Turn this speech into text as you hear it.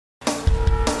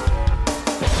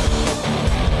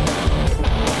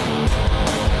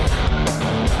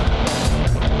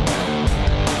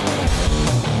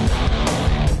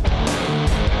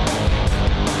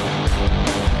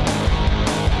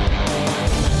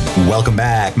Welcome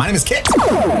back. My name is Kit.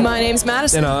 My name's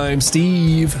Madison. And I'm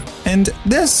Steve. And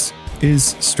this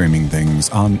is Streaming Things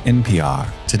on NPR.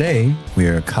 Today, we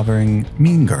are covering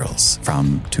Mean Girls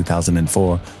from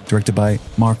 2004, directed by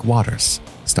Mark Waters,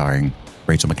 starring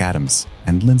Rachel McAdams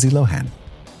and Lindsay Lohan.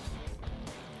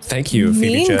 Thank you,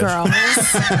 Phoebe Mean Judge. Girls.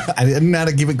 I didn't know how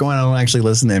to keep it going. I don't actually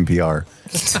listen to NPR.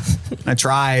 I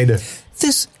tried.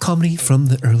 This comedy from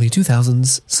the early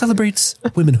 2000s celebrates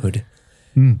womanhood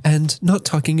and not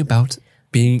talking about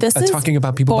being This is talking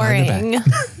about people behind boring. their back.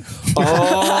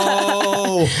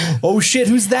 Oh shit!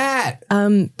 Who's that?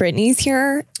 Brittany's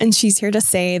here, and she's here to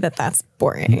say that that's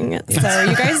boring. So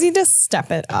you guys need to step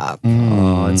it up.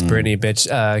 Oh, it's Brittany,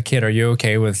 bitch. Kid, are you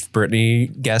okay with Brittany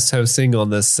guest hosting on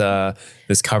this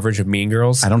this coverage of Mean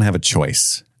Girls? I don't have a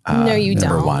choice. No, you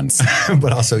number don't. one.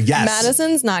 But also, yes.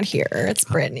 Madison's not here. It's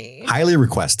Brittany. Highly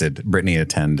requested Brittany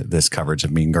attend this coverage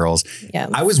of Mean Girls. Yes.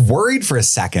 I was worried for a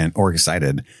second, or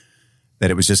excited,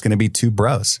 that it was just going to be two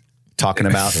bros talking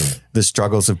about the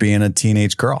struggles of being a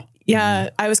teenage girl. Yeah,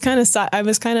 I was kind of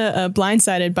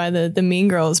blindsided by the Mean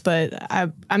Girls, but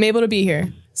I'm able to be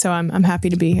here, so I'm happy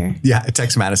to be here. Yeah, I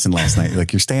texted Madison last night,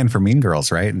 like, you're staying for Mean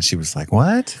Girls, right? And she was like,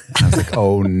 what? And I was like,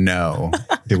 oh no.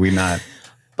 Did we not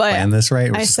plan this right?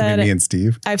 It was just gonna be me and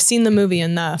Steve. I've seen the movie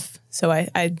enough, so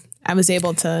I was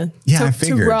able to I to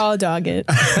figured. raw dog it,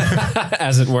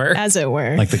 As it were. as it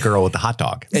were. Like the girl with the hot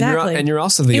dog. Exactly. And you're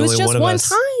also the it only was just one of us.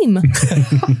 time.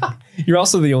 You're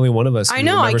also the only one of us. I who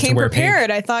know. I remembered to came wear pink. prepared.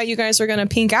 I thought you guys were going to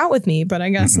pink out with me, but I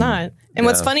guess not. And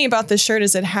what's funny about this shirt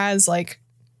is it has like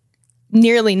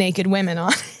nearly naked women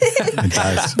on it. It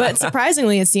does. But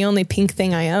surprisingly, it's the only pink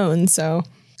thing I own. So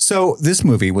So this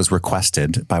movie was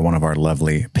requested by one of our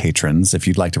lovely patrons. If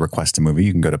you'd like to request a movie,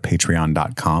 you can go to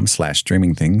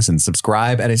patreon.com/streamingthings and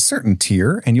subscribe at a certain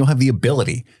tier, and you'll have the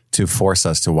ability to force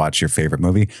us to watch your favorite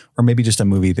movie, or maybe just a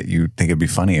movie that you think it'd be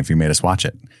funny if you made us watch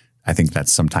it. I think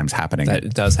that's sometimes happening.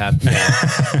 That does happen. Yeah.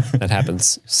 That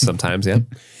happens sometimes, yeah.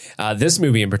 This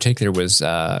movie in particular was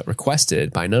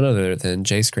requested by none other than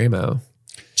Jay Scramo.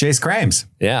 Jay Scrames,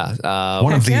 Yeah.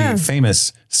 one of the yeah.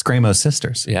 famous Scramo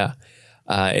sisters. Yeah.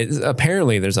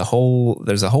 Apparently there's a whole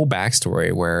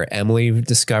backstory where Emily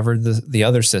discovered the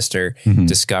other sister,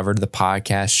 discovered the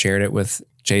podcast, shared it with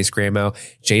Jay Scramo.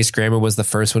 Jay Scramo was the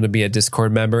first one to be a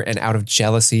Discord member, and out of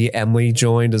jealousy, Emily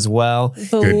joined as well.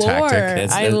 the Good lore, tactic.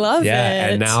 I love it.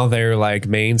 And now they're like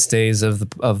mainstays of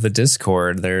the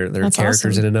Discord. They're That's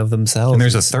characters awesome. in and of themselves. And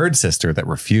there's a third sister that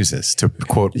refuses to,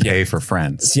 quote, pay for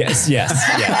friends. Yes. Yeah.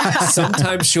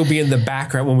 Sometimes she'll be in the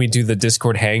background when we do the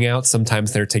Discord hangout.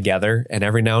 Sometimes they're together, and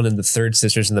every now and then the third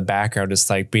sister's in the background, just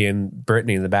like being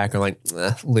Brittany in the background, like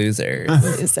loser.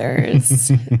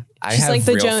 Losers. I She's have like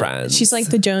the real friends. She's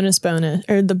like the Jonas bonus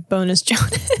or the bonus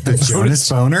Jonas. The Jonas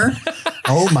Boner?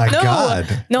 Oh my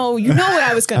God. No, you know what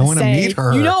I was going I to wanna say. meet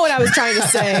her. You know what I was trying to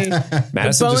say.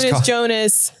 Madison Bonus just,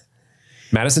 Jonas.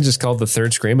 Madison just called the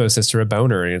third Scramo sister a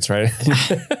boner, and it's right.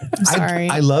 I'm sorry.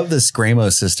 I love the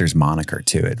Scramo sisters moniker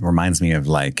too. It reminds me of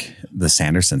like the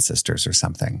Sanderson sisters or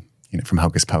something, from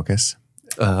Hocus Pocus.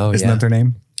 Oh, Isn't that their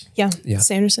name? yeah.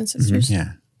 Sanderson sisters.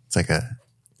 Yeah. It's like a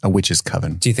witch's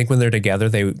coven. Do you think when they're together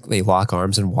they lock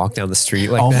arms and walk down the street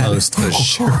like Almost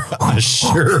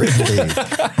assuredly.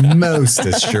 Most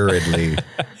assuredly.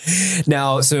 that?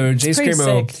 Now, so Jay pretty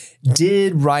Scramo sick.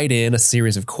 did write in a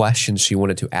series of questions she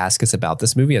wanted to ask us about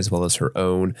this movie, as well as her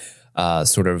own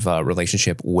sort of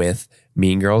relationship with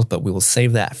Mean Girls, but we will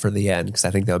save that for the end because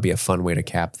I think that would be a fun way to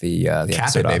cap the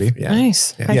episode it, off. baby. Yeah.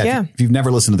 Nice. Heck yeah. If you've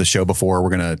never listened to the show before, we're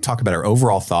going to talk about our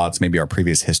overall thoughts, maybe our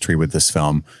previous history with this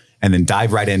film, and then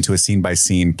dive right into a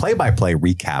scene-by-scene, play-by-play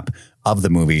recap of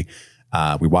the movie.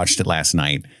 We watched it last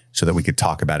night so that we could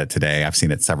talk about it today. I've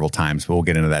seen it several times, but we'll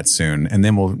get into that soon. And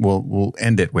then we'll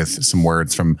end it with some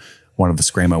words from one of the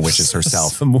Scramo witches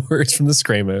herself. Some words from the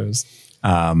Scramos.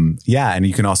 Yeah. And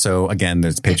you can also, again,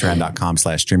 there's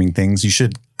patreon.com/streaming things. You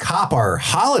should cop our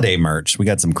holiday merch. We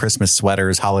got some Christmas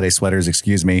sweaters, holiday sweaters,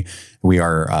 excuse me. We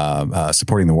are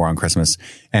supporting the war on Christmas.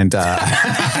 And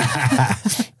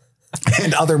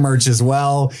and other merch as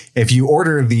well. If you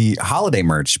order the holiday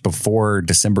merch before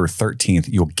December 13th,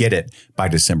 you'll get it by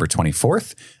December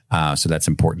 24th. So that's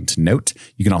important to note.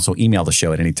 You can also email the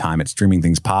show at any time at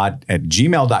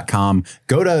streamingthingspod@gmail.com.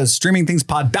 Go to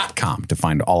streamingthingspod.com to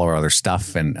find all our other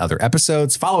stuff and other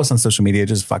episodes. Follow us on social media.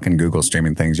 Just fucking Google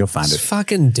Streaming Things. You'll find Just it.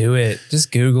 fucking do it.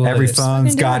 Just Google Every it.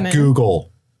 phone's Fucking do got it, man.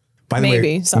 Google. By the Maybe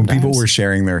way, when sometimes. people were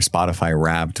sharing their Spotify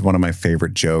Wrapped, one of my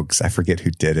favorite jokes, I forget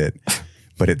who did it,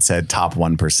 but it said top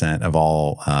 1% of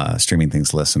all Streaming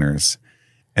Things listeners.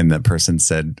 And the person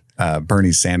said,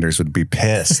 Bernie Sanders would be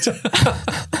pissed.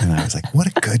 And I was like, what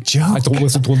a good joke. I don't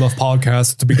listen to enough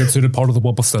podcasts to be considered part of the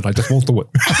 1%. I just won't do it.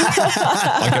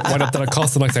 I get right up to the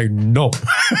cost and I say, no.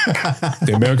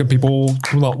 The American people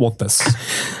do not want this.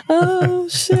 Oh,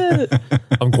 shit.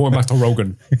 I'm going back to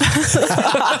Rogan.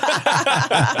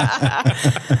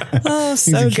 Oh,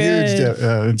 He's so a good.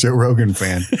 huge Joe Rogan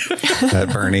fan,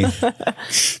 that Bernie.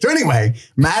 So anyway,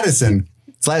 Madison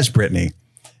 / Brittany.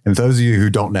 And for those of you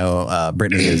who don't know,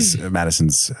 Brittany is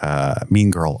Madison's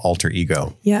Mean Girl alter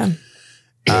ego. Yeah.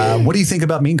 What do you think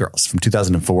about Mean Girls from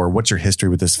 2004? What's your history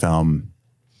with this film?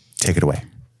 Take it away.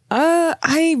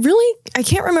 I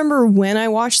can't remember when I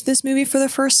watched this movie for the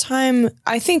first time.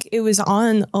 I think it was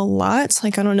on a lot.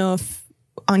 Like, I don't know if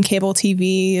on cable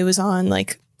TV, it was on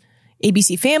like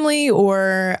ABC Family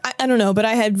or I don't know, but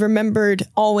I had remembered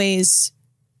always,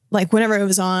 like whenever it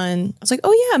was on, I was like,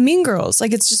 oh yeah, Mean Girls.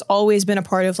 Like, it's just always been a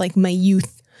part of like my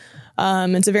youth.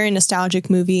 It's a very nostalgic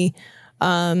movie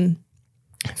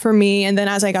for me. And then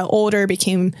as I got older,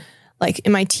 became like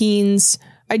in my teens,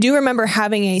 I do remember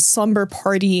having a slumber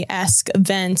party-esque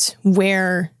event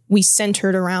where we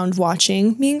centered around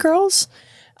watching Mean Girls.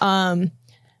 And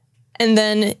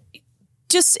then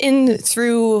just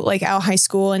through like out high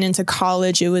school and into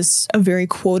college, it was a very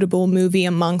quotable movie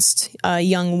amongst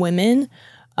young women.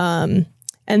 And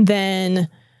then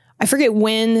I forget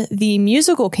when the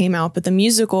musical came out, but the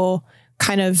musical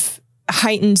kind of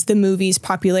heightened the movie's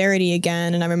popularity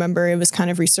again. And I remember it was kind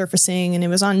of resurfacing and it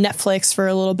was on Netflix for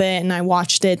a little bit and I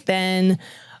watched it then.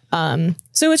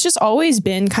 So it's just always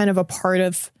been kind of a part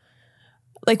of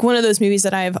like one of those movies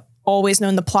that I've always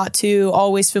known the plot to,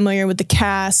 always familiar with the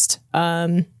cast.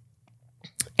 And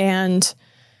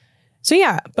so,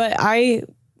 yeah, but I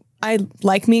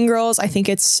like Mean Girls. I think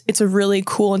it's a really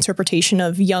cool interpretation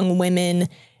of young women,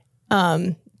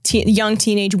 young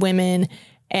teenage women.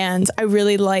 And I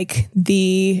really like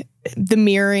the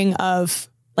mirroring of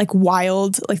like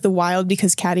wild, like the wild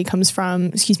because Katie comes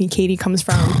from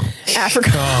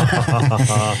Africa.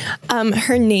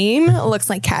 Her name looks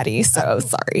like Katie, so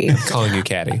sorry. Calling you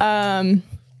Caddy.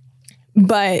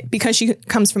 But because she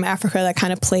comes from Africa, that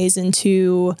kind of plays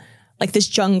into like this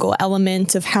jungle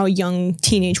element of how young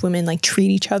teenage women like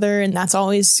treat each other. And that's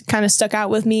always kind of stuck out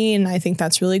with me. And I think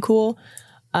that's really cool.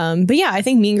 But yeah, I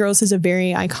think Mean Girls is a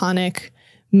very iconic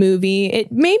movie.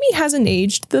 It maybe hasn't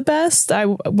aged the best.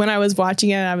 When I was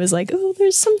watching it, I was like, oh,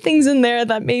 there's some things in there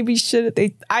that maybe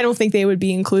I don't think they would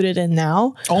be included in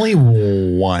now. Only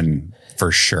one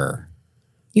for sure.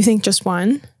 You think just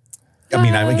one? I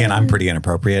mean, I'm pretty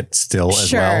inappropriate still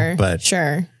as well, but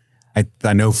sure.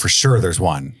 I know for sure there's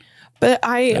one. But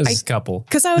There's a couple.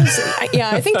 Because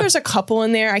I think there's a couple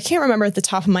in there. I can't remember at the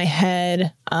top of my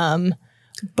head.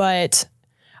 But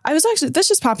I was actually, this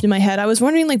just popped in my head. I was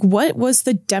wondering, like, what was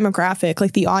the demographic,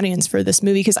 like the audience for this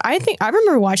movie? Because I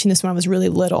remember watching this when I was really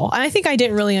little. And I think I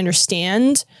didn't really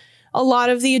understand a lot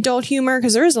of the adult humor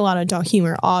because there is a lot of adult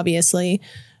humor, obviously.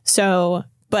 So,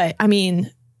 but I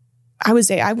mean, I would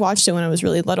say I watched it when I was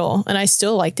really little and I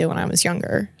still liked it when I was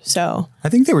younger. So I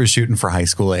think they were shooting for high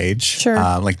school age. Sure.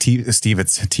 Like Steve.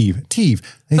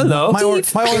 Hello.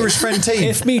 My Irish friend Teve.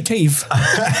 It's me, Teve.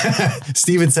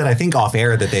 Steve had said, I think off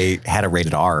air that they had a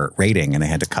rated R rating and they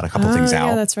had to cut a couple things out.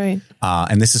 Yeah, that's right.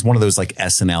 And this is one of those like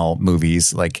SNL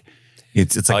movies, like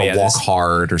it's like Walk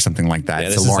Hard or something like that.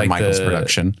 It's a Lorne Michaels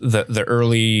production. The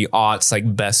early aughts,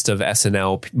 like best of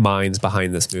SNL minds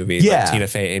behind this movie. Yeah. Like Tina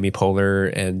Fey, Amy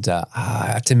Poehler, and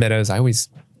Tim Meadows. I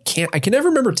can never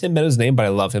remember Tim Meadows' name, but I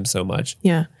love him so much.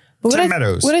 Yeah. But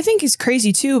what I think is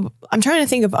crazy too, I'm trying to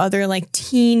think of other like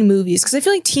teen movies because I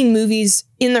feel like teen movies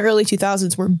in the early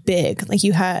 2000s were big. Like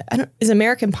you had, is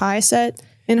American Pie set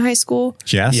in high school?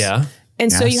 Yes. Yeah.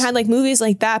 And so you had like movies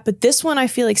like that, but this one I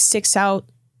feel like sticks out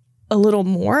a little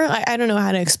more. I don't know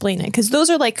how to explain it because those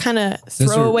are like kind of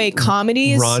throwaway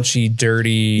comedies. Raunchy,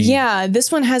 dirty. Yeah.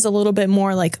 This one has a little bit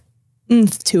more like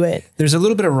oomph to it. There's a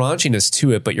little bit of raunchiness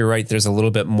to it, but you're right. There's a little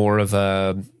bit more of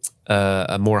a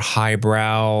more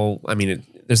highbrow. I mean,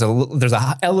 there's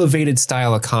a elevated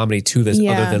style of comedy to this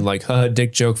other than like,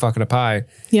 dick joke fucking a pie.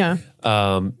 Yeah.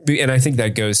 And I think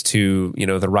that goes to,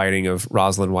 the writing of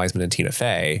Rosalind Wiseman and Tina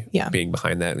Fey being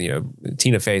behind that.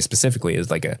 Tina Fey specifically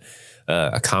is like a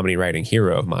comedy writing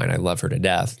hero of mine. I love her to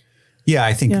death. Yeah,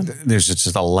 I think there's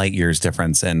just a light years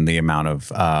difference in the amount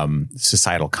of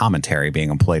societal commentary being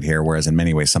employed here, whereas in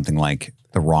many ways something like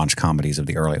the raunch comedies of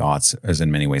the early aughts is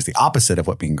in many ways the opposite of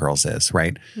what Mean Girls is,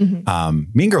 right? Mm-hmm.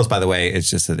 Mean Girls, by the way, is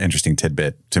just an interesting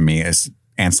tidbit to me as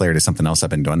ancillary to something else I've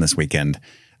been doing this weekend.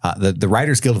 The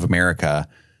Writers Guild of America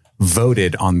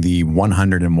voted on the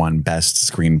 101 best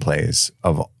screenplays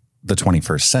of the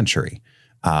 21st century.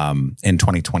 in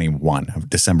 2021,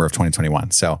 December of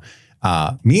 2021. So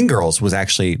Mean Girls was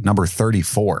actually number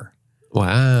 34.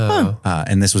 Wow.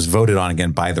 And this was voted on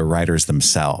again by the writers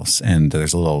themselves. And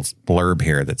there's a little blurb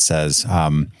here that says,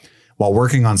 while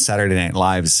working on Saturday Night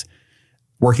Live's,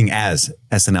 working as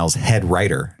SNL's head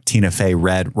writer, Tina Fey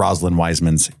read Rosalind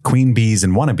Wiseman's Queen Bees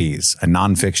and Wannabes, a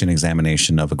nonfiction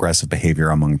examination of aggressive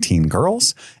behavior among teen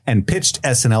girls, and pitched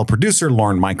SNL producer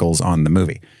Lorne Michaels on the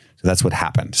movie. So that's what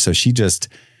happened. So she just,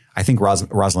 I think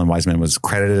Rosalind Wiseman was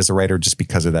credited as a writer just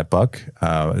because of that book.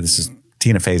 This is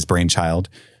Tina Fey's brainchild.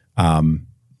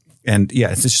 And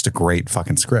yeah, it's just a great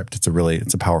fucking script. It's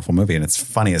a powerful movie, and it's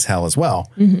funny as hell as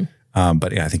well. Mm-hmm.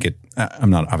 But yeah, I think I'm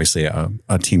not obviously a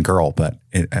teen girl, but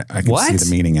I can see the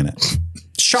meaning in it.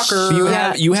 Shocker.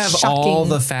 You have Shocking. all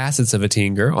the facets of a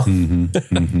teen girl. Mm-hmm.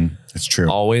 Mm-hmm. It's true.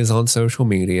 Always on social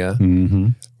media. Mm-hmm.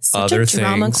 Such Other a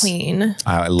drama things. queen.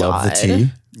 I love the God.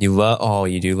 tea.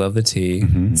 You do love the tea.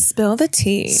 Mm-hmm. Spill the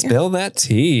tea. Spill that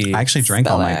tea. I actually drank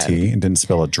all my it. tea and didn't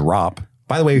spill a drop.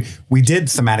 By the way, we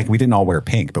didn't all wear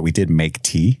pink, but we did make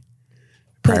tea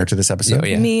prior to this episode.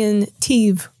 Yeah. Me and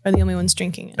Teve are the only ones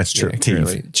drinking it. That's true. Yeah, Tea.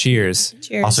 clearly. Cheers.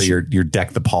 Cheers. Also, your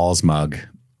Deck the Paws mug,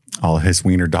 all of his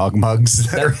wiener dog mugs.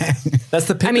 That's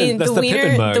the Pippin. I mean, that's the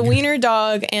Pippin mug. wiener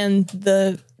dog and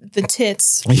the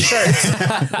tits shirts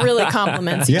really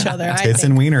complements each other. I tits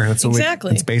think. and wiener. That's what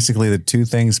Exactly. it's basically the two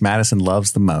things Madison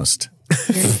loves the most.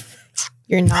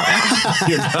 You're not wrong.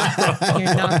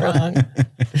 You're not wrong.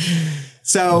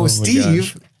 So,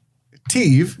 Steve,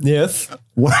 Yes.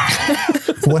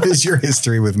 what is your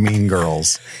history with Mean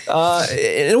Girls?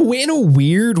 In a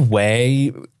weird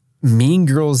way, Mean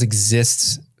Girls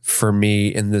exists for me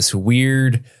in this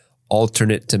weird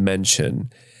alternate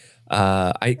dimension.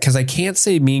 Because I can't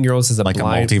say Mean Girls is a Like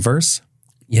blind, a multiverse?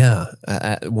 Yeah,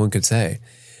 one could say.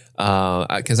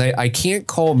 Because I can't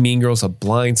call Mean Girls a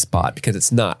blind spot because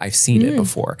it's not. I've seen it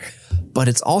before. But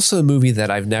it's also a movie that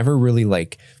I've never really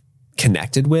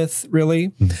connected with,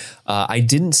 really. I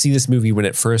didn't see this movie when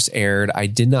it first aired. I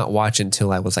did not watch it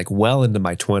until I was well into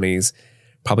my 20s.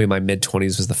 Probably my mid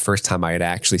 20s was the first time I had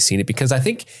actually seen it, because I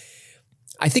think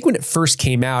when it first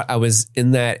came out, I was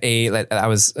in that I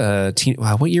was teen.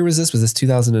 Wow, what year was this? Was this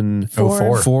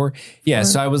 2004? Yeah.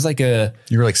 So I was You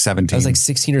were 17. I was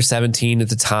 16 or 17 at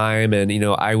the time. And,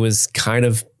 I was kind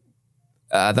of,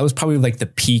 that was probably the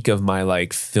peak of my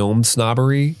film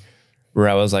snobbery, where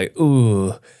I was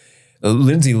ooh,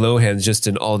 Lindsay Lohan's just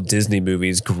in all Disney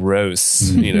movies.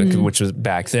 Gross, which was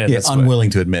back then. Yeah, That's unwilling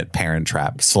to admit Parent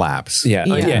Trap slaps. Yeah.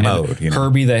 Mode.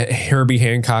 Herbie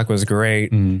Hancock was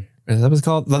great. That was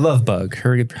called The Love Bug.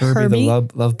 Herbie? The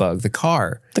Love Bug. The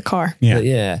car. The car. Yeah.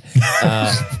 Yeah.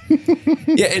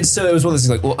 Yeah. And so it was one of those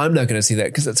things well, I'm not going to see that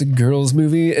because that's a girls'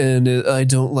 movie and I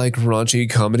don't like raunchy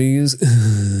comedies.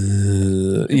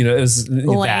 It was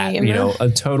that, Lame. A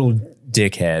total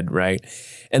dickhead, right?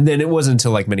 And then it wasn't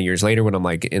until many years later when I'm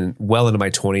into my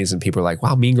 20s and people are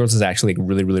wow, Mean Girls is actually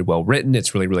really, really well written.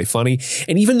 It's really, really funny.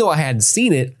 And even though I hadn't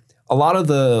seen it, a lot of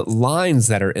the lines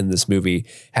that are in this movie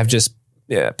have just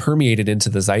permeated into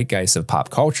the zeitgeist of pop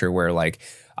culture, where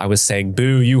I was saying,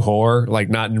 boo, you whore,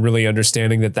 not really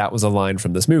understanding that was a line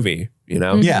from this movie,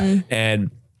 Yeah.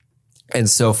 And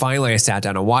so finally I sat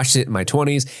down and watched it in my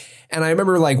 20s. And I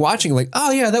remember watching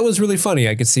oh yeah, that was really funny.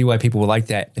 I could see why people would like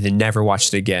that. And then never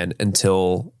watched it again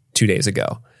until 2 days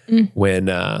ago when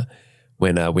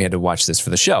we had to watch this for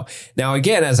the show. Now,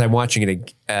 again, as I'm watching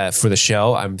it for the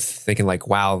show, I'm thinking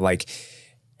wow,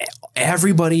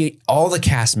 everybody, all the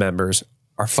cast members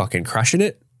are fucking crushing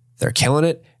it. They're killing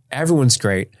it. Everyone's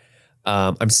great.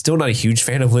 I'm still not a huge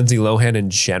fan of Lindsay Lohan in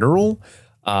general.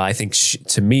 I think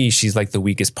to me, she's the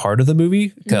weakest part of the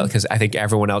movie because I think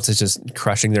everyone else is just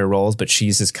crushing their roles, but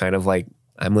she's just kind of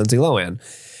I'm Lindsay Lohan.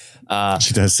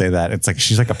 She does say that. It's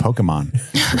she's like a Pokemon.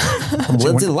 I'm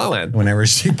Lindsay Lohan. Whenever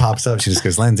she pops up, she just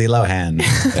goes, Lindsay Lohan.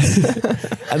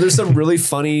 And there's some really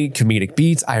funny comedic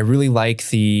beats. I really like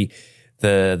the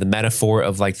metaphor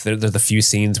of the few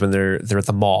scenes when they're at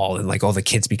the mall and all the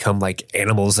kids become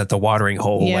animals at the watering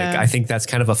hole. Yeah. I think that's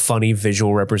kind of a funny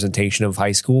visual representation of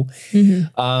high school.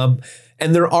 And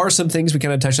there are some things we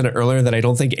kind of touched on it earlier that I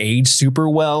don't think age super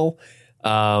well.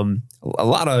 A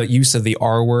lot of use of the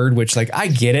R word, which I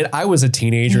get it. I was a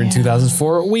teenager in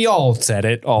 2004. We all said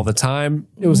it all the time.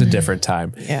 It was a different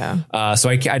time. Yeah. So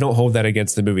I don't hold that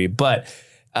against the movie, but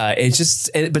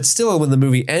but still, when the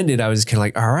movie ended, I was kind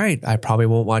of all right, I probably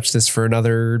won't watch this for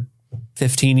another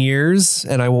 15 years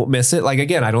and I won't miss it.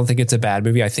 Again, I don't think it's a bad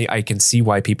movie. I think I can see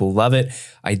why people love it.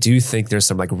 I do think there's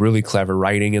some really clever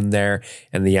writing in there,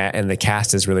 and the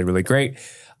cast is really, really great.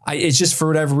 It's just for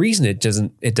whatever reason, it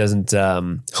doesn't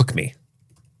hook me.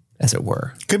 as it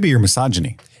were. Could be your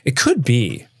misogyny. It could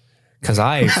be because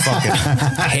I fucking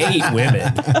hate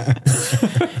women.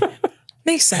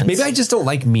 Makes sense. Maybe I just don't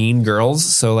like mean girls.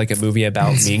 So like a movie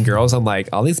about mean girls, I'm like,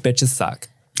 all these bitches suck.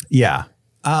 Yeah.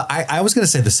 I was going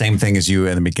to say the same thing as you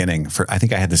in the beginning. I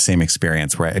think I had the same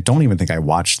experience where I don't even think I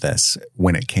watched this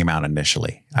when it came out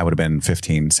initially. I would have been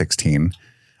 15, 16.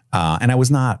 And I was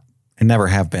not, and never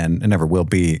have been, and never will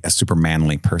be a super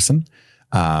manly person.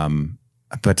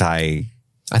 But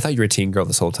I thought you were a teen girl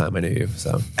this whole time. I knew you.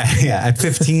 So yeah, at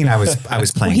 15, I was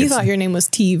playing. He thought your name was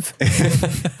Teve.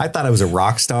 I thought I was a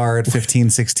rock star at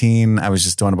 15, 16. I was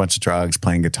just doing a bunch of drugs,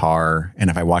 playing guitar. And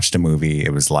if I watched a movie,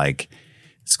 it was like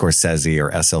Scorsese or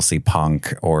SLC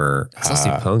Punk or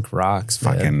SLC Punk rocks,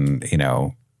 fucking, you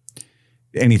know,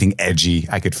 anything edgy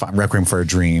I could find. Requiem for a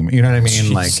Dream. You know what I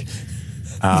mean? Jeez. Like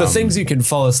the things you can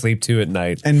fall asleep to at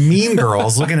night. And Mean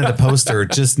Girls, looking at the poster,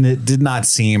 just it doesn't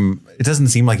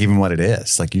seem like even what it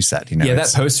is. Like you said, you know, yeah,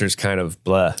 that poster's kind of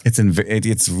blah.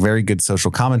 It's very good social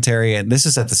commentary. And this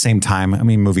is at the same time, I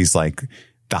mean, movies like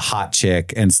The Hot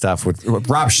Chick and stuff with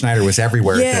Rob Schneider was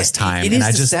everywhere at this time. And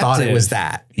I just thought it was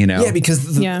that, you know? Yeah,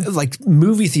 because like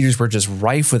movie theaters were just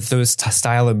rife with those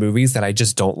style of movies that I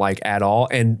just don't like at all.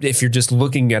 And if you're just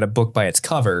looking at a book by its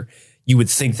cover, you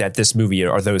would think that this movie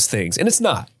are those things. And it's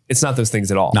not. It's not those things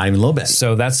at all. Not even a little bit.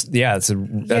 So that's a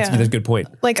good point.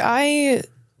 Like I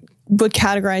would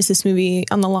categorize this movie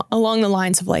along the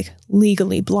lines of like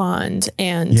Legally Blonde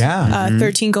and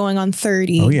 13 Going on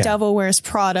 30, Devil Wears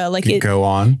Prada. Like go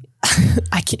on.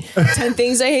 I can't. 10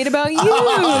 Things I Hate About You. There you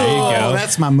go.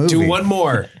 That's my movie. Do one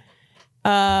more.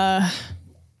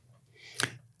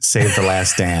 Save the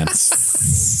Last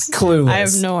Dance. Clueless. I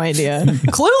have no idea.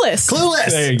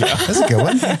 Clueless. There you go. That's a good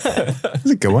one. That's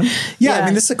a good one. Yeah, I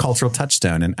mean, this is a cultural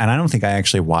touchstone. And I don't think I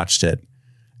actually watched it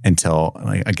until,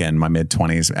 like, again, my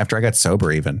mid-20s, after I got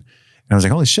sober even. And I was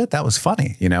like, holy shit, that was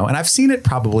funny, you know? And I've seen it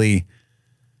probably,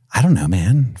 I don't know,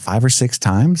 man, 5 or 6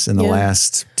 times in the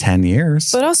last 10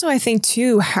 years. But also I think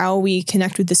too, how we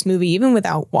connect with this movie, even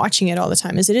without watching it all the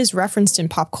time, is it is referenced in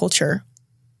pop culture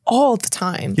all the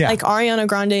time. Yeah. Like Ariana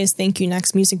Grande's Thank You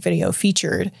Next music video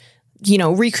featured, you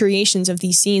know, recreations of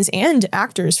these scenes and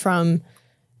actors from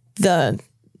the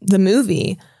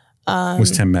movie.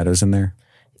 Was Tim Meadows in there?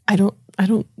 I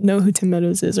don't know who Tim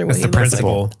Meadows is or what That's he the looks like.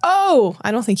 principal. Oh,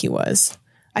 I don't think he was.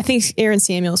 I think Aaron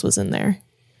Samuels was in there.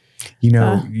 You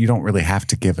know, you don't really have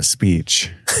to give a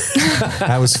speech.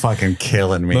 That was fucking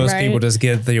killing me. Most Right. people just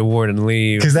get the award and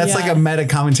leave. Because that's like a meta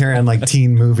commentary on like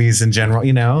teen movies in general,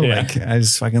 you know? Yeah. Like, I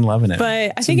just fucking loving it.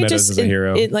 But I think it Meadows just is a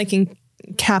hero. it like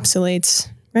encapsulates,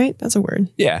 right? That's a word.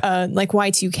 Yeah. Like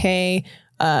Y2K,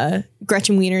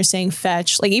 Gretchen Wiener saying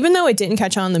fetch. Like even though it didn't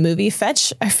catch on in the movie,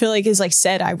 fetch I feel like is like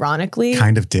said ironically.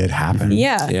 Kind of did happen.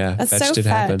 Yeah. Yeah, That's fetch so did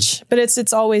happen. fetch. But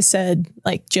it's always said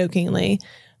like jokingly.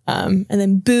 And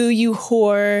then boo you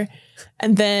whore.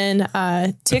 And then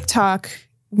TikTok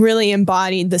really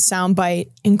embodied the soundbite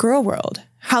in Girl World.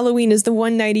 Halloween is the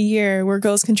one night a year where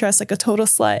girls can dress like a total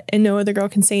slut and no other girl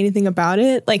can say anything about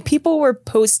it. Like people were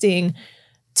posting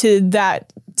to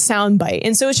that soundbite.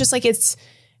 And so it's just like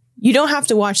you don't have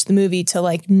to watch the movie to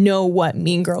like know what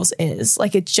Mean Girls is.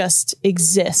 Like it just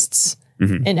exists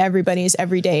in everybody's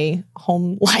everyday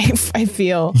home life, I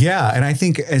feel. Yeah. And I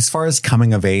think as far as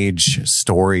coming of age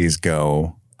stories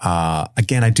go,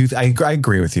 again, I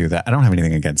agree with you that I don't have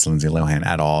anything against Lindsay Lohan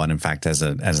at all. And in fact, as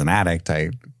an addict,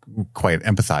 I quite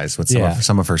empathize with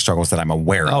some of her struggles that I'm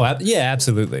aware of. Oh, yeah,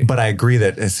 absolutely. But I agree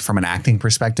that from an acting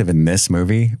perspective in this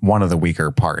movie, one of the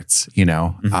weaker parts, you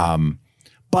know?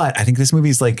 But I think this movie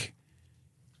is like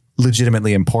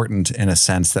legitimately important in a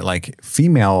sense that like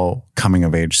female coming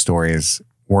of age stories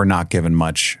were not given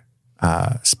much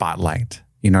spotlight.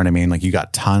 You know what I mean? Like you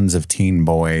got tons of teen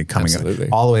boy coming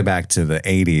all the way back to the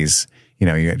 80s. You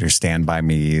know, you got your Stand By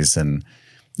Me's, and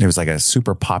it was like a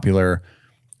super popular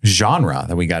genre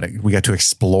that we got to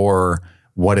explore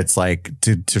what it's like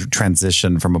to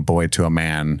transition from a boy to a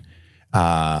man.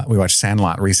 We watched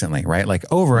Sandlot recently, right? Like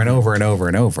over and over and over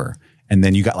and over. And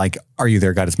then you got like, Are You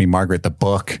There, God? It's Me, Margaret, the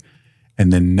book,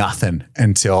 and then nothing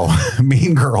until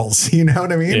Mean Girls. You know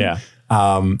what I mean? Yeah.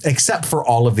 Except for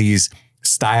all of these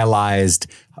stylized,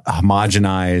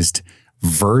 homogenized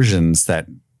versions that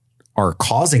are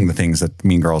causing the things that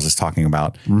Mean Girls is talking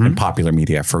about in popular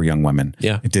media for young women.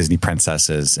 Yeah. Disney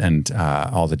princesses and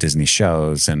all the Disney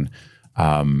shows. And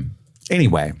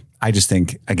anyway, I just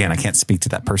think, again, I can't speak to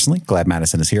that personally. Glad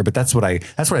Madison is here, but that's what I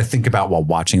think about while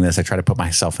watching this. I try to put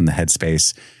myself in the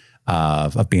headspace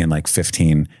of being like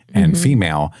 15 and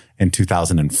female in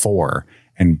 2004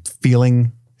 and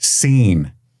feeling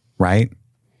seen, right?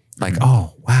 Like,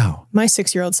 oh, wow. My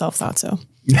 6-year-old self thought so.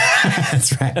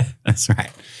 That's right. That's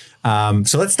right.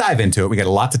 So let's dive into it. We got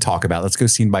a lot to talk about. Let's go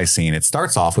scene by scene. It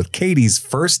starts off with Katie's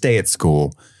first day at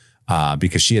school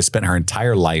because she has spent her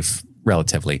entire life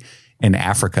relatively in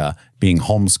Africa being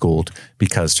homeschooled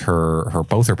because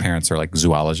both her parents are like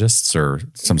zoologists or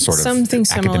some sort of Something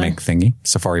academic thingy,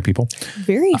 safari people.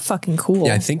 Very fucking cool.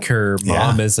 Yeah, I think her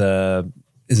mom is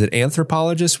it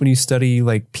anthropologist when you study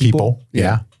like people?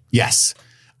 Yeah. Yes.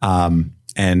 And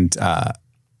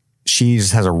she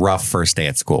just has a rough first day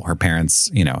at school. Her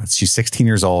parents, she's 16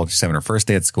 years old. She's having her first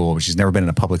day at school, but she's never been in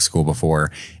a public school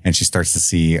before. And she starts to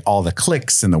see all the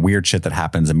cliques and the weird shit that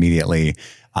happens immediately.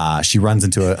 She runs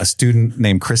into a student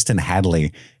named Kristen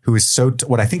Hadley, who is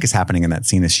what I think is happening in that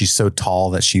scene is she's so tall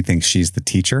that she thinks she's the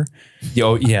teacher.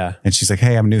 Oh, yeah. And she's like,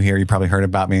 hey, I'm new here. You probably heard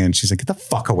about me. And she's like, get the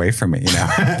fuck away from me.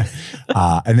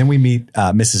 And then we meet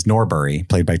Mrs. Norbury,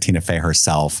 played by Tina Fey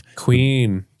herself.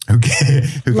 Queen. Who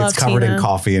gets covered Tina. in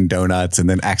coffee and donuts and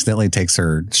then accidentally takes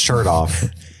her shirt off.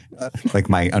 Like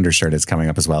my undershirt is coming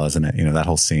up as well, isn't it? That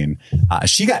whole scene.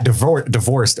 She got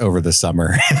divorced over the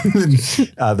summer.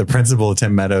 The principal,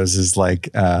 Tim Meadows, is like,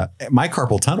 my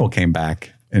carpal tunnel came back.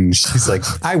 And she's like,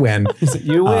 I win.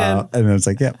 You win. And it's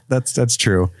like, yeah, that's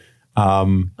true.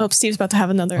 Steve's about to have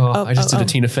another. I just did a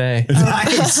Tina Fey.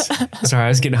 Nice. Sorry, I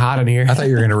was getting hot in here. I thought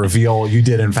you were going to reveal you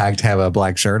did, in fact, have a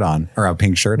black shirt on or a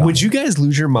pink shirt on. Would you guys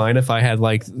lose your mind if I had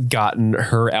like gotten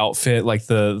her outfit, like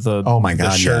the Oh my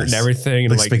God, the shirt yes. and everything, and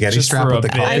Like like spaghetti just strap for with a the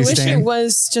bit? coffee I wish stain? it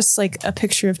was just like a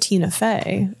picture of Tina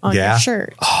Fey on Yeah. your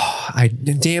shirt.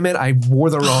 Damn it! I wore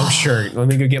the wrong shirt. Let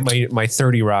me go get my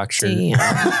 30 Rock shirt. Damn.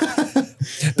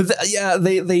 But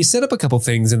they set up a couple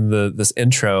things in this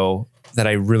intro that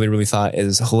I really, really thought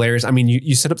is hilarious. I mean,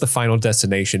 you set up the Final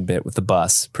Destination bit with the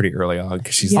bus pretty early on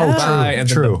because she's Yeah. like, bye, and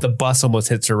True. then the bus almost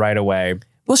hits her right away.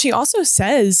 Well, she also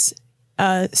says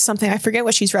something. I forget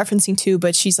what she's referencing to,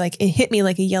 but she's like, it hit me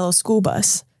like a yellow school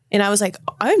bus. And I was like,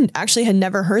 I actually had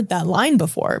never heard that line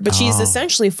before, but she's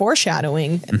essentially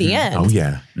foreshadowing at the end. Oh,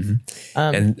 yeah.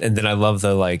 And then I love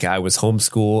the like, I was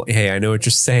homeschooled. Hey, I know what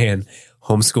you're saying.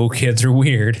 Homeschool kids are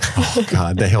weird. Oh,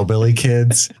 God, the hillbilly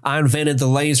kids I invented the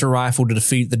laser rifle to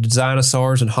defeat the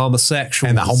dinosaurs and homosexuals.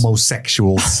 and the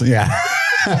homosexuals. Yeah.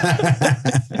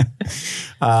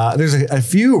 There's a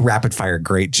few rapid fire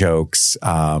great jokes.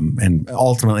 And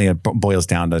ultimately it boils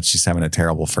down to she's having a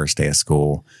terrible first day of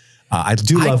school. I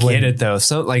do love I get it though.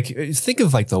 So like, think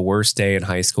of like the worst day in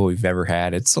high school you've ever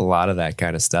had. It's a lot of that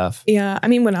kind of stuff. Yeah. I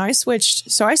mean, when I switched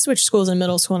schools in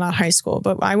middle school, not high school,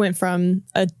 but I went from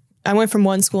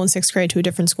one school in 6th grade to a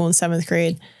different school in 7th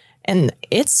grade. And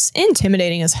it's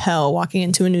intimidating as hell walking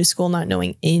into a new school, not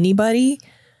knowing anybody.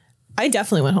 I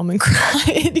definitely went home and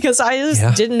cried because I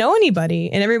just didn't know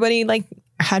anybody and everybody like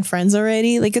had friends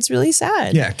already. Like it's really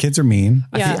sad. Yeah, kids are mean.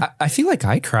 Yeah. I feel like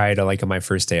I cried like on my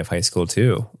first day of high school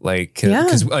too. Like, Yeah.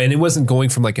 and it wasn't going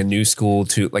from like a new school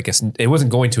to like it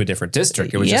wasn't going to a different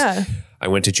district. It was just, I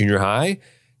went to junior high.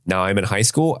 Now I'm in high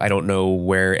school. I don't know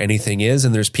where anything is.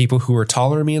 And there's people who are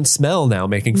taller than me and smell now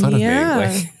making fun of me.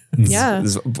 Like, Yeah.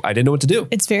 I didn't know what to do.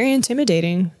 It's very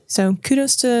intimidating. So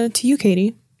kudos to you,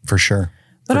 Katie. For sure.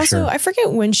 But For also, sure. I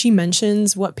forget when she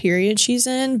mentions what period she's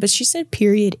in, but she said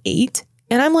period 8.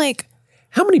 And I'm like,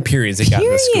 How many periods they got in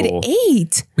this period school?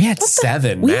 8? We had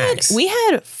 7 max. We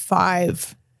had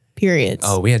 5 periods.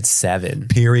 Oh, we had 7.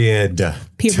 Period.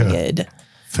 Period.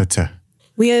 T-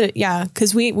 We had,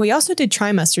 because we also did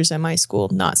trimesters at my school,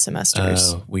 not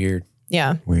semesters. Oh, weird.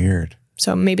 Yeah. Weird.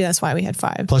 So maybe that's why we had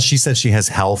 5. Plus, she said she has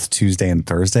health Tuesday and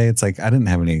Thursday. It's like, I didn't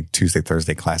have any Tuesday,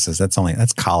 Thursday classes. That's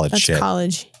college That's shit.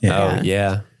 college. Yeah. Oh,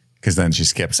 yeah. Because then she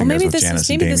skips Well, and goes maybe with this Janice is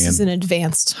and maybe Damien. this is an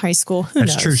advanced high school. Who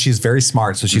That's knows? true. She's very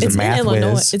smart. So she's It's a math in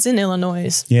Illinois. whiz. It's in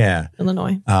Illinois. Yeah.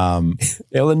 Illinois.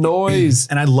 Illinois.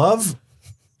 And I love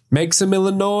Make some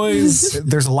Illinois.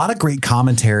 there's a lot of great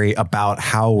commentary about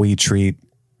how we treat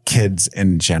kids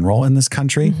in general in this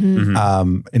country,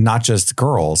 and not just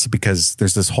girls, because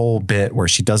there's this whole bit where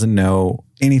she doesn't know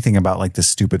anything about like the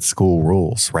stupid school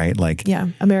rules, right? Like, Yeah.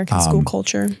 American school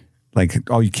culture. like,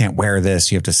 oh, you can't wear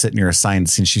this. You have to sit in your assigned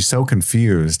scene. She's so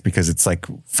confused because it's like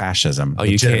fascism, Oh,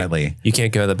 legitimately. you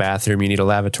can't go to the bathroom. You need a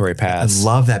lavatory I pass.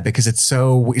 love that because it's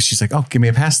so, she's like, oh, give me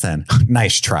a pass then.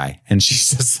 Nice try. And she's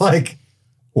just like,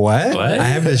 what? I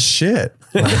have this shit.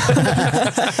 And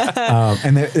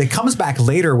it comes back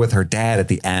later with her dad at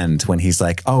the end when he's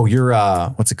like, oh, you're,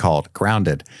 what's it called?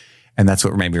 Grounded. And that's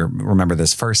what made me remember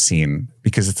this first scene,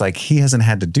 because it's like, he hasn't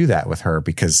had to do that with her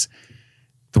because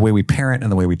the way we parent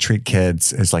and the way we treat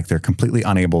kids is like, they're completely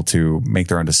unable to make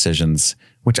their own decisions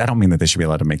which I don't mean that they should be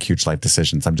allowed to make huge life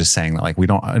decisions. I'm just saying that like we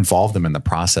don't involve them in the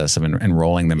process of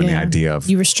enrolling them in the idea of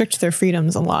you restrict their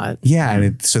freedoms a lot. Yeah.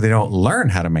 And so they don't learn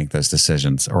how to make those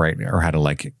decisions or how to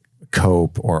like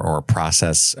cope or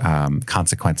process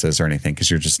consequences or anything. Cause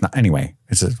you're just not, anyway,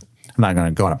 I'm not going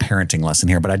to go on a parenting lesson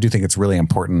here, but I do think it's really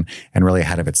important and really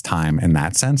ahead of its time in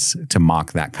that sense to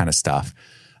mock that kind of stuff.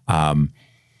 And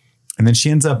then she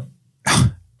ends up,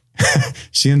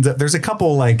 there's a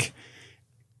couple like,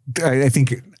 I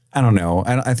think, I don't know.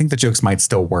 I think the jokes might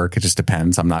still work. It just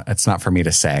depends. It's not for me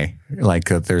to say. Like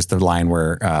there's the line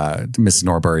where Mrs.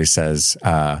 Norbury says,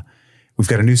 we've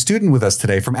got a new student with us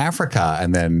today from Africa.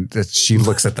 And then she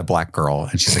looks at the black girl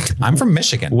and she's like, I'm from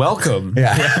Michigan. Welcome.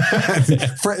 Yeah. I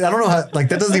don't know how, like,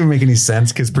 that doesn't even make any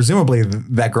sense because presumably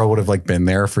that girl would have like been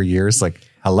there for years. Like,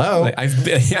 hello. Like,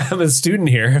 I'm a student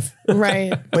here.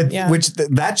 Right. But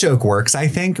that joke works, I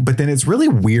think. But then it's really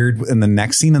weird in the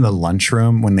next scene in the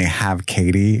lunchroom when they have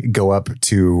Katie go up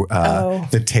to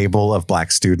the table of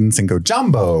black students and go,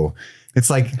 Jumbo. It's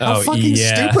like, how fucking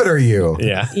stupid are you?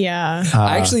 Yeah. Yeah.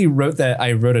 I actually wrote that.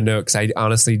 I wrote a note because I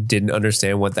honestly didn't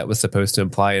understand what that was supposed to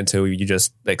imply until you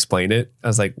just explained it. I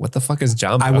was like, what the fuck is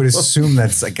Jumbo? I would assume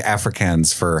that's like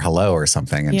Afrikaans for hello or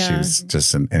something. And she was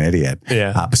just an idiot.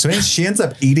 Yeah. So she ends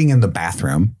up eating in the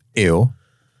bathroom. Ew.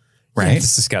 Right?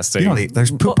 It's disgusting. You know,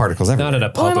 there's poop particles everywhere. Not at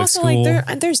a public I'm also school.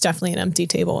 like, there's definitely an empty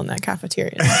table in that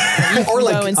cafeteria. Or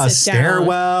like a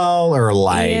stairwell or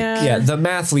like. Yeah, the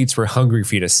mathletes were hungry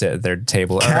for you to sit at their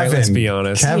table. All right, let's be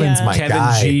honest. Kevin's my Kevin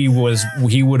guy. G he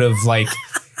would have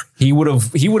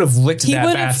licked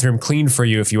that bathroom clean for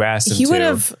you if you asked him to. He would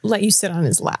have let you sit on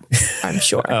his lap, I'm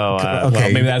sure. Well,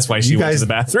 maybe that's why she went to the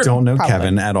bathroom. Don't know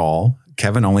Kevin at all.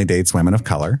 Kevin only dates women of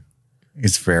color.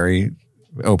 He's very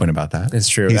open about that. It's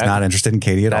true. He's not interested in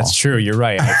Katie at all. That's true. You're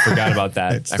right. I forgot about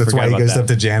that. That's why he goes up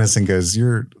to Janice and goes,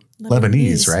 "You're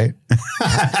Lebanese, right?"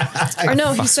 Or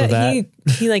no, he said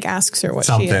he like asks her what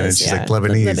something, she is. and she's like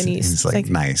Lebanese. And he's like,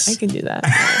 nice. I can do that.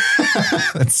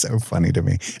 That's so funny to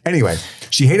me. Anyway,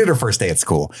 she hated her first day at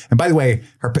school. And by the way,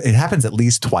 it happens at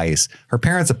least twice. Her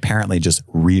parents apparently just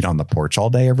read on the porch all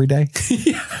day, every day.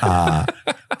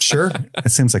 Sure.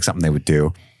 It seems like something they would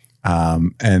do.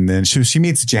 And then she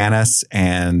meets Janice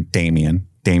and Damien,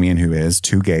 who is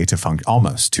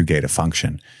almost too gay to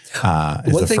function,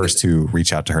 is the first to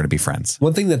reach out to her to be friends.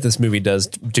 One thing that this movie does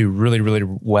do really, really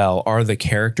well are the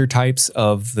character types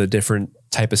of the different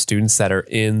type of students that are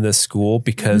in the school,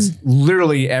 because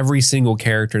literally every single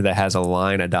character that has a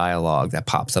line of dialogue that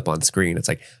pops up on screen, it's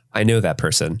like, I know that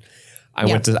person.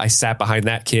 I sat behind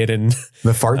that kid and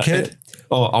the fart kid.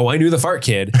 I knew the fart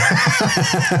kid.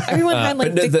 Everyone had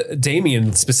like the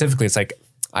Damien specifically. It's like,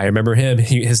 I remember him.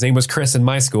 His name was Chris in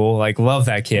my school. Like, love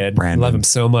that kid. Brandon. Love him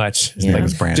so much. His name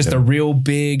was Brandon. Just a real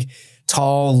big,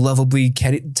 tall, lovably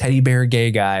teddy bear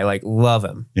gay guy. Like, love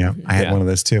him. Yeah, I had one of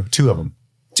those too. Two of them.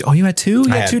 Oh, you had two?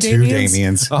 You I had two two Damiens?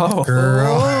 Damiens. Oh,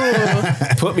 girl.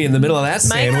 Put me in the middle of that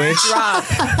sandwich.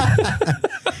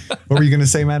 What were you going to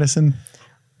say, Madison?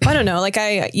 I don't know. Like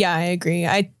I agree.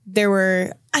 There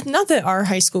were, not that our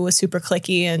high school was super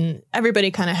cliquey and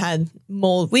everybody kind of had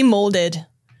we molded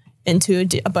into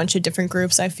a bunch of different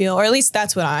groups, I feel, or at least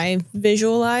that's what I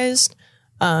visualized.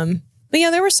 But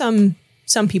yeah, there were some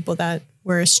people that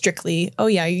were strictly, oh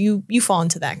yeah, you fall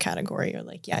into that category, or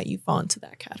like, yeah, you fall into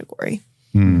that category.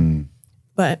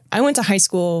 But I went to high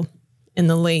school in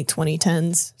the late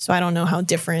 2010s, so I don't know how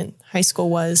different high school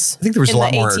was. I think there was a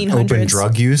lot more open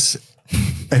drug use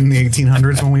in the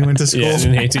 1800s when we went to school. Yeah,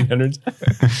 in the 1800s.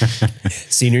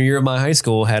 Senior year of my high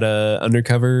school had a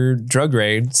undercover drug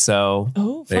raid. So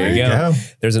there you go.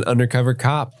 There's an undercover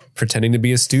cop pretending to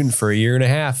be a student for a year and a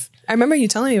half. I remember you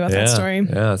telling me about that story.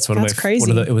 Yeah, it's that's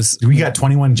crazy. We got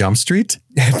 21 Jump Street?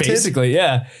 Basically,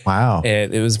 yeah. Wow.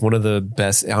 And it was one of the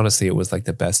best. Honestly, it was like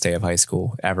the best day of high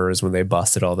school ever, is when they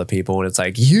busted all the people. And it's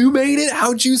like, you made it.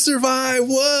 How'd you survive?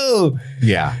 Whoa.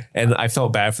 Yeah. And I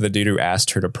felt bad for the dude who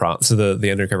asked her to prom. So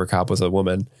the undercover cop was a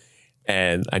woman.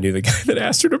 And I knew the guy that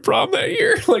asked her to prom that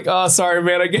year. Like, oh, sorry,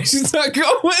 man. I guess she's not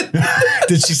going.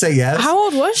 Did she say yes? How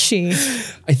old was she?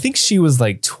 I think she was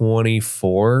like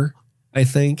 24, I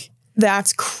think.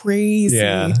 That's crazy.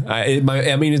 Yeah. I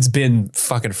mean, it's been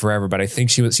fucking forever, but I think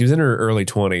she was in her early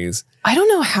 20s. I don't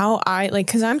know how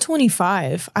because I'm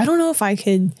 25. I don't know if I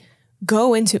could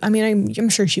go into, I mean, I'm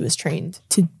sure she was trained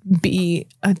to be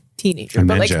a teenager,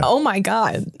 but like, oh my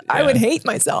God, I would hate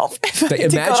myself if I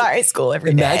had to go to high school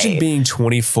every day. Imagine being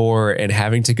 24 and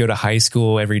having to go to high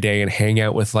school every day and hang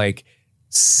out with like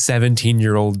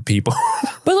 17-year-old people.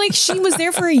 But like she was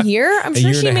there for a year. I'm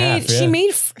sure year and a half,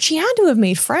 yeah. she had to have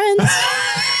made friends.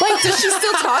 Like, does she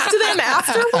still talk to them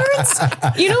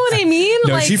afterwards? You know what I mean?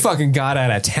 No, like, she fucking got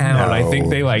out of town. No. I think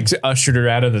they like ushered her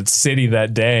out of the city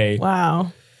that day.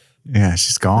 wow. Yeah,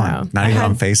 she's gone. Wow. Not even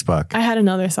on Facebook. I had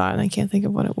another thought and I can't think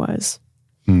of what it was.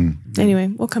 Anyway,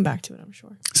 we'll come back to it, I'm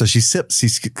sure. So she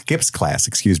skips class,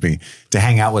 to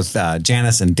hang out with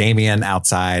Janice and Damien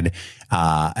outside.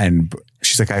 And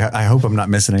she's like, I hope I'm not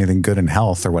missing anything good in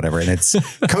health or whatever. And it's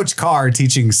Coach Carr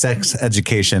teaching sex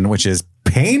education, which is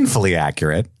painfully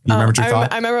accurate. You remember what you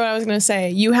thought? I remember what I was going to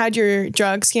say. You had your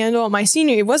drug scandal.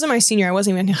 It wasn't my senior. I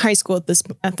wasn't even in high school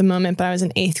at the moment, but I was in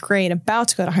 8th grade, about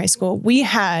to go to high school. We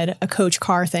had a Coach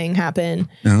Carr thing happen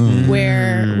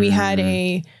where we had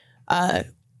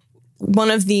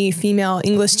one of the female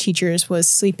English teachers was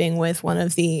sleeping with one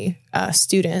of the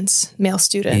students, male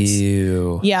students.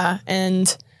 Ew. Yeah.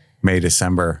 And May,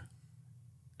 December.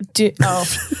 yeah.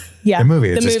 The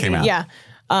movie that just came out. Yeah.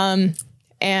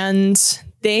 And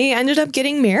they ended up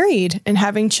getting married and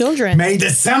having children. May,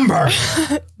 December.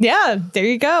 Yeah, there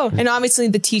you go. And obviously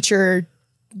the teacher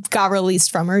got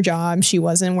released from her job. She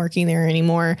wasn't working there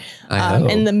anymore.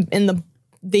 And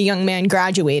the young man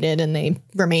graduated and they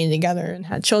remained together and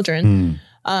had children.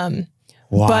 Wow.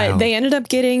 But they ended up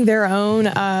getting their own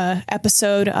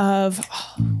episode of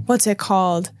what's it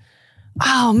called?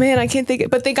 Oh man, I can't think.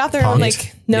 But they got their own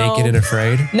Naked and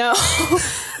Afraid. No,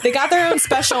 they got their own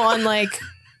special on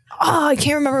I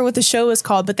can't remember what the show was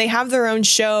called, but they have their own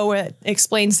show where it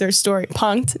explains their story.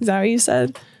 Punked, is that what you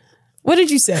said? What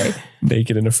did you say?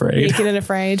 Naked and Afraid. Naked and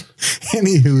Afraid.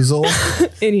 Any hoozle.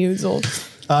 Any hoozle.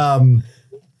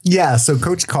 Yeah, so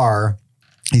Coach Carr,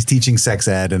 he's teaching sex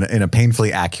ed in a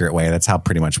painfully accurate way. That's how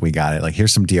pretty much we got it. Like,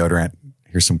 here's some deodorant,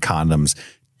 here's some condoms.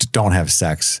 Don't have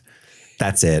sex.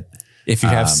 That's it. If you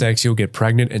have sex, you'll get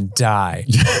pregnant and die.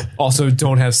 Also,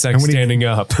 don't have sex standing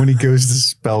up. When he goes to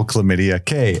spell chlamydia,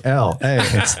 K-L-A,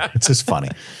 it's just funny.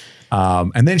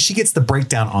 And then she gets the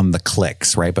breakdown on the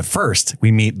clicks, right? But first,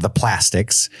 we meet the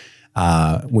Plastics,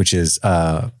 which is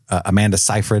Amanda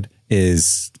Seyfried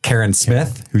is Karen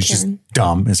Smith, who's just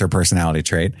dumb, is her personality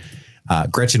trait.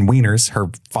 Gretchen Wieners,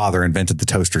 her father invented the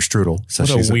toaster strudel. So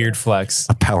What she's a weird flex.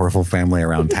 a powerful family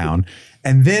around town.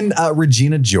 And then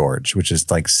Regina George, which is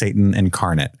like Satan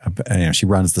incarnate. She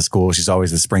runs the school. She's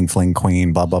always the spring fling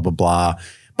queen, blah, blah, blah, blah.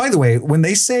 By the way, when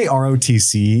they say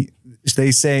ROTC, they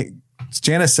say,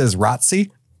 Janice says ROTC.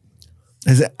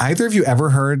 Has either of you ever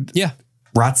heard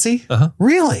ROTC?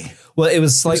 Really? Well, it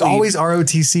was slightly... It was always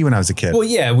ROTC when I was a kid. Well,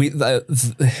 yeah, we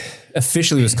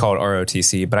officially it was called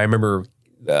ROTC, but I remember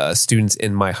students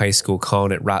in my high school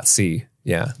calling it ROTC.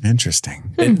 Yeah.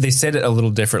 Interesting. They said it a little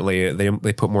differently.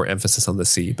 They put more emphasis on the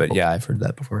C, but yeah, I've heard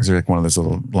that before. Is there like one of those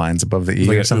little lines above the E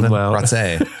like or something?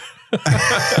 ROTC.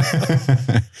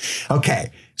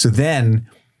 Okay. So then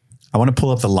I want to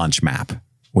pull up the lunch map,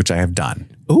 which I have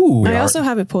done. Ooh. I also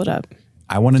have it pulled up.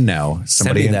 I want to know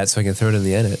Send me that so I can throw it in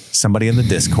the edit. somebody in the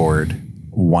Discord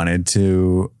wanted us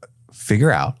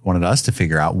to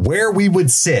figure out where we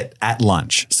would sit at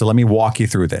lunch. So let me walk you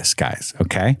through this, guys.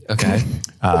 Okay. Okay.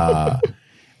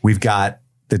 We've got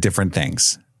the different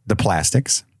things, the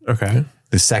Plastics, Okay.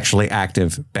 the sexually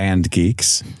active band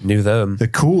geeks, Knew them. the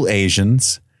cool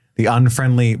Asians, the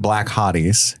unfriendly black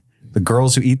hotties, the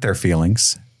girls who eat their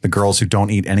feelings, the girls who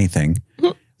don't eat anything,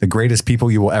 the greatest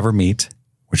people you will ever meet,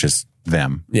 which is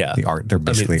them. Yeah. They're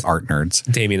basically art nerds.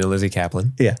 Damien and Lizzie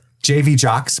Kaplan. Yeah. JV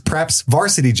jocks, preps,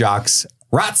 varsity jocks,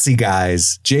 ROTC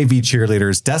guys, JV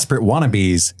cheerleaders, desperate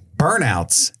wannabes,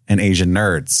 burnouts, and Asian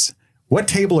nerds. What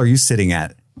table are you sitting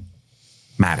at,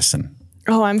 Madison?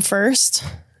 Oh, I'm first.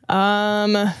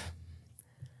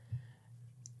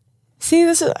 See,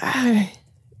 this is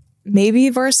maybe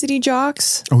varsity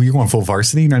jocks. Oh, you're going full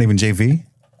varsity, not even JV?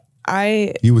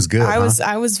 You was good.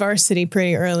 I was varsity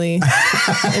pretty early in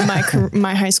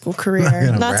my high school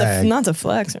career. Not to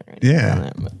flex or anything.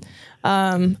 Yeah. But,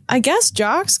 I guess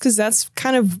jocks, because that's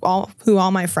kind of who all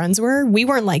my friends were. We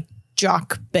weren't like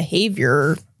jock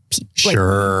behavior people.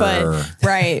 Sure. But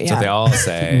right. That's what they all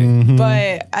say.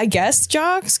 But I guess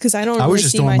jocks, because I don't really I was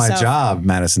just see doing myself. my job,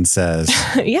 Madison says.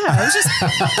 Yeah, I was just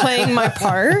playing my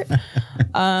part.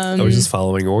 I was just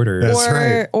following orders. That's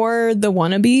right. Or the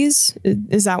wannabes.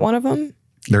 Is that one of them?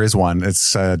 There is one.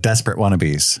 It's desperate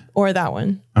wannabes. Or that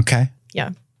one. Okay.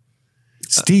 Yeah.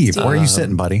 Steve, where are you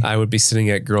sitting, buddy? I would be sitting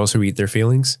at girls who eat their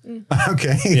feelings.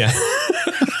 Okay. Yeah.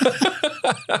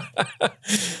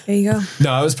 There you go.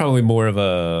 No, I was probably more of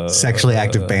a Sexually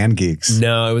active band geeks.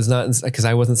 No, it was not because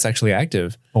I wasn't sexually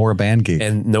active, Or a band geek.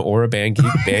 or a band geek.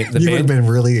 The you would have band, been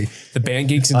really the band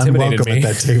geeks intimidated unwelcome me.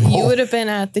 at that table. You would have been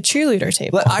at the cheerleader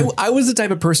table. But I was the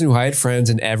type of person who I had friends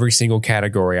in every single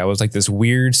category. I was like this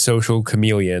weird social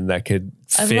chameleon that could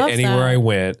I fit love anywhere that. I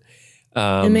went.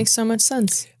 It makes so much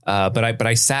sense. But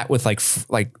I sat with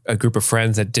like a group of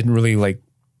friends that didn't really like.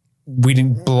 We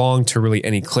didn't belong to really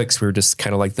any cliques. We were just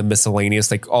kind of like the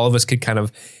miscellaneous. Like all of us could kind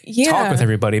of talk with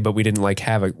everybody, but we didn't like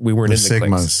we weren't the in the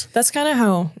cliques. Sigmas. That's kind of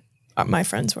how my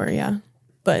friends were. Yeah.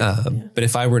 But But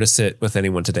if I were to sit with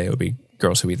anyone today, it would be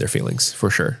girls who eat their feelings for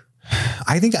sure.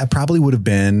 I think I probably would have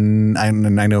been,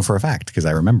 and I know for a fact because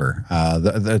I remember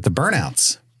the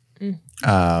burnouts.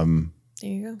 there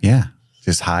you go. Yeah,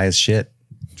 just high as shit,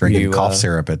 drinking You, cough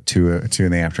syrup at 2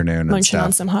 in the afternoon, and Munching on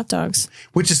stuff. some hot dogs.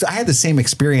 Which is, I had the same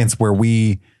experience where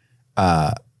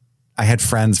I had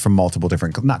friends from multiple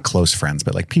different, not close friends,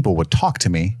 but like people would talk to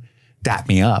me, dap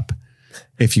me up,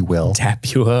 if you will,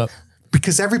 Tap you up.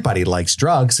 because everybody likes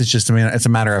drugs. It's just, I mean, it's a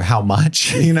matter of how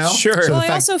much, you know? Sure. So Well, the I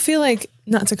fact- also feel like,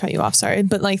 not to cut you off, sorry,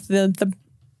 but like the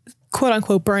quote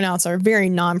unquote burnouts are very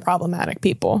non-problematic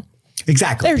people.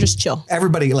 exactly. They're just chill.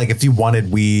 Everybody, like if you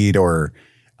wanted weed or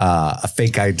a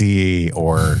fake ID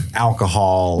or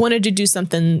alcohol, Wanted to do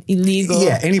something illegal.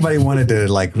 yeah, anybody wanted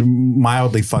to like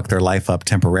mildly fuck their life up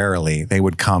temporarily, they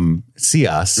would come see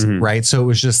us, right? So it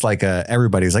was just like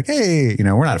everybody's like, hey, you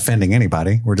know, we're not offending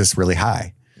anybody. We're just really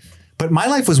high. But my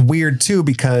life was weird too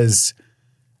because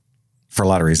for a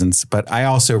lot of reasons, but I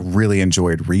also really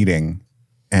enjoyed reading.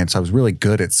 And so I was really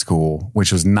good at school,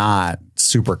 which was not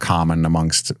super common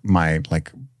amongst my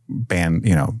like band,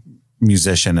 you know,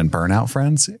 musician and burnout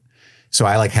friends. So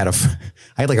I like had a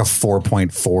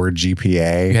 4.4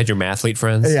 GPA. You had your mathlete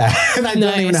friends. Yeah. And I don't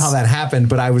even know Nice. how that happened,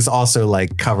 but I was also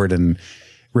like covered in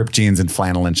ripped jeans and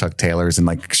flannel and Chuck Taylors and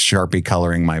like Sharpie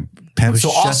coloring my pen. I was So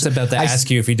just also- about to ask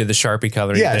you if you did the Sharpie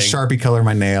coloring yeah, thing. Sharpie color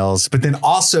my nails. But then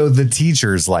also the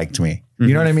teachers liked me.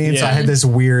 You know what I mean? So I Yeah. had this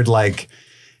weird like,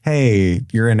 hey,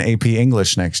 you're in AP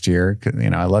English next year.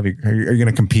 You know, I love you. Are you going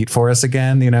to compete for us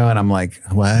again? You know, and I'm like,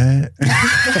 what? You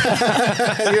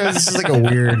know, it's just like a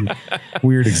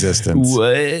weird existence.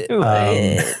 What?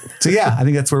 So yeah, I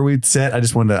think that's where we'd sit.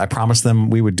 I promised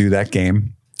them we would do that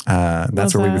game. That's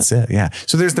Love where we that. would sit. Yeah.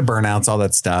 So there's the burnouts, all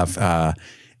that stuff.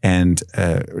 And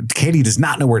Katie does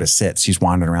not know where to sit. She's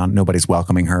wandering around. Nobody's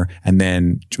welcoming her. And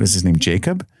then, what's his name?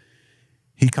 Jacob?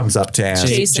 He comes up to ask.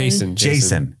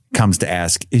 Jason comes to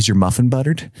ask, is your muffin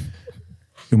buttered?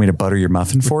 You want me to butter your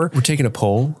muffin for her? We're taking a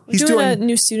poll. He's doing a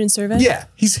new student survey. yeah,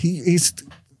 he's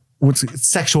what's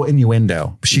sexual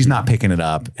innuendo. She's not picking it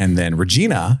up, and then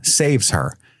Regina saves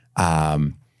her,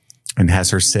 and has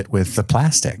her sit with the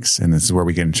plastics. And this is where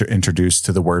we get introduced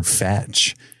to the word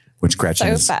fetch, which Gretchen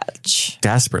So is fetch.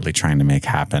 desperately trying to make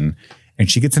happen. And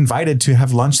she gets invited to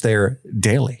have lunch there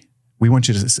daily. We want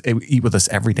you to eat with us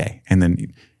every day. And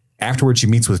then afterwards, she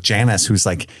meets with Janice, who's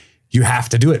like, you have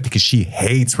to do it because she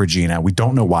hates Regina. We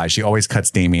don't know why. She always cuts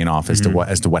Damien off as to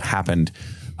what happened.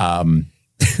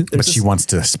 But she wants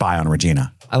to spy on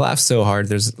Regina. I laugh so hard.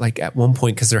 There's like at one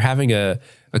point, because they're having a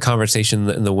conversation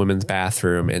in the women's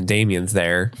bathroom and Damien's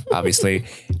there, obviously.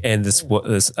 And this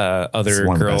other one of the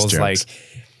best girl's jokes.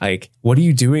 like, what are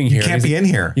you doing here? You can't be in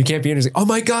here. You can't be in here. He's like, oh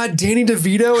my God, Danny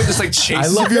DeVito. And just like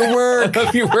chases I love your work. I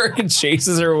love your work and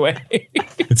chases her away.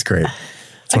 It's great.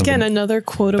 Again, another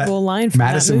quotable line from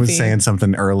Madison that movie. was saying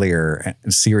something earlier,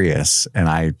 serious, and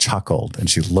I chuckled, and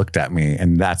she looked at me,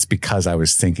 and that's because I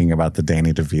was thinking about the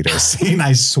Danny DeVito scene.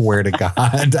 I swear to God,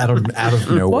 out of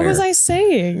nowhere. What was I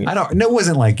saying? I don't. No, it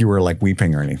wasn't like you were like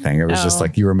weeping or anything. It was just Oh.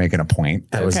 like you were making a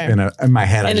point that was Okay. in my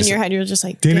head. And I in just, your head, you're just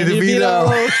like, Danny Danny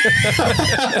DeVito.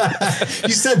 DeVito.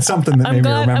 you said something that made me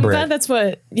I'm remember glad it. that's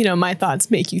what, my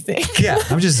thoughts make you think. Yeah,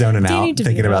 I'm just zoning Danny out,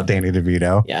 thinking DeVito. about Danny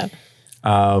DeVito. Yeah.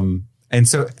 And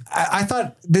so I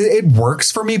thought it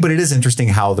works for me, but it is interesting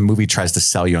how the movie tries to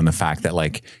sell you on the fact that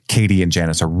like Katie and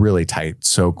Janice are really tight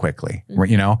so quickly,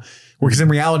 you know, because in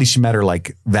reality, she met her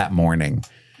like that morning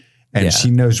and she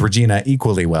knows Regina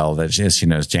equally well that she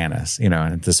knows Janice, you know,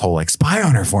 and this whole like spy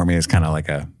on her for me is kind of like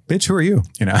a bitch. Who are you?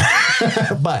 You know,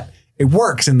 but it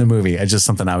works in the movie. It's just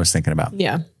something I was thinking about.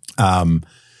 Yeah.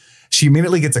 She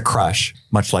immediately gets a crush,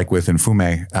 much like with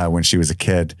Infume when she was a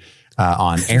kid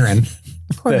on Aaron.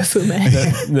 Poor Fume.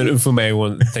 The Ufume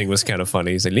one thing was kind of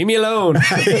funny. He's like, leave me alone.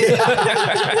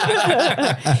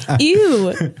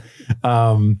 Ew.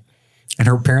 And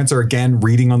her parents are again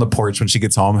reading on the porch when she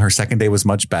gets home. Her second day was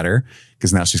much better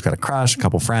because now she's got a crush, a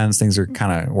couple friends. Things are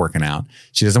kind of working out.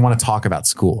 She doesn't want to talk about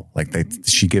school. Like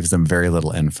she gives them very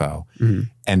little info.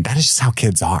 And that is just how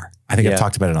kids are. I think I've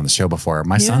talked about it on the show before.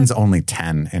 My son's only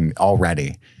 10, and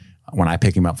already when I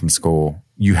pick him up from school,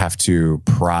 you have to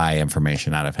pry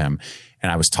information out of him.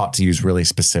 And I was taught to use really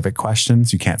specific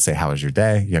questions. You can't say, how was your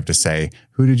day? You have to say,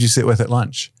 who did you sit with at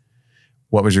lunch?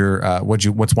 What was your,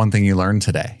 what's one thing you learned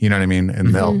today? You know what I mean?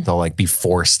 And they'll like be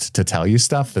forced to tell you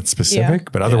stuff that's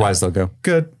specific, but otherwise they'll go,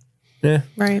 good. Yeah.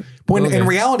 Right. But in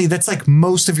reality, that's like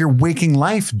most of your waking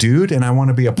life, dude. And I want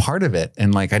to be a part of it.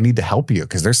 And like, I need to help you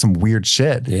because there's some weird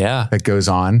shit that goes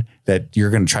on that you're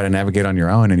going to try to navigate on your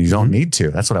own and you don't need to.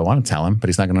 That's what I want to tell him, but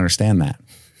he's not going to understand that.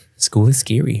 School is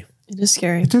scary. It is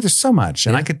scary. Dude, there's so much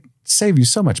and I could save you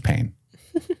so much pain.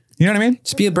 You know what I mean?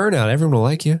 Just be a burnout. Everyone will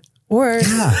like you. Or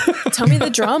tell me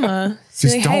the drama. So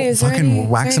Just like, don't hey, is there fucking any-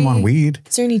 wax is him there on any- weed.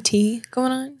 Is there any tea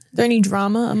going on? Is there any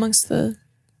drama amongst the?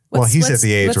 Well, he's at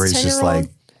the age where he's just like,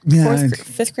 yeah,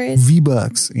 fifth grade.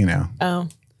 V-Bucks, you know. Oh,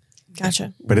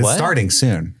 gotcha. But it's What? starting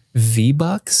soon.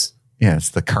 V-Bucks? Yeah, it's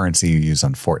the currency you use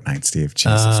on Fortnite, Steve.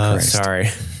 Jesus Christ. Sorry.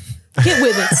 Get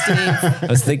with it, Steve. I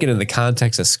was thinking in the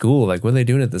context of school, like what are they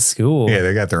doing at the school? Yeah,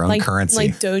 they got their own currency.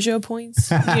 like dojo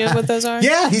points. You know what those are?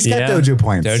 Yeah, he's got Dojo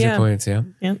points. Dojo Yeah. points, yeah.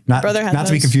 Yeah. Not, Brother has not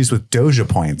to be those. confused with Doja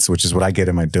points, which is what I get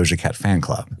in my Doja Cat fan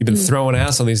club. You've been throwing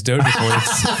ass on these Dojo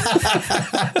points.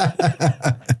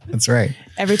 That's right.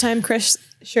 Every time Chris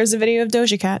shares a video of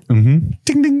Doja Cat, Ding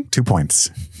ding, 2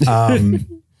 points.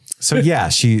 So yeah,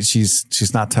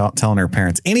 she's not telling her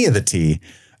parents any of the tea.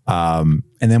 And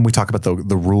then we talk about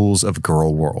the rules of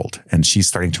girl world, and she's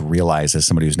starting to realize, as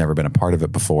somebody who's never been a part of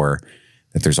it before,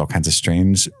 that there's all kinds of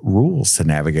strange rules to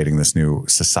navigating this new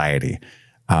society.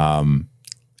 You want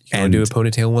to do a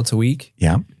ponytail once a week?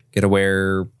 Yeah. Get to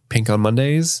wear pink on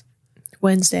Mondays?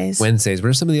 Wednesdays. Wednesdays. What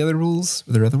are some of the other rules?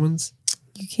 Are there other ones?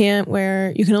 You can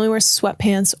only wear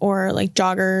sweatpants or like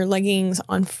jogger leggings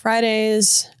on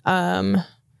Fridays. And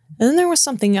then there was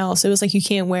something else. It was like you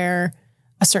can't wear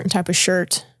a certain type of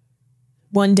shirt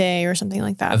one day or something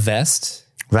like A that. vest?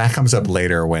 That comes up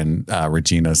later when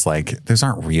Regina's like, those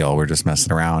aren't real. We're just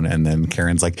messing around. And then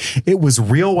Karen's like, it was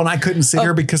real when I couldn't sit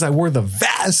here because I wore the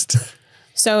vest.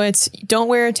 So it's don't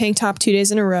wear a tank top 2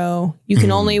 days in a row. You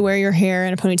can only wear your hair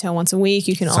in a ponytail once a week.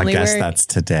 You can So only I guess wear that's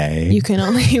today. You can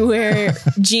only wear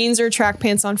jeans or track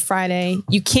pants on Friday.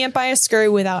 You can't buy a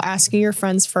skirt without asking your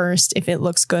friends first if it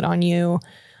looks good on you.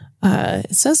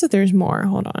 It says that there's more.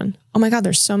 Hold on. Oh my God,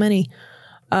 there's so many.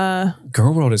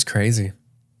 Girl world is crazy.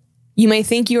 You may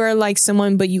think you are like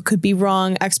someone, but you could be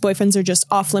wrong. Ex-boyfriends are just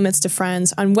off limits to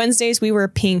friends. On Wednesdays, we wear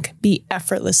pink. Be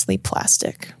effortlessly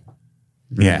plastic.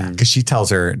 Yeah, because she tells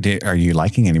her, are you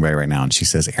liking anybody right now? And she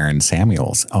says, Aaron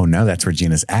Samuels. Oh, no, that's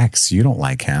Regina's ex. You don't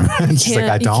like him. And she's like,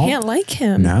 I don't. You can't like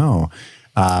him. No.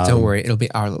 Don't worry. It'll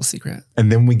be our little secret. And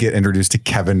then we get introduced to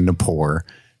Kevin Napor,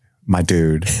 my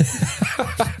dude,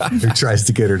 who tries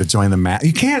to get her to join the math.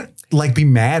 You can't like be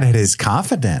mad at his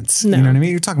confidence. No. You know what I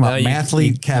mean? You're talking about No,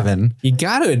 mathlete Kevin. You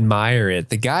got to admire it.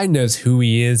 The guy knows who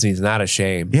he is and he's not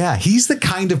ashamed. Yeah, he's the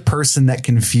kind of person that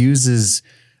confuses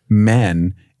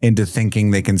men into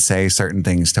thinking they can say certain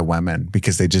things to women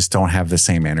because they just don't have the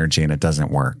same energy and it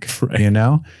doesn't work. Right. You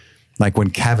know? Like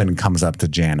when Kevin comes up to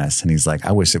Janice and he's like,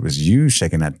 I wish it was you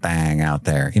shaking that thing out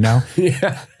there. You know?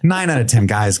 Yeah. 9 out of 10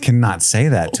 guys cannot say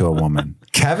that to a woman.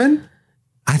 Kevin,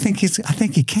 I think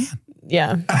he can.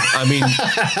 Yeah. I mean,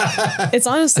 It's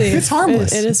honestly, It's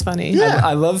harmless. It is funny. Yeah.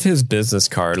 I love his business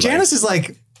card. Janice is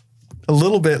like a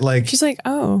little bit like She's like,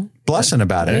 oh. blushing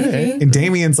about it. Maybe. And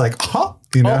Damien's like, huh,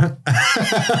 you know?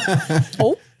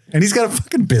 Oh. And he's got a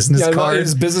fucking business card.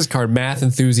 His business card, math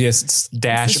enthusiasts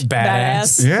dash badass.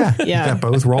 Badass. Yeah. Yeah. Got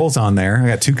both roles on there. I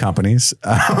got 2 companies.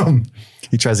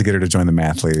 He tries to get her to join the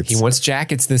mathletes. He wants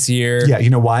jackets this year. Yeah, you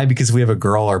know why? Because we have a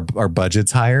girl, our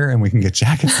budget's higher and we can get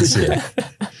jackets this year.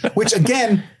 Which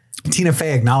again, Tina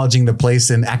Fey acknowledging the place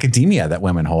in academia that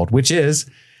women hold, which is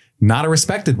not a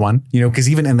respected one, you know, because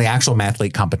even in the actual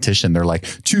mathlete competition, they're like,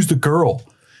 choose the girl.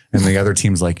 And the other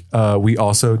team's like, we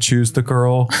also choose the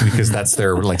girl because that's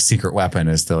their like secret weapon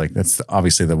is to like, that's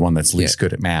obviously the one that's least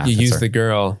good at math. You That's use our- the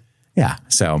girl. Yeah.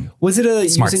 So Was it a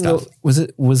Smart using stuff.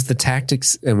 was the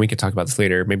tactics, and we could talk about this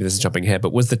later, maybe this is jumping ahead,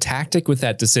 but was the tactic with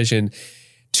that decision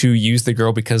to use the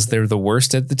girl because they're the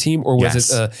worst at the team? Or was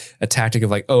Yes. it a tactic of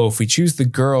like, oh, if we choose the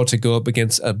girl to go up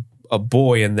against a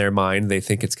boy in their mind, they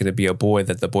think it's going to be a boy,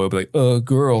 that the boy will be like, oh,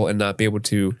 girl, and not be able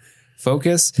to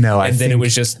focus? No, I and then it think-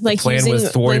 was just Like the plan using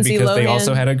was thwarted Lindsay because they Lohan.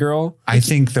 also had a girl. I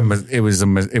think it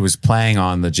was playing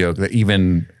on the joke that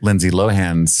even Lindsay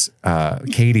Lohan's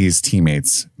Katie's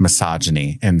teammates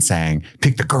misogyny and saying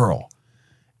pick the girl,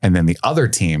 and then the other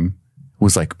team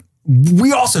was like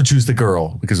we also choose the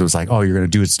girl because it was like, oh, you're going to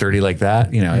do it sturdy like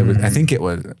that, you know. It was, I think it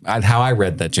was how I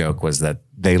read that joke was that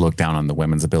they look down on the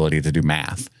women's ability to do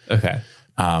math. Okay.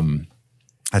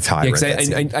 That's how I read that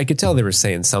scene. I could tell they were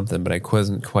saying something, but I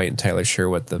wasn't quite entirely sure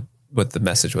what the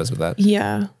message was with that.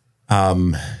 Yeah. I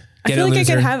feel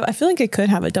like it could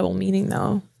have a double meaning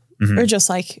though. Or just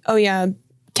like, oh yeah,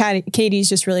 Katie's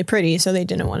just really pretty, so they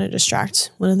didn't want to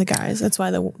distract one of the guys. That's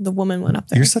why the woman went up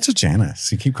there. You're such a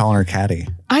Janice. You keep calling her Caddy.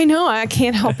 I know. I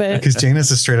can't help it. Because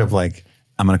Janice is straight up like,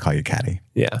 I'm going to call you Caddy.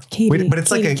 Yeah. Katie, But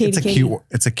it's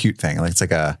it's a cute thing. Like it's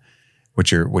like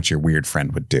what your weird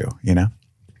friend would do, you know?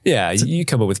 Yeah. You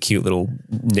come up with cute little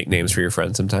nicknames for your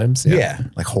friends sometimes. Yeah.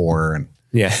 Like whore and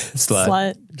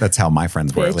slut. That's how my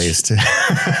friends were, at Bitch. least.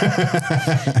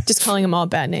 Just calling them all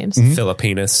bad names.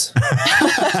 Filipinas.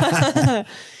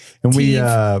 And we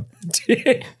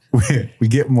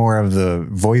get more of the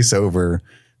voiceover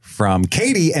from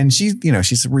Katie, and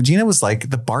she's Regina was like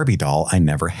the Barbie doll I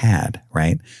never had,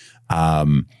 right?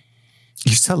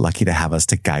 You're so lucky to have us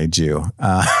to guide you.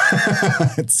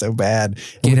 It's so bad.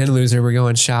 Get in, loser. We're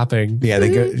going shopping. Yeah, they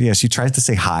go. Yeah, she tries to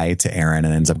say hi to Aaron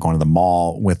and ends up going to the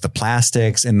mall with the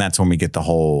plastics, and that's when we get the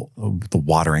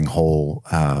watering hole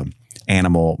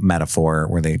animal metaphor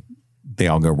where they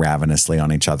all go ravenously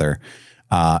on each other.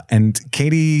 And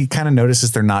Katie kind of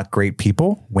notices they're not great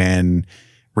people when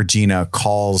Regina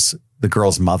calls the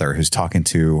girl's mother, who's talking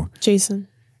to Jason.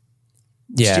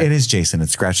 Yeah, it is Jason.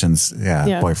 It's Gretchen's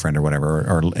boyfriend or whatever,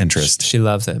 or interest. She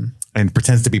loves him. And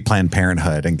pretends to be Planned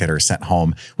Parenthood and get her sent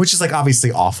home, which is like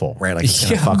obviously awful, right? Like it's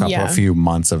going to fuck up a few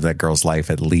months of that girl's life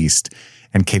at least.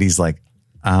 And Katie's like,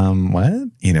 what?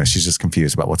 She's just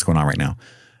confused about what's going on right now.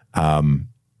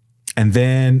 And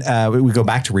then we go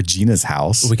back to Regina's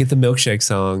house. We get the milkshake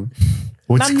song.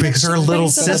 Which because her little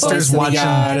sister's watching.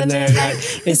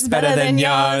 It's better than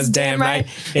yours, damn right.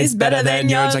 It's better than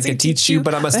yours. I can teach you,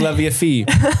 but I must levy a fee.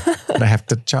 But I have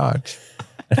to charge.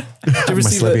 Did you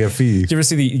ever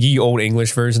see the ye old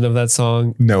English version of that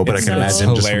song? No, but I can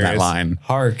imagine just from that line.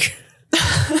 Hark.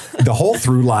 The whole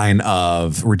through line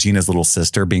of Regina's little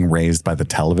sister being raised by the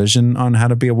television on how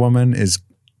to be a woman is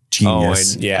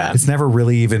genius. It's never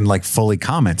really even like fully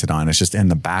commented on. It's just in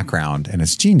the background and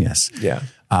it's genius. Yeah.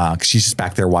 Cause she's just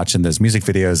back there watching those music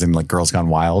videos and like Girls Gone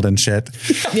Wild and shit.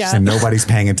 Yeah. And nobody's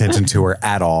paying attention to her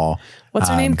at all. What's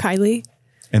her name? Kylie.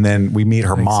 And then we meet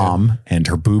her mom and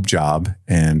her boob job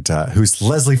and who's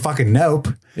Leslie fucking Nope.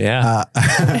 Yeah.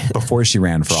 Before she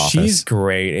ran for office. She's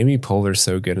great. Amy Poehler's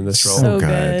so good in this role. So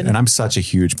good. And I'm such a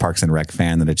huge Parks and Rec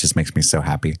fan that it just makes me so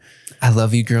happy. I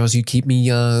love you girls. You keep me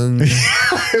young.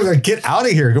 Get out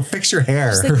of here. Go fix your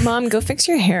hair. She's like, Mom, go fix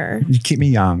your hair. You keep me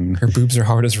young. Her boobs are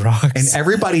hard as rocks. And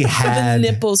everybody had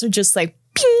the nipples are just like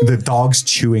ping. The dog's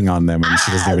chewing on them and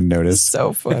she doesn't even notice.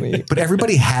 So funny. But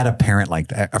everybody had a parent like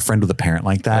that, a friend with a parent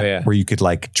like that, where you could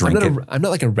like drink I'm not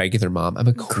like a regular mom. I'm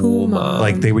a cool mom.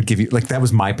 Like they would give you, like that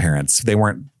was my parents. They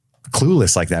weren't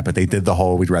clueless like that, but they did the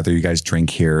whole, we'd rather you guys drink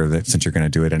here since you're going to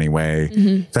do it anyway.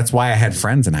 Mm-hmm. That's why I had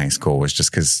friends in high school, was just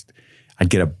because I'd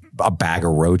get a bag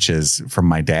of roaches from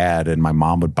my dad and my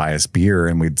mom would buy us beer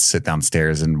and we'd sit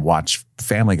downstairs and watch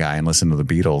Family Guy and listen to the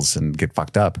Beatles and get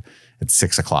fucked up at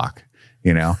 6:00,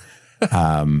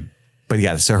 But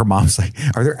yeah, so her mom's like,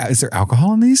 is there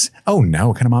alcohol in these? Oh no,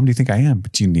 what kind of mom do you think I am?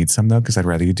 But do you need some though? Because I'd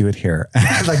rather you do it here.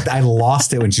 Like I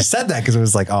lost it when she said that because it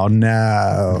was like, oh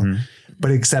no. Mm-hmm. But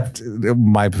except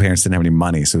my parents didn't have any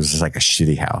money. So it was just like a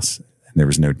shitty house and there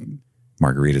was no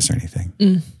margaritas or anything.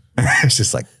 Mm. It's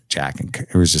just like Jack and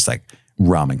it was just like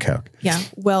rum and Coke. Yeah.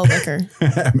 Well, liquor.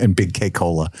 And Big K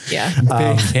Cola. Yeah.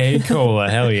 Big K Cola.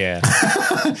 Hell yeah.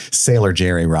 Sailor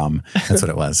Jerry rum. That's what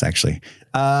it was actually.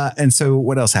 And so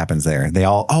what else happens there? They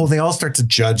all start to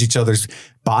judge each other's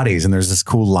bodies. And there's this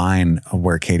cool line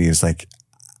where Katie is like,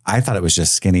 I thought it was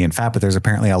just skinny and fat, but there's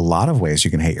apparently a lot of ways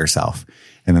you can hate yourself.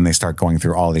 And then they start going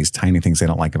through all these tiny things they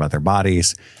don't like about their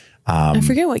bodies. I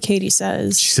forget what Katie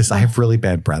says. She says, I have really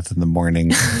bad breath in the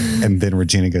morning. And then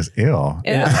Regina goes, ew.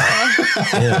 Yeah.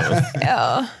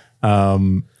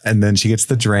 And then she gets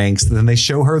the drinks. Then they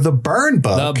show her the burn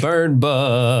book. The burn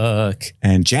book.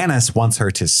 And Janice wants her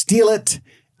to steal it.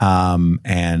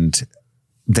 And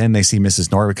then they see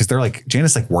Mrs. Norwood because they're like,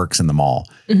 Janice like works in the mall.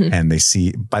 Mm-hmm. And they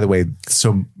see, by the way,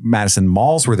 so Madison,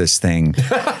 malls were this thing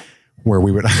where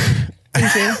we would.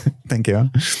 Thank you. Thank you.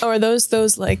 Oh, are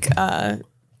those like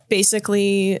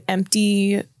basically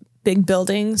empty big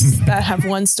buildings that have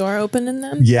one store open in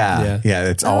them? Yeah.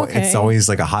 It's it's always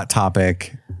like a Hot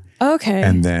Topic. Okay.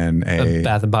 And then a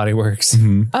Bath and Body Works.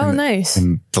 Mm-hmm. Oh, nice.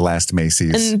 And the last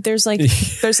Macy's. And there's like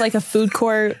a food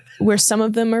court where some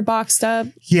of them are boxed up.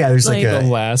 Yeah, there's like the a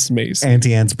last Macy's.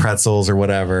 Auntie Anne's Pretzels or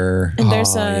whatever. And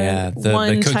there's the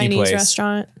one cookie Chinese place.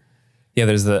 restaurant. Yeah,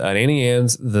 there's an Auntie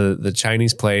Anne's, the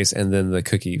Chinese place, and then the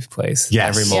cookie place.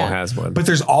 Yes. Every mall Yeah. has one. But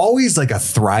there's always like a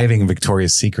thriving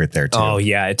Victoria's Secret there too. oh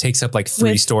yeah, it takes up like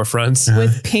 3 With- storefronts.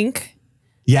 with pink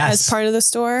yes. as part of the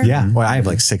store. Yeah. Well, I have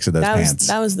like 6 of those pants.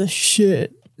 That was the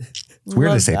shit. It's weird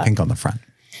to Love say that. pink on the front.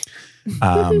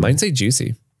 Mine say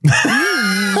juicy.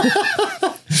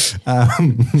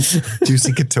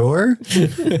 Juicy Couture.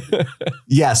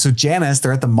 Yeah. So Janice,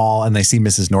 they're at the mall and they see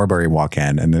Mrs. Norbury walk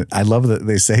in. And I love that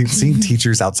they say seeing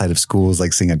teachers outside of schools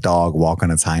like seeing a dog walk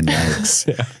on its hind legs.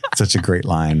 Such a great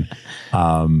line.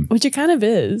 Which it kind of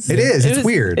is. It is. It's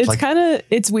weird. It's Like- kind of,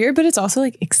 it's weird, but it's also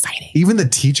like exciting. Even the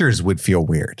teachers would feel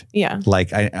weird. Yeah.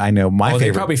 Like I know my Oh, they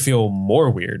favorite. probably feel more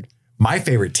weird. My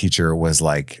favorite teacher was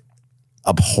like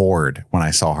abhorred when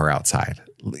I saw her outside.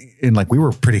 And like we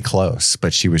were pretty close,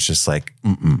 but she was just like,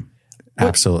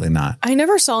 absolutely not. I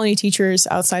never saw any teachers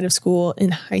outside of school in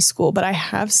high school, but I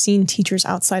have seen teachers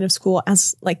outside of school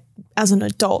as an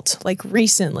adult. Like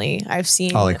recently, I've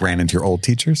seen. Oh, like ran into your old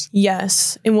teachers?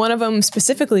 Yes. And one of them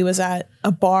specifically was at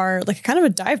a bar, like kind of a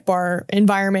dive bar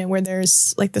environment where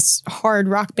there's like this hard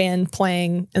rock band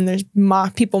playing and there's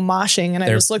people moshing. And I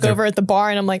just look over at the bar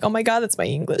and I'm like, oh my God, that's my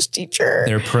English teacher.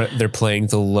 They're playing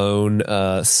the lone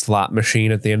slot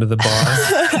machine at the end of the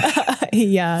bar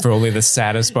Yeah. for only the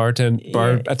saddest bar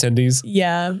attendees.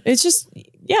 Yeah. It's just,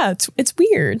 yeah, it's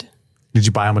weird. Did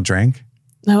you buy them a drink?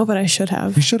 No, but I should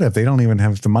have. You should have. They don't even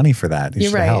have the money for that. You You're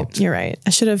should have right. helped. You're right.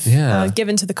 I should have Yeah.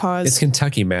 given to the cause. It's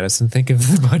Kentucky, Madison. Think of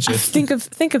the budget. think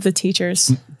of the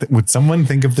teachers. Would someone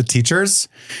think of the teachers?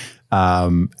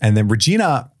 And then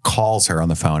Regina calls her on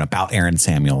the phone about Aaron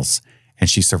Samuels, and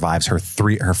she survives her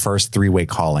first 3-way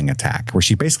calling attack, where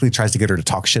she basically tries to get her to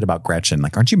talk shit about Gretchen.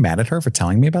 Like, aren't you mad at her for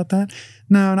telling me about that?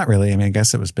 No, not really. I mean, I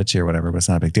guess it was bitchy or whatever, but it's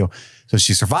not a big deal. So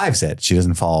she survives it. She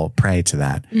doesn't fall prey to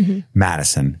that.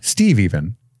 Madison, Steve,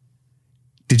 even.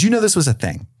 Did you know this was a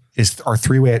thing? Are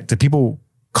 3-way? Do people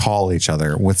call each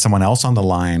other with someone else on the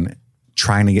line,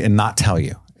 trying to get and not tell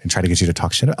you and try to get you to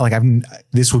talk shit? Like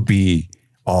this would be.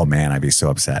 Oh man, I'd be so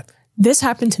upset. This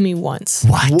happened to me once.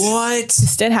 What?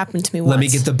 This did happen to me once. Let me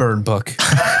get the burn book.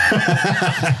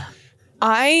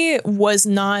 I was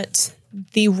not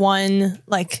the one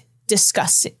like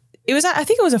discussing. I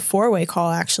think it was a 4-way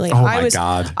call actually. Oh my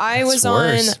God. I was It's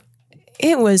worse.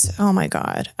 It was, oh my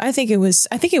God. I think it was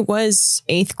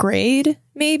 8th grade,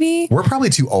 maybe. We're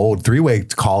probably too old. 3-way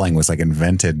calling was like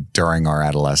invented during our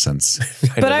adolescence.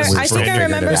 But I think I figured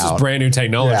remember it This out. is brand new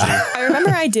technology. I remember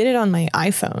I did it on my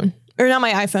iPhone. Or not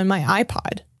my iPhone, my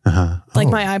iPod. Like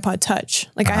my iPod Touch.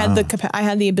 Like I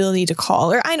had the ability to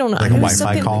call, or I don't know. Like a It was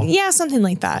Wi-Fi something- call? Yeah, something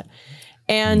like that.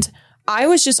 And I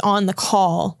was just on the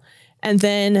call. And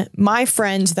then my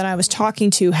friend that I was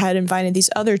talking to had invited these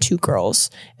other 2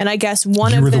 girls. And I guess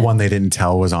one You of were the them, one they didn't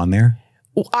tell was on there.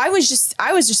 I was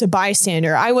just a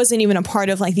bystander. I wasn't even a part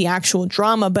of like the actual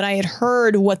drama, but I had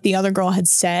heard what the other girl had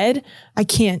said. I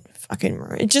can't fucking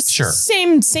remember. It just Sure.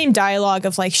 same dialogue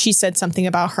of like she said something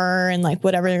about her and like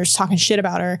whatever, they were just talking shit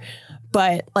about her.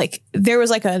 But like there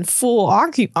was like a full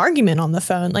argument on the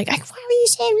phone. Like, why were you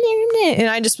saying that? And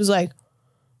I just was like,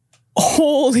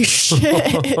 holy shit.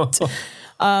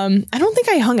 I don't think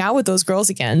I hung out with those girls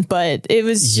again, but it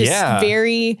was just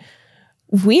very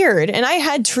weird. And I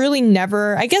had truly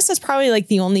never, I guess that's probably like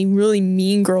the only really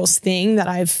mean girls thing that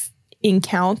I've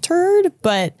encountered,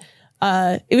 but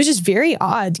it was just very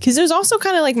odd because it was also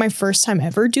kind of like my first time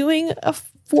ever doing a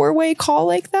 4-way call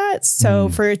like that. So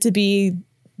for it to be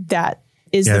that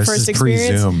is the this first is experience.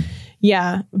 pre-Zoom.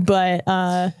 Yeah. But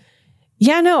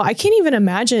no, I can't even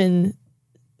imagine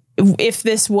if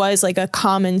this was like a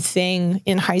common thing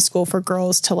in high school for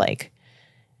girls to like,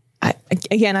 I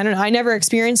don't know. I never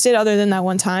experienced it other than that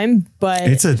one time, but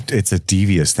It's a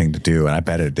devious thing to do, and I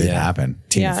bet it did happen.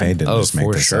 Tina Yeah. Fey didn't just make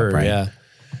for this sure. up, right? Yeah.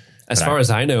 As far as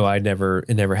I know, it never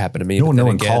happened to me. No But one- then no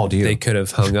one called you. They could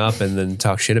have hung up and then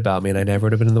talked shit about me, and I never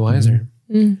would have been in the wiser.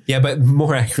 Yeah, but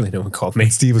more accurately, no one called me.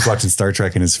 Steve was watching Star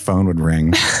Trek, and his phone would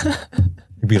ring.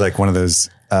 It'd be like one of those,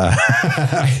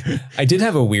 I did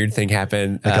have a weird thing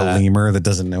happen. like a lemur that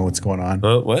doesn't know what's going on.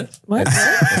 What? What?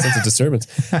 That's such a disturbance.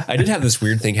 I did have this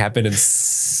weird thing happen in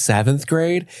 7th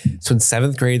grade. So in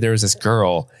 7th grade, there was this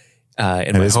girl in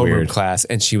my is homeroom weird. class,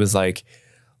 and she was like,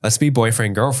 "Let's be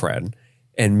boyfriend girlfriend."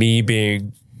 And me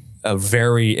being a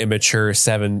very immature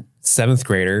seventh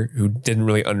grader who didn't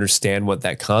really understand what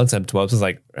that concept was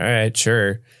like, "All right,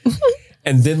 sure."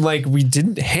 And then like we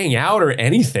didn't hang out or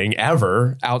anything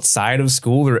ever outside of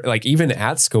school, or like even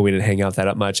at school, we didn't hang out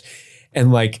that much.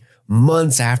 And like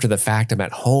months after the fact, I'm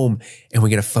at home and we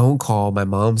get a phone call. My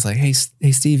mom's like, hey,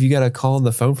 Steve, you got a call on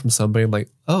the phone from somebody. I'm like,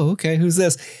 oh, okay. Who's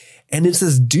this? And it's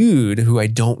this dude who I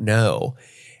don't know.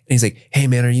 he's like, hey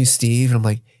man, are you Steve? And I'm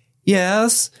like,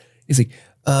 yes. He's like,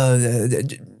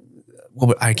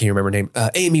 well, I can't remember her name.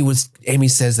 Amy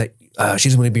says that she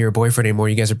doesn't want to be your boyfriend anymore.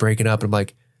 You guys are breaking up. And I'm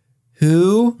like,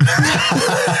 who? Because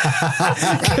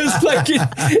like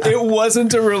it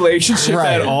wasn't a relationship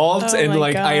at all. Oh and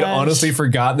like I had honestly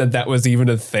forgotten that was even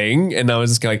a thing. And I was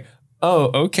just like,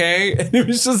 oh, okay. And it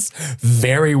was just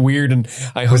very weird. And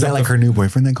was that like her new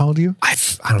boyfriend that called you? I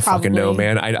don't fucking know,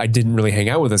 man. I didn't really hang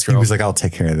out with this girl. He was like, I'll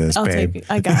take care of this, babe.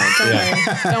 I got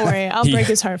it. Don't worry. I'll break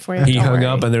his heart for you. He hung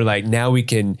up and they're like, now we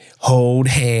can hold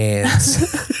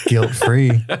hands. Guilt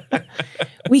free.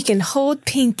 We can hold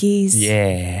pinkies.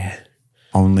 Yeah.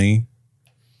 Only.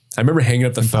 I remember hanging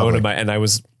up the phone and I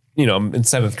was, I'm in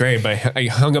 7th grade, but I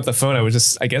hung up the phone.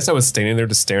 I guess I was standing there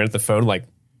just staring at the phone like,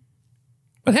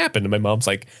 what happened? And my mom's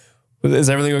like, is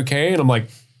everything okay? And I'm like,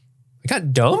 I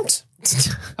got dumped,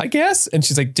 I guess. And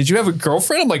she's like, did you have a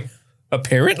girlfriend? I'm like,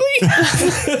 apparently.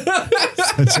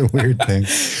 Such a weird thing.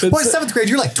 Well, in 7th grade,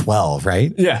 you're like 12,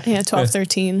 right? Yeah. Yeah, 12,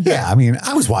 13. Yeah. I mean,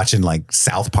 I was watching like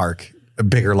South Park,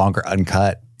 Bigger, Longer,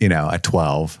 Uncut, at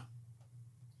 12.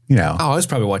 Oh, I was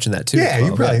probably watching that too. Yeah,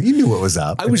 you knew what was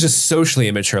up. I was just socially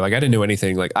immature. Like I didn't know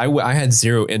anything. Like I had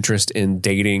zero interest in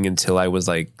dating until I was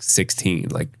like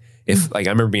 16. Like if like I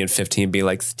remember being 15, being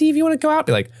like, Steve, you want to go out?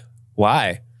 Be like,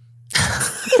 why?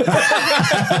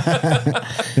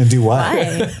 And do what?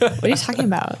 Why? What are you talking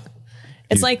about?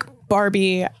 It's like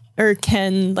Barbie or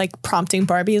Ken like prompting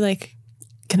Barbie like,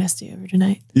 can I stay over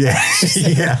tonight? Yeah.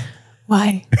 Yeah.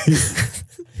 Why?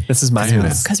 This is my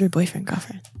house. Because we're boyfriend,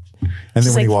 girlfriend. And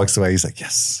then when he like, walks away, he's like,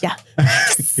 yes. Yeah.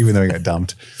 Even though he got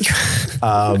dumped.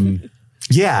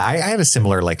 Yeah, I had a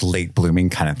similar like late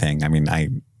blooming kind of thing. I mean, I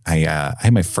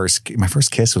had my first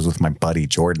kiss was with my buddy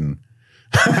Jordan.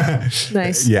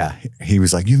 Nice. Yeah. He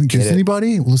was like, you haven't kissed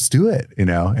anybody? Well, let's do it.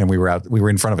 And we were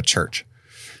in front of a church.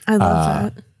 I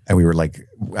love that. And we were like,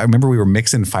 I remember we were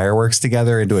mixing fireworks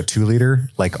together into a 2-liter,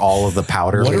 like all of the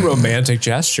powder. What a romantic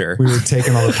gesture. We were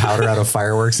taking all the powder out of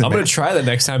fireworks. And I'm going to try that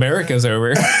next time Erica's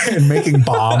over. and making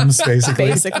bombs,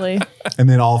 basically. And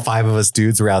then all 5 of us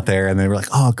dudes were out there and they were like,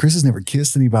 oh, Chris has never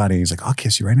kissed anybody. He's like, I'll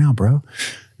kiss you right now, bro.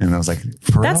 And I was like,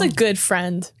 that's a good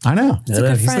friend. I know. He's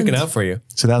looking out for you.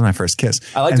 So that was my first kiss.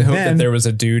 I like to hope that there was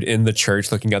a dude in the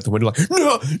church looking out the window like,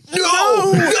 no.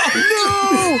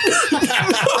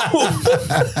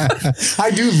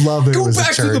 I do love that it was a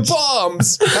church. Go back to the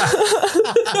bombs.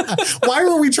 Why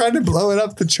were we trying to blow it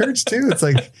up the church too? It's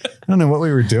like, I don't know what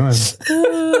we were doing.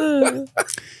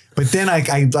 But then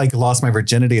I like lost my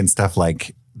virginity and stuff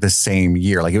like the same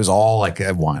year. Like it was all like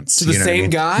at once. To the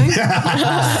same guy?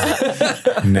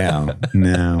 No.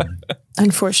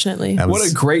 Unfortunately. What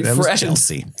a great friend. Was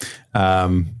Chelsea.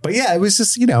 But yeah, it was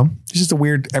just, it's just a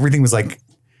weird, everything was like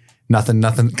nothing.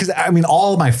 Cause I mean,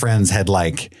 all of my friends had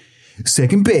like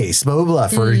second base, blah, blah, blah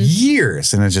for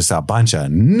years. And it's just a bunch of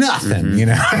nothing,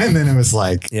 and then it was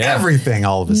like everything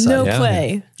all of a sudden. No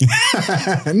play.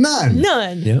 None.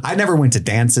 Yep. I never went to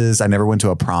dances. I never went to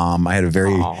a prom. I had a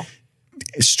very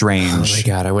strange. Oh my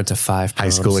God. I went to 5 high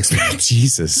school experience.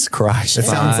 Jesus Christ. It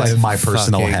sounds like my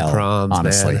personal hell, proms,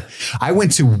 honestly. man. I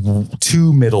went to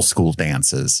 2 middle school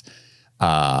dances.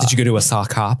 Did you go to a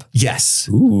sock hop? Yes.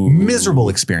 Ooh. Miserable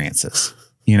experiences,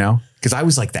 because I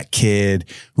was like that kid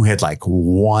who had like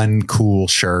one cool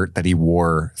shirt that he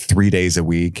wore 3 days a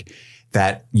week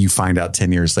that you find out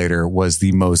 10 years later was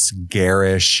the most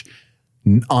garish,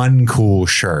 uncool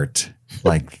shirt.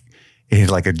 Like it had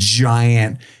like a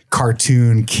giant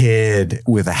cartoon kid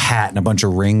with a hat and a bunch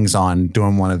of rings on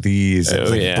doing one of these. It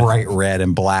was like bright red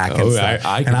and black. And stuff.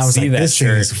 I and I was see like, that this shirt.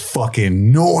 thing is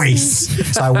fucking noise.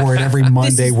 So I wore it every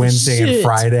Monday, Wednesday, and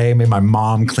Friday. Made my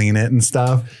mom clean it and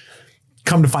stuff.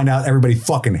 Come to find out, everybody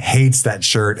fucking hates that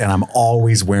shirt, and I'm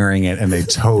always wearing it, and they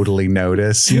totally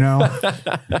notice, So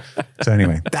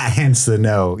anyway, that hence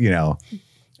the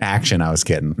action I was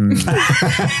getting. Blame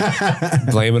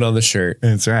it on the shirt.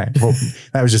 That's right. Well,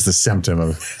 that was just a symptom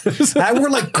of. I wore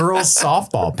like girls'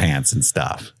 softball pants and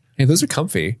stuff. Hey, those are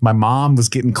comfy. My mom was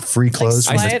getting free clothes.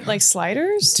 Like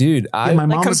sliders? Dude, my mom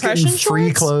was getting compression free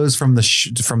shorts? clothes from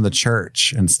the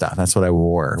church and stuff. That's what I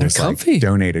wore. They're was comfy. Like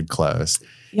donated clothes.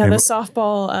 Yeah, And the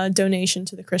softball donation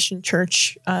to the Christian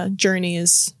church journey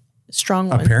is a strong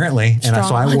one. apparently. And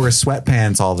so I Strong. wore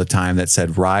sweatpants all the time that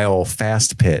said Ryle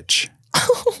Fast Pitch.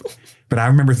 But I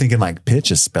remember thinking like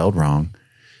pitch is spelled wrong.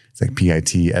 It's like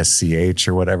PITSCH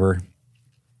or whatever.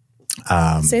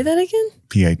 Say that again?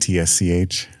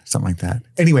 PITSCH, something like that.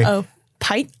 Anyway, Oh,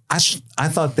 pipe? I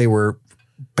thought they were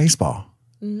baseball.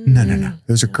 No.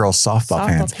 Those are girls' softball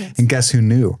pants. pants. And guess who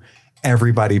knew?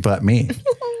 Everybody but me.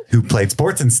 who played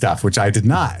sports and stuff, which I did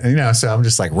not, you know, so I'm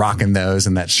just like rocking those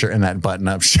and that shirt and that button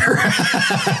up shirt.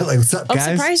 Like, what's up, I'm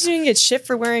guys? surprised you didn't get shit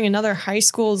for wearing another high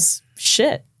school's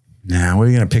shit. Nah, what are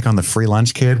you going to pick on the free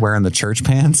lunch kid wearing the church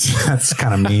pants? That's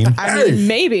kind of mean. I mean,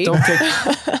 maybe.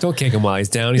 Don't kick him while he's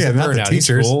down. He's a not the burnout. He's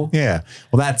teachers. cool. Yeah.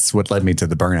 Well, that's what led me to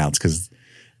the burnouts because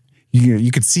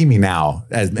you could see me now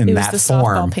in It was that the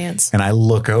softball form. pants. And I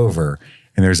look over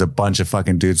and there's a bunch of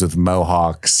fucking dudes with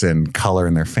mohawks and color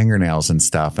in their fingernails and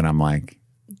stuff. And I'm like,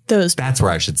 that's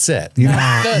where I should sit. You know,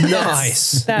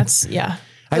 Nice. That's yeah.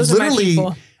 I Those are my literally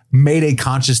people. made a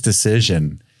conscious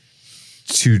decision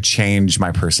to change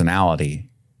my personality.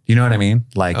 You know what I mean?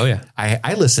 Like, Oh, yeah.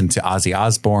 I listened to Ozzy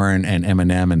Osbourne and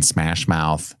Eminem and Smash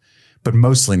Mouth, but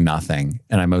mostly nothing.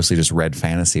 And I mostly just read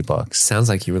fantasy books. Sounds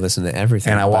like you were listening to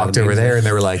everything. And I walked over there and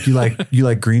they were like, you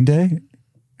like Green Day?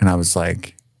 And I was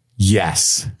like,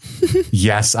 yes.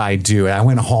 Yes, I do. And I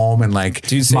went home and like,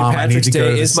 Dude, St. Mom, I need Patrick's to go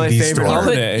to Day the is my CD favorite store.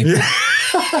 holiday. You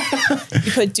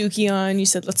put Dookie on. You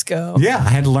said, "Let's go." Yeah, I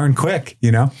had to learn quick,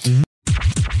 you know?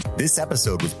 This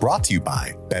episode was brought to you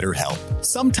by BetterHelp.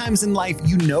 Sometimes in life,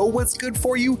 you know what's good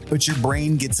for you, but your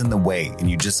brain gets in the way and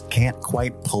you just can't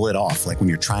quite pull it off. Like when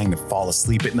you're trying to fall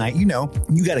asleep at night, you know,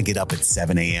 you got to get up at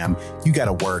 7 a.m. You got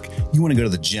to work. You want to go to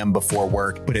the gym before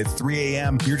work, but at 3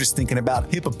 a.m., you're just thinking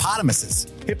about hippopotamuses,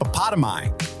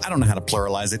 hippopotami. I don't know how to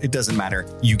pluralize it. It doesn't matter.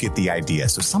 You get the idea.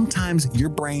 So sometimes your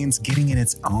brain's getting in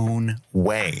its own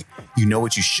way. You know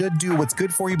what you should do, what's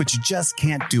good for you, but you just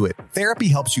can't do it. Therapy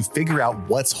helps you figure out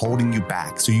what's holding you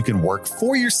back so you can work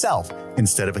for yourself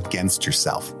instead of against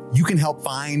yourself. You can help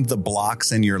find the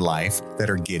blocks in your life that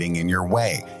are getting in your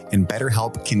way. And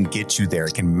BetterHelp can get you there.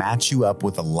 It can match you up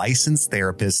with a licensed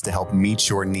therapist to help meet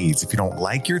your needs. If you don't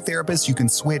like your therapist, you can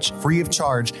switch free of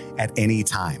charge at any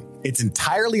time. It's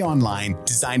entirely online,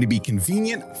 designed to be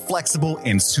convenient, flexible,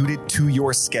 and suited to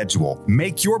your schedule.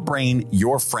 Make your brain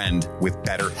your friend with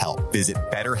BetterHelp. Visit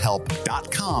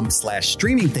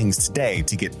BetterHelp.com/streamingthings today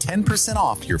to get 10%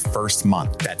 off your first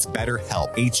month. That's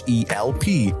BetterHelp,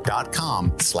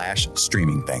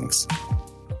 HELP.com/streamingthings.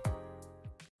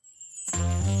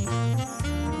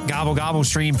 Gobble, gobble,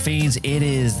 stream fiends. It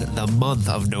is the month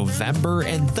of November,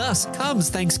 and thus comes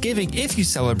Thanksgiving if you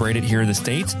celebrate it here in the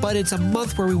States. But it's a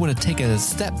month where we want to take a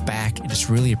step back and just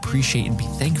really appreciate and be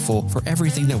thankful for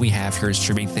everything that we have here at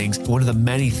Streaming Things. One of the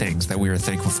many things that we are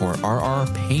thankful for are our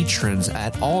patrons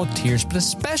at all tiers, but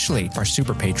especially our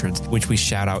super patrons, which we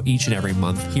shout out each and every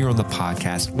month here on the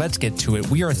podcast. Let's get to it.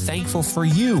 We are thankful for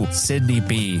you, Sydney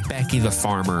B, Becky the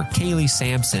Farmer, Kaylee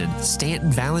Sampson,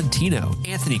 Stanton Valentino,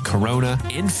 Anthony Corona,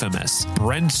 Infamous,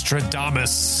 Brent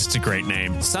Stradamus, it's a great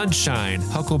name, Sunshine,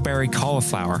 Huckleberry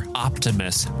Cauliflower,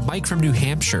 Optimus, Mike from New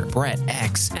Hampshire, Brett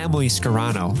X, Emily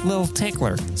Scarano, Lil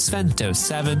Tickler,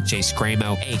 Svento7, Jace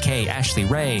Gramo, AK Ashley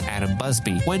Ray, Adam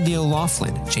Busby, Wendy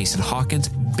O'Laughlin, Jason Hawkins,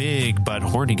 Big But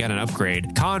Horny got an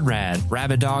upgrade, Conrad,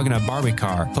 Rabbit Dog and a Barbie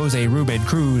Car, Jose Ruben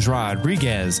Cruz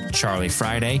Rodriguez, Charlie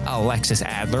Friday, Alexis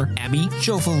Adler, Emmy,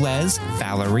 Joe Velez,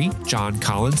 Valerie, John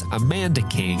Collins, Amanda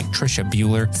King, Trisha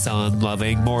Bueller, Sun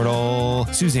Loving Mortal,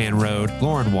 Suzanne Rode,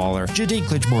 Lauren Waller,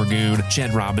 Jadinklage Morgoon,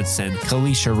 Jen Robinson,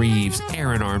 Kalisha Reeves,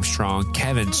 Aaron Armstrong,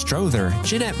 Kevin Strother,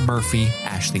 Jeanette Murphy,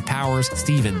 Ashley Powers,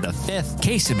 Stephen the Fifth,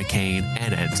 Casey McCain,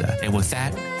 and Enza. And with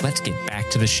that, let's get back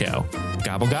to the show.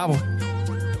 Gobble, gobble.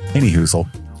 Anyhoozle.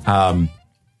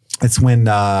 It's when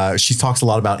she talks a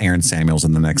lot about Aaron Samuels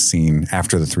in the next scene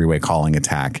after the three-way calling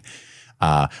attack.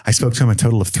 I spoke to him a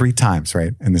total of 3 times,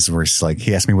 right? And this is where she's like,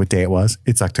 he asked me what day it was.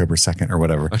 It's October 2nd or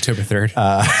whatever. October 3rd.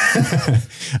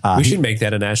 We should make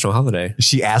that a national holiday.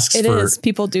 She asks It for... is.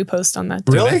 People do post on that.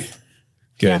 Really?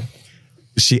 Good. Yeah.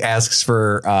 She asks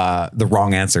for the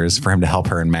wrong answers for him to help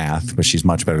her in math, but she's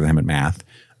much better than him at math.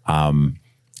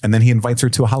 And then he invites her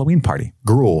to a Halloween party.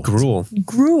 Gruel. Gruel.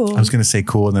 Gruel. I was going to say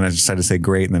cool, and then I decided to say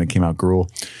great, and then it came out gruel.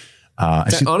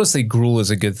 Honestly, gruel is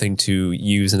a good thing to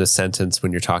use in a sentence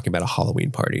when you're talking about a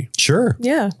Halloween party. Sure.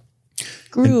 Yeah.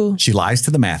 Gruel. She lies to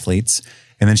the mathletes,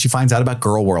 and then she finds out about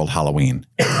Girl World Halloween,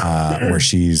 where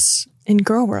she's In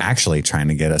Girl World. actually trying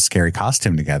to get a scary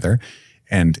costume together.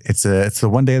 And it's the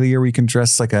one day of the year where you can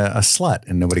dress like a slut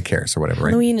and nobody cares or whatever, right?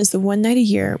 Halloween is the one night a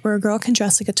year where a girl can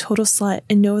dress like a total slut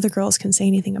and no other girls can say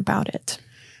anything about it.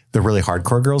 The really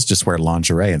hardcore girls just wear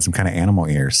lingerie and some kind of animal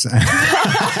ears,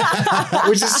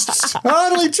 which is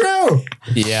totally true.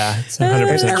 Yeah, it's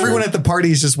 100% Everyone at the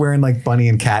party is just wearing like bunny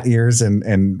and cat ears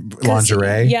and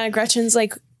lingerie. Yeah, Gretchen's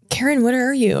like, Karen, what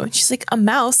are you? And she's like, a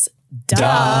mouse.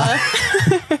 Duh.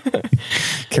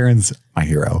 Karen's my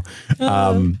hero.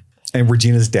 And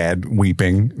Regina's dad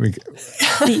weeping.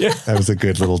 That was a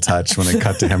good little touch when it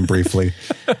cut to him briefly.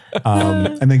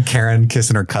 And then Karen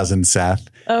kissing her cousin Seth.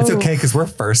 It's okay because we're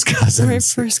first cousins.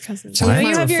 We're first cousins. What?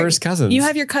 You have We're your first cousins. You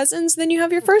have your cousins, then you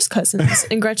have your first cousins.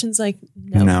 And Gretchen's like,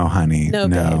 no, No, honey. no,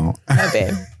 babe, no,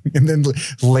 babe. And then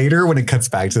later when it cuts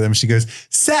back to them, she goes,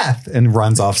 Seth, and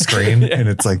runs off screen. And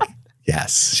it's like,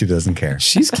 yes, she doesn't care.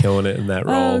 She's killing it in that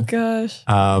role. Oh gosh,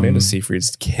 Amanda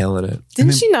Seyfried's killing it.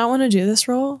 didn't she not want to do this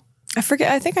role? I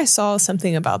forget. I think I saw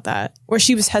something about that where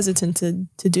she was hesitant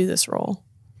to do this role.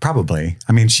 Probably.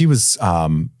 I mean, she was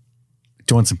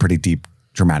doing some pretty deep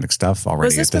dramatic stuff already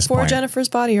Was this at this before point. Jennifer's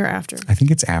Body or after? I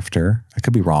think it's after. I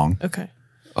could be wrong. Okay.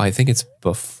 Oh, I think it's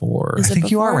before. Is I it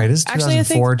think you are before? right. It's Actually, I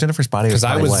 2004. Jennifer's Body was 'Cause I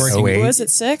probably, was what, working- 08? Was it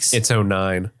 6? It's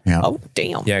 09. Yeah. Oh,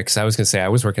 damn. Yeah, because I was going to say I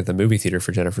was working at the movie theater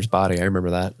for Jennifer's Body. I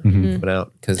remember that coming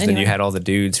out. Because then Anyway. you had all the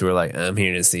dudes who were like, I'm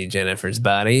here to see Jennifer's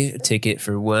Body. Ticket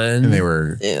for one. And they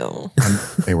were Ew.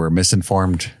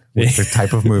 misinformed with the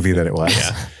type of movie that it was.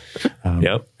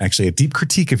 Yep. Actually, a deep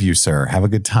critique of you, sir. Have a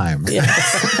good time. Yeah.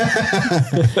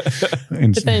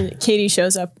 And But then Katie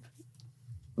shows up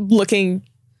looking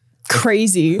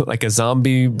crazy. Like a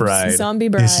zombie bride. Zombie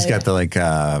bride. yeah, she's got the like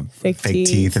Fake fake teeth.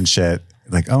 teeth and shit.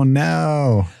 Like, oh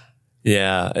no.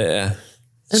 Yeah.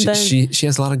 And then- She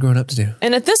has a lot of growing up to do.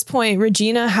 And at this point,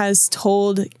 Regina has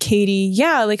told Katie,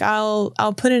 yeah, like I'll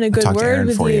put in a good talk to word Aaron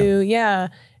with for you. you. Yeah.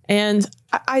 And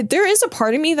I there is a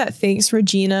part of me that thinks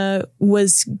Regina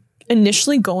was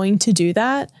initially going to do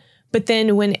that. But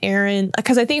then when Aaron,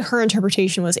 because I think her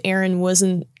interpretation was Aaron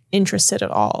wasn't interested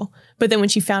at all. But then when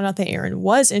she found out that Aaron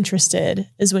was interested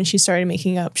is when she started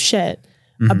making up shit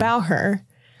about her.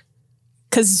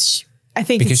 Because I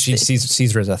think Because she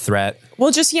sees her as a threat.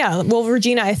 well, just, yeah. Well,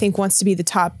 Regina, I think, wants to be the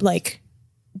top, like,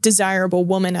 desirable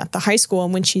woman at the high school.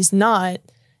 And when she's not,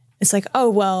 it's like, oh,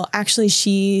 well, actually,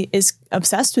 she is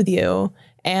obsessed with you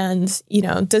and, you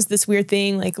know, does this weird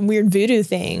thing, like weird voodoo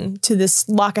thing to this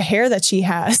lock of hair that she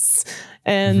has.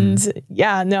 And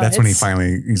yeah, no. That's when he's like,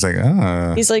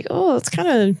 he's like, oh, it's kind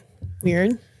of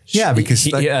weird. yeah,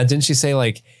 because like, Didn't she say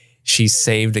like she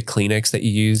saved a Kleenex that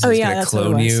you used? Oh, It's yeah, gonna that's what it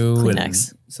clone was. you and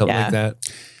Kleenex. something Yeah. like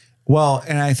that. well,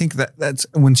 and I think that's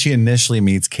when she initially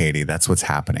meets Katie, that's what's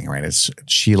happening, right? It's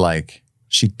she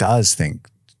does think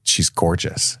she's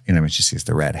gorgeous. You know, I mean, she sees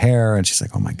the red hair and she's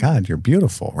like, oh my God, you're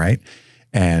beautiful, right?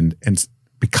 And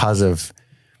because of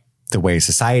the way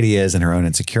society is and her own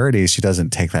insecurities, she doesn't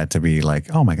take that to be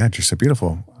like, oh my God, you're so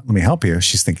beautiful. Let me help you.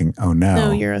 She's thinking, oh no,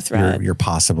 No, you're a threat. You're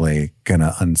possibly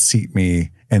gonna unseat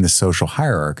me in the social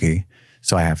hierarchy.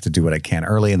 So I have to do what I can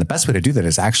early. And the best way to do that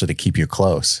is actually to keep you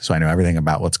close. So I know everything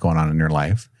about what's going on in your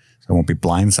life. So I won't be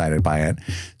blindsided by it.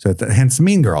 So hence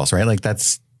Mean Girls, right? Like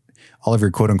that's all of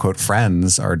your quote unquote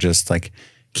friends are just like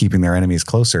keeping their enemies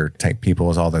closer type people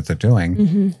is all that they're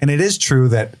doing. And it is true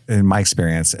that in my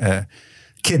experience,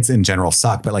 kids in general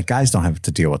suck, but like guys don't have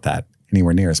to deal with that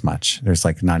anywhere near as much. There's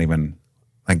like not even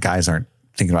like guys aren't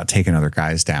thinking about taking other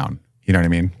guys down. You know what I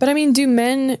mean? But I mean, do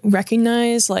men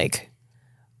recognize, like,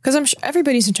 because I'm sure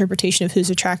everybody's interpretation of who's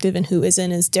attractive and who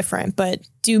isn't is different, but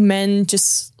do men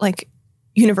just like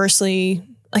universally,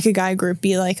 like a guy group,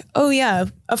 be like, oh yeah,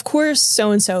 of course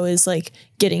so-and-so is like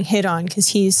getting hit on because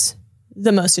he's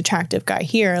the most attractive guy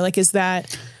here? Like, is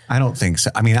that... I don't think so.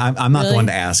 I mean, I'm not the Really? one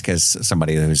to ask as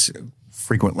somebody who's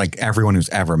frequent, like everyone who's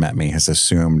ever met me has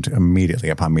assumed immediately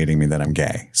upon meeting me that I'm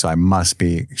gay. So I must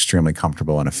be extremely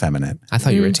comfortable and effeminate. I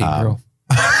thought you were a teen girl.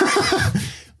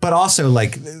 But also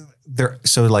like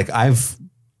I've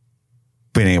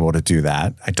been able to do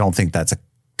that. I don't think that's a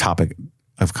topic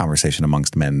of conversation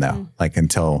amongst men though. Like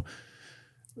until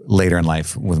later in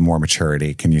life with more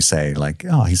maturity, can you say like,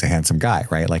 oh, he's a handsome guy,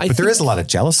 right? Like, but there is a lot of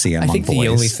jealousy among I think boys. the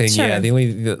only thing, Sure.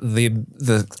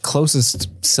 the closest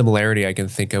similarity I can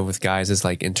think of with guys is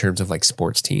like in terms of like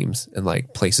sports teams and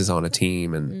like places on a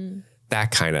team and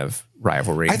that kind of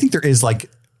rivalry. I think there is like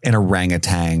an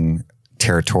orangutan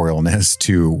territorialness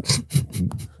to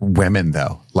women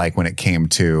though. Like when it came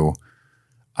to,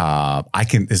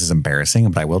 this is embarrassing,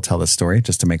 but I will tell this story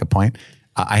just to make a point.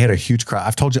 I had a huge crush.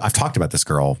 I've talked about this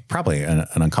girl probably an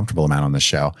uncomfortable amount on this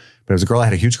show, but it was a girl I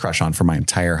had a huge crush on for my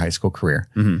entire high school career.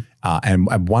 And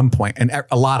at one point, and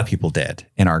a lot of people did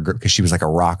in our group because she was like a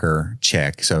rocker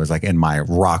chick. So it was like in my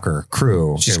rocker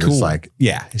crew. She's it was cool. like,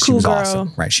 yeah, she Cool was girl.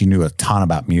 awesome. Right. She knew a ton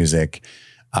about music.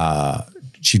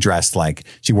 She dressed like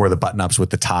she wore the button ups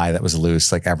with the tie that was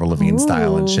loose, like Avril Lavigne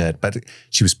style and shit. But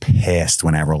she was pissed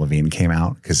when Avril Lavigne came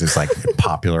out because it's like it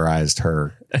popularized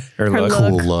her Her look.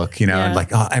 cool look, you know, and Yeah. like,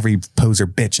 oh, every poser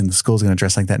bitch in the school's going to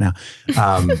dress like that now.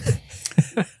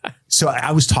 So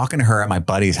I was talking to her at my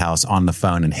buddy's house on the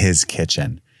phone in his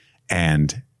kitchen,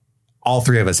 and all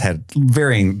three of us had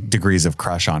varying degrees of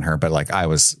crush on her, but like I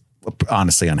was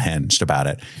honestly unhinged about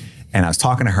it. And I was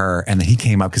talking to her, and then he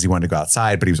came up because he wanted to go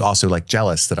outside, but he was also like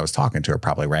jealous that I was talking to her,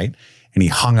 probably, right? And he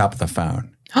hung up the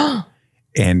phone.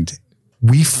 And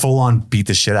we full on beat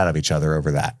the shit out of each other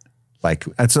over that. Like,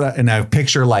 that's what and I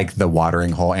picture like the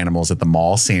watering hole animals at the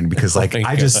mall scene, because like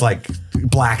I just like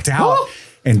blacked out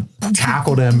and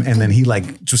tackled him, and then he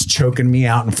like just choking me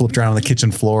out and flipped around on the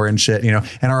kitchen floor and shit, you know.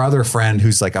 And our other friend,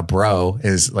 who's like a bro,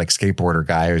 is like skateboarder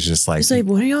guy, was just like, He's like,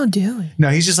 what are y'all doing? no,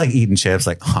 he's just like eating chips,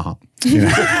 like, you know,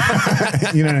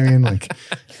 you know what I mean? Like,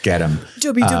 get him.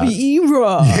 WWE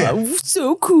Raw.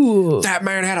 So cool. That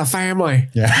man had a family.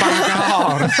 Yeah.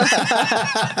 By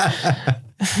God.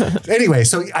 Anyway,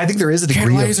 so I think there is a Ken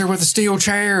degree of Laser with a steel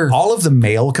chair. all of the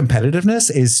male competitiveness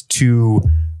is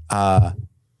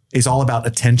all about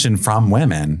attention from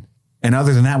women. And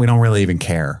other than that, we don't really even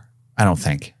care, I don't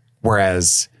think.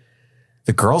 Whereas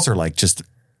the girls are like just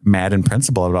mad in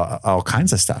principle about all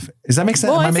kinds of stuff. Does that make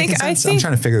sense? Well, Am I I making think- sense? I I'm think-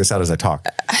 trying to figure this out as I talk.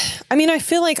 I mean, I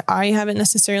feel like I haven't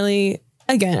necessarily,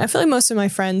 again, I feel like most of my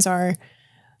friends are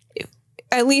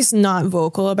at least not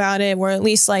vocal about it, or at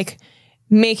least like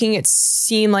making it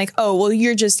seem like, oh, well,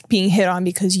 you're just being hit on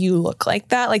because you look like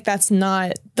that. Like, that's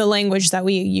not the language that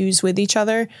we use with each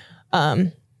other.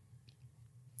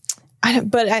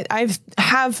 I've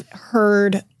have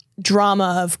heard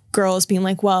drama of girls being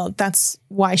like, well, that's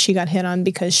why she got hit on,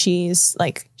 because she has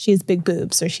big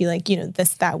boobs, or she like, you know,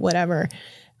 this, that, whatever.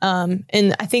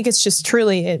 And I think it's just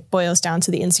truly, it boils down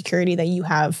to the insecurity that you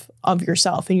have of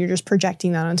yourself, and you're just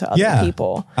projecting that onto other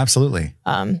people. Absolutely.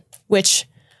 Which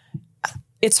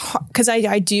it's hard, because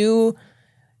I do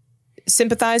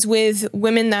sympathize with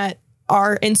women that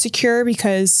are insecure,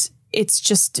 because it's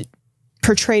just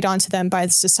portrayed onto them by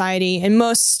the society. And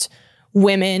most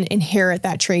women inherit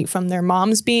that trait from their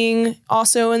moms being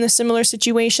also in a similar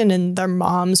situation, and their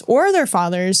moms or their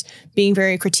fathers being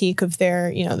very critique of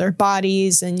their, you know, their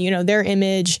bodies and, you know, their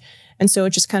image. And so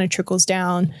it just kind of trickles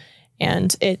down,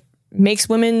 and it makes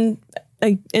women,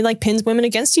 it like pins women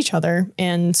against each other.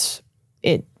 And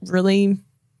it really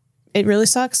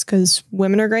sucks, because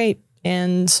women are great.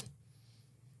 And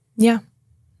yeah.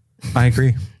 I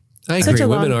agree. I agree.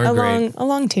 Women are great. A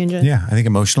long tangent. Yeah. I think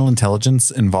emotional intelligence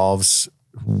involves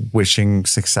wishing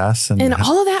success and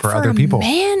all of that for for other a people.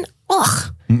 man.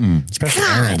 Ugh. Especially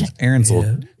God. Aaron's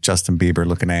little Justin Bieber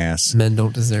looking ass. Men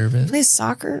don't deserve it. Plays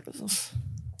soccer.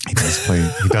 He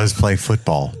does play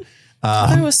football. I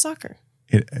thought it was soccer.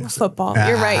 Football.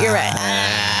 You're right.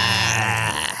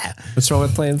 What's wrong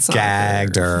with playing soccer?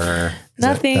 Gagged or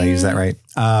Nothing. Did I use that right?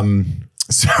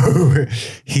 So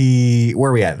where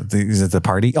are we at? Is it the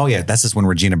party? Oh yeah, that's just when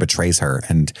Regina betrays her,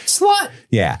 and Slut.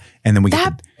 yeah, and then we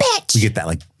That bitch. get that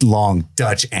like long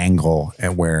Dutch angle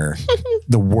at where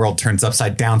the world turns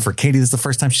upside down for Katie. This is the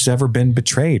first time she's ever been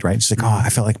betrayed, right? She's like, oh, I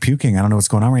felt like puking. I don't know what's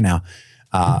going on right now.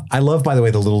 I love, by the way,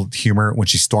 the little humor when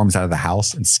she storms out of the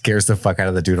house and scares the fuck out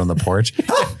of the dude on the porch,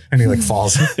 and he like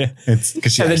falls. It's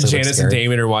because she And then actually looks Janice and scared.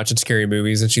 Damon are watching scary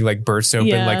movies, and she like bursts open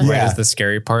Yeah. like right Yeah. as the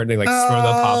scary part, and they like throw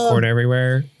the popcorn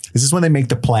everywhere. This is when they make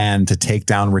the plan to take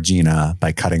down Regina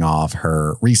by cutting off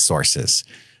her resources.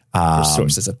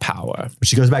 Sources of power. When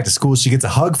she goes back to school, she gets a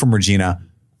hug from Regina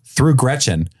through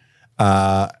Gretchen.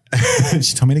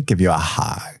 She told me to give you a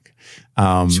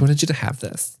hug. She wanted you to have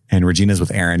this. And Regina's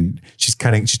with Aaron. She's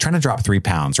trying to drop 3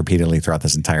 pounds repeatedly throughout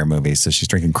this entire movie. So she's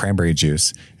drinking cranberry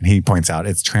juice. And he points out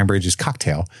it's cranberry juice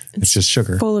cocktail. It's just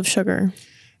sugar. Full of sugar.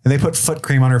 And they put foot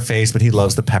cream on her face, but he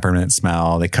loves the peppermint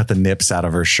smell. They cut the nips out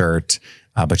of her shirt,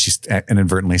 but she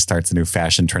inadvertently starts a new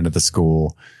fashion trend at the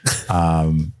school.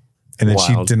 And then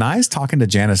she Wild. denies talking to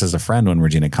Janice as a friend when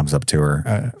Regina comes up to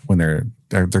her when they're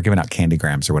giving out candy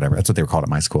grams or whatever. That's what they were called at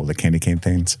my school, the candy cane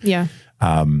things. Yeah.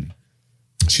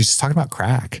 She's just talking about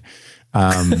crack.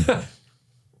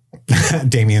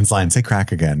 Damien's line, say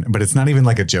crack again. But it's not even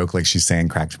like a joke, like she's saying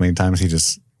crack too many times. He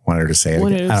just wanted her to say it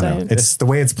Wanted again. her I to don't say know. it. It's the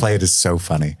way it's played is so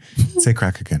funny. Say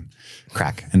crack again.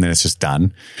 Crack. And then it's just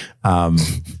done.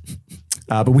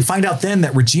 But we find out then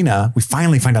that we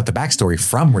finally find out the backstory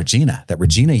from Regina, that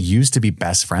Regina used to be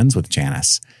best friends with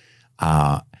Janice.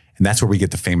 And that's where we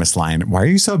get the famous line, why are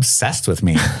you so obsessed with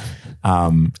me?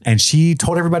 And she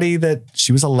told everybody that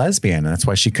she was a lesbian, and that's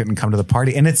why she couldn't come to the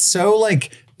party. And it's so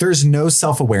like, there's no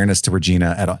self-awareness to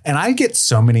Regina at all. And I get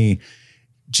so many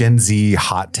Gen Z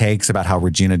hot takes about how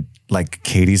Regina, like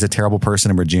Katie's a terrible person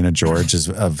and Regina George is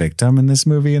a victim in this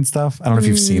movie and stuff. I don't know if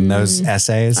you've seen those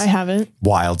essays. I haven't.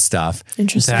 Wild stuff.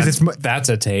 Interesting. That's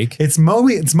a take. It's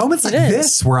moments like is.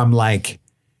 this where I'm like,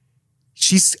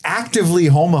 she's actively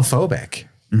homophobic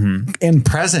in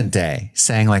present day,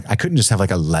 saying like, I couldn't just have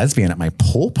like a lesbian at my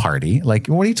pool party. Like,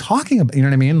 what are you talking about? You know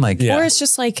what I mean? Like, Yeah. Or it's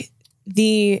just like,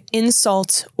 the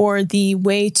insult or the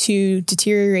way to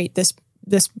deteriorate this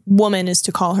woman is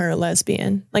to call her a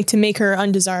lesbian, like to make her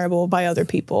undesirable by other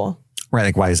people. Right.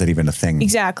 Like, why is that even a thing?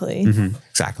 Exactly.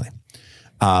 Exactly.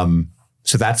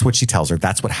 So that's what she tells her.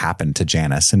 That's what happened to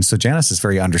Janice. And so Janice is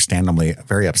very understandably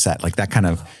very upset. Like that kind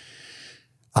of,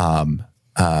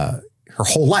 her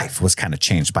whole life was kind of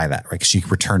changed by that, right? 'Cause she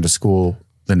returned to school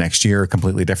the next year,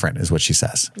 completely different is what she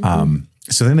says.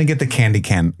 So then they get the candy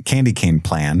cane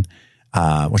plan,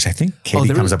 which I think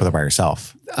Katie comes up with it by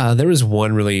herself. There was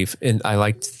one really, and I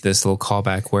liked this little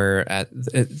callback where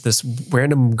this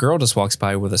random girl just walks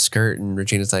by with a skirt and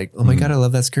Regina's like, oh my God, I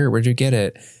love that skirt. Where'd you get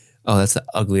it? Oh, that's the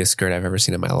ugliest skirt I've ever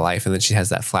seen in my life. And then she has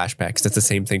that flashback because that's the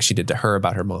same thing she did to her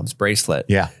about her mom's bracelet.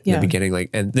 Yeah. In the beginning. Like,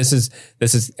 and this is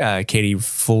Katie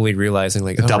fully realizing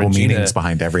like The double Regina, meanings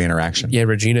behind every interaction. Yeah,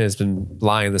 Regina has been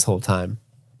lying this whole time.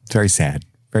 It's very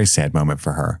sad moment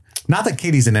for her. Not that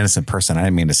Katie's an innocent person. I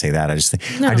didn't mean to say that. I just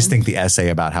think the essay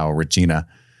about how Regina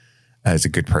is a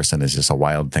good person is just a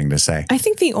wild thing to say. I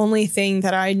think the only thing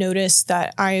that I noticed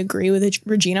that I agree with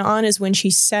Regina on is when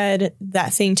she said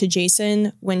that thing to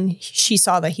Jason when she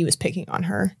saw that he was picking on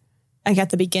her. Like at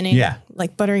the beginning,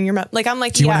 like buttering your mouth. Like I'm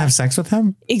like, do you want to have sex with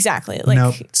him? Exactly. Like,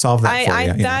 nope, solve that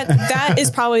for you. That is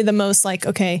probably the most like,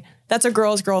 okay, that's a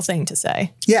girl thing to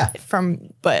say. Yeah.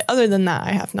 But other than that,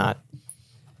 I have not.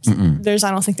 I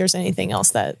don't think there's anything else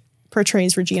that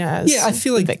portrays Regina as. Yeah, I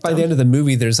feel like by the end of the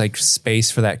movie, there's like space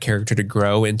for that character to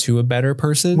grow into a better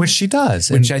person, which she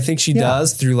does. Which I think she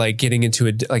does through like getting into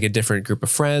a different group of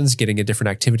friends, getting a different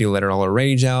activity to let her all her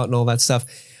rage out and all that stuff.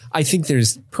 I think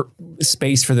there's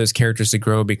space for those characters to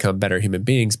grow and become better human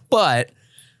beings, but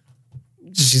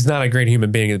she's not a great human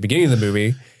being at the beginning of the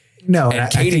movie. No,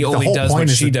 and Katie only does what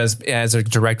she does as a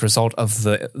direct result of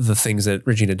the things that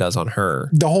Regina does on her.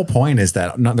 The whole point is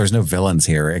that there's no villains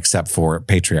here except for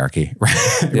patriarchy,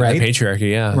 right? Right? The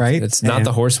patriarchy, yeah. Right? It's not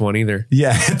the horse one either.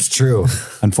 Yeah, it's true.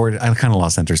 Unfortunately, I kind of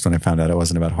lost interest when I found out it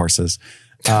wasn't about horses.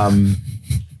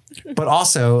 But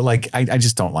also, like, I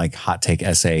just don't like hot take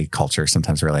essay culture.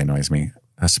 Sometimes it really annoys me,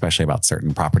 especially about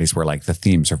certain properties where like the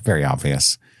themes are very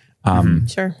obvious.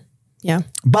 Sure. Yeah.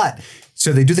 But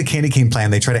so they do the candy cane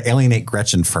plan. They try to alienate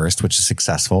Gretchen first, which is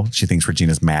successful. She thinks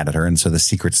Regina's mad at her. And so the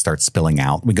secrets start spilling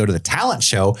out. We go to the talent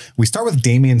show. We start with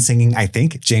Damien singing, I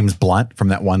think, James Blunt from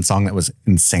that one song that was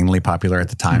insanely popular at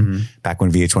the time, back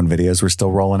when VH1 videos were still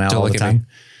rolling out all the time.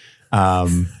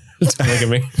 Don't look at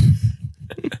me.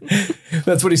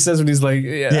 That's what he says when he's like,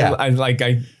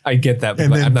 I get that. But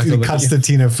And then I'm not going to cuts to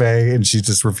Tina Fey and she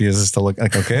just refuses to look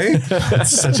like, okay. That's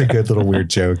such a good little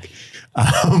weird joke.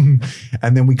 And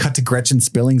then we cut to Gretchen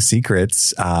spilling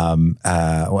secrets.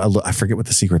 I forget what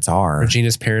the secrets are.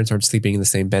 Regina's parents aren't sleeping in the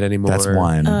same bed anymore. That's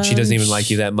one. She doesn't even like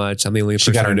you that much. I'm the only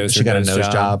person who knows she got a nose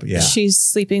job. Yeah. She's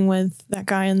sleeping with that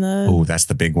guy in the. Oh, that's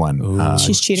the big one.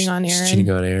 She's cheating on Aaron. She's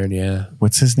cheating on Aaron, yeah.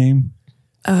 What's his name?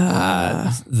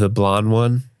 The blonde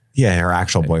one. Yeah, her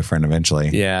actual boyfriend eventually.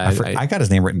 Yeah. I got his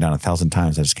name written down 1,000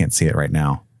 times. I just can't see it right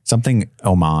now. Something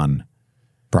Oman.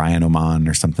 Brian Oman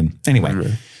or something.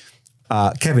 Anyway.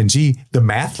 Kevin G, the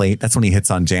mathlete, that's when he hits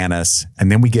on Janice.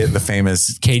 And then we get the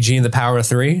famous KG and the Power of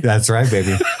Three. That's right,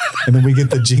 baby. And then we get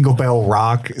the Jingle Bell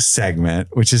Rock segment,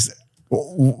 which is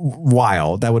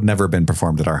wild. That would never have been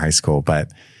performed at our high school.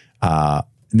 But I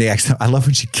love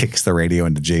when she kicks the radio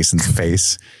into Jason's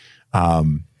face.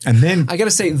 And then I got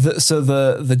to say,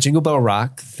 the Jingle Bell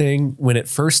Rock thing, when it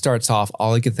first starts off,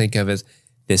 all I could think of is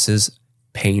this is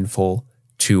painful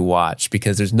to watch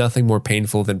because there's nothing more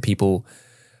painful than people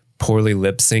poorly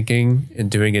lip syncing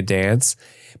and doing a dance.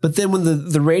 But then when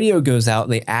the radio goes out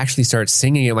and they actually start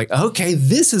singing, I'm like, okay,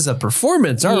 this is a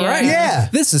performance. All right. Yeah.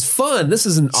 This is fun. This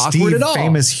isn't awkward Steve, at all.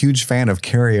 famous huge fan of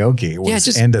karaoke, was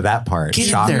just into that part. Get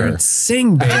Shocker. in there and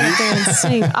sing, baby. Get there and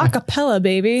sing a cappella,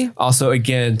 baby. Also,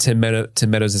 again, Tim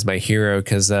Meadows is my hero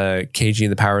because KG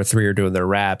and the Power of Three are doing their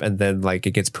rap, and then like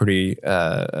it gets pretty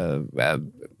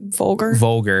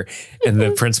vulgar, and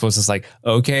the principal's just like,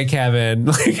 "Okay, Kevin,"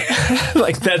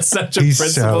 like that's such a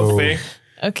principal thing.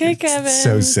 Okay, Kevin.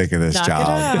 So sick of this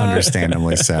job,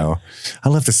 understandably so. I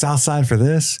left the South Side for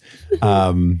this.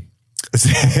 And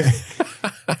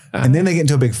then they get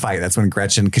into a big fight. That's when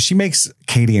Gretchen, because she makes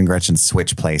Katie and Gretchen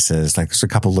switch places. Like there's a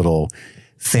couple little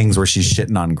things where she's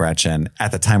shitting on Gretchen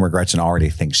at the time where Gretchen already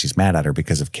thinks she's mad at her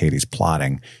because of Katie's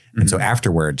plotting. And so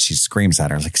afterwards she screams at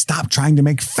her like, stop trying to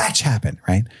make fetch happen,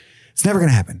 right? It's never going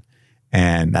to happen.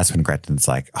 And that's when Gretchen's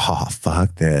like, oh,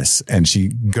 fuck this. And she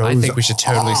goes I think we should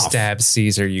totally stab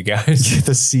Caesar, you guys.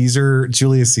 The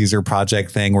Julius Caesar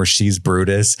project thing where she's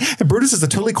Brutus. And Brutus is a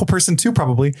totally cool person too,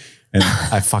 probably. And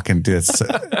I fucking do.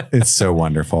 It's so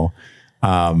wonderful.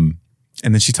 And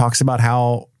then she talks about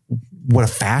how what a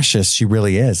fascist she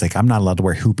really is. Like, I'm not allowed to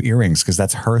wear hoop earrings because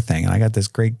that's her thing. And I got this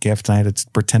great gift and I had to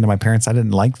pretend to my parents I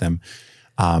didn't like them.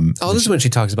 This is when she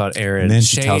talks about Aaron. And then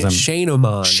she tells him Shane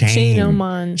Oman. Shane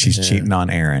Oman. She's cheating on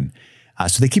Aaron.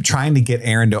 So they keep trying to get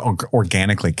Aaron to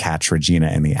organically catch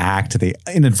Regina in the act. They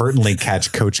inadvertently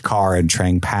catch Coach Carr and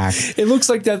Trang Pak. It looks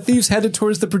like that thief's headed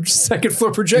towards the second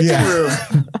floor projection room.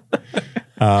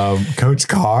 Coach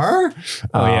Carr?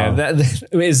 Oh, yeah.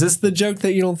 Is this the joke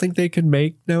that you don't think they could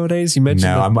make nowadays? You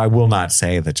mentioned I will not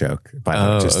say the joke.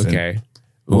 But okay.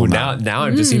 Ooh, now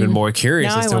I'm just even more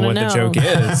curious as to what the joke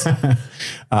is.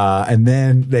 And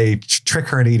then they trick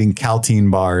her into eating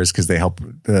Caltine bars because they help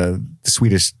the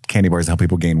Swedish candy bars help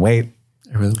people gain weight.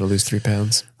 I really want to lose 3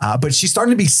 pounds. But she's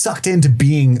starting to be sucked into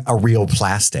being a real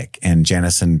plastic. And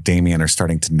Janice and Damien are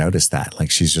starting to notice that. Like,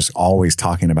 she's just always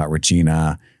talking about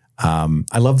Regina.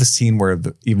 I love the scene where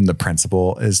even the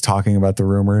principal is talking about the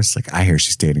rumors. Like, I hear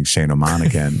she's dating Shane Oman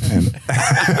again. And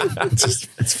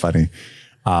it's funny.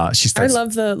 She starts. I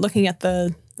love looking at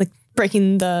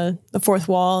breaking the fourth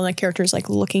wall and the characters like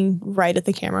looking right at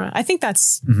the camera. I think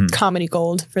that's comedy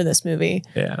gold for this movie.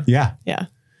 Yeah.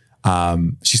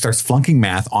 She starts flunking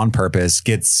math on purpose,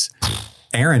 gets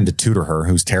Aaron to tutor her,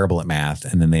 who's terrible at math,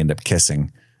 and then they end up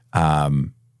kissing.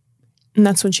 And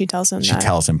that's when she tells him She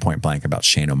tells him point blank about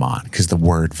Shane Oman because the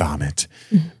word vomit.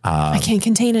 I can't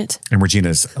contain it. And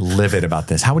Regina's livid about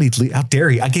this. How dare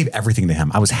he? I gave everything to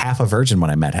him. I was half a virgin when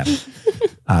I met him.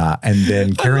 And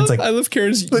then Karen's I love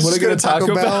Karen's. let's What just are go going to to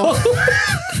Taco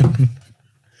Bell?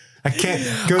 I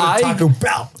can't go to Taco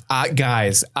Bell.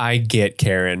 Guys, I get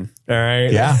Karen. All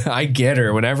right. Yeah. I get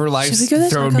her. Whenever life's we go to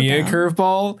throwing Taco me a Bell?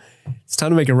 curveball, it's time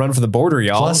to make a run for the border,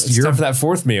 y'all. Plus, it's time for that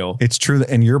fourth meal. It's true that,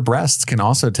 and your breasts can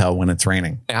also tell when it's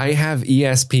raining. I have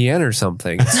ESPN or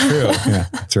something. It's true. Yeah,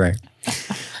 that's right.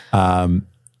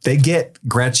 They get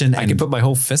Gretchen. I can put my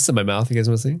whole fist in my mouth. You guys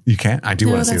want to see? You can't. I do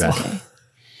want to see that. Okay.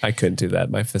 I couldn't do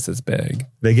that. My fist is big.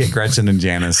 They get Gretchen and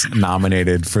Janice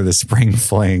nominated for the spring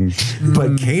fling,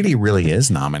 but Katie really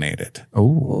is nominated.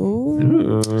 Oh,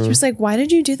 She was like, "Why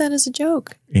did you do that as a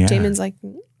joke?" Yeah. Damon's like,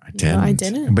 I didn't. I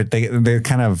didn't. But they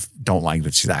kind of don't like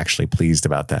that she's actually pleased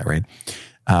about that, right?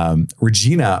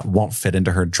 Regina won't fit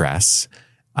into her dress.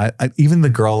 Even the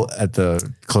girl at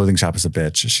the clothing shop is a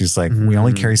bitch. She's like, we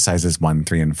only carry sizes 1,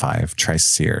 3, and 5. Try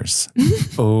Sears.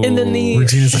 Oh, And then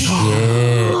Regina's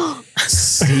like,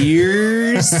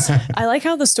 Sears. I like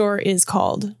how the store is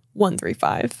called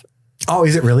 135. oh,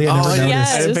 is it really? I never noticed.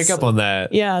 yes. I didn't pick up on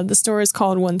that. Yeah, the store is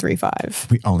called 135,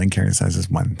 We only carry sizes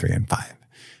 1, 3, and 5.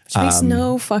 which makes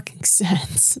no fucking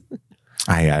sense.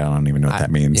 I don't even know what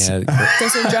that means. Yeah.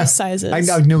 Those are dress sizes.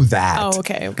 I know that. Oh,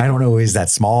 okay. I don't know. Is that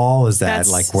small? Is that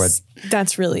That's like what?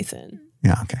 That's really thin.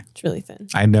 Yeah. Okay. It's really thin.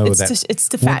 I know It's that. it's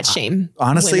to fat shame.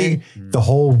 Honestly, women. the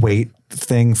whole weight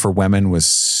thing for women was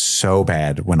so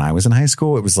bad when I was in high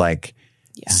school. It was like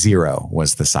 0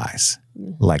 was the size.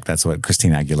 Like that's what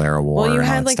Christina Aguilera wore. Well, you and all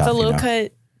had that like stuff, the you low know?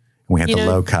 cut. We had the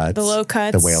low cuts, the low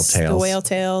cuts, the whale tails, the whale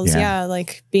tails. Yeah,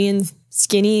 like being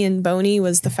skinny and bony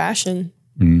was the fashion.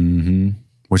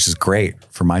 which is great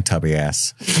for my tubby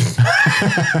ass.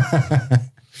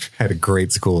 Had a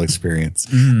great school experience.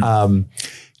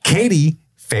 Katie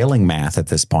failing math at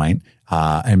this point,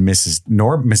 and Miss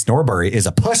Norbury is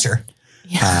a pusher.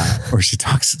 Where she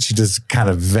just kind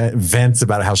of vents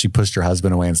about how she pushed her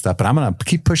husband away and stuff. But I'm going to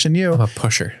keep pushing you. I'm a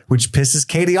pusher. Which pisses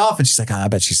Katie off. And she's like, I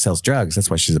bet she sells drugs. That's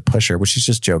why she's a pusher. Which she's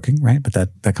just joking, right? But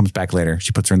that comes back later.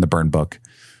 She puts her in the burn book.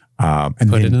 And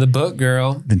Put it in the book,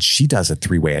 girl. then she does a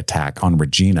 3-way attack on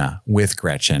Regina with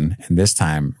Gretchen. And this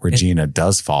time, Regina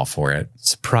does fall for it.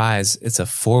 Surprise. It's a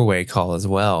 4-way call as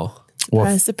well.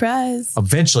 Surprise, surprise.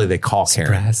 Eventually, they call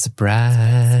Karen.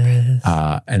 Surprise.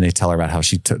 And they tell her about how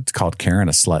she called Karen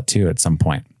a slut, too, at some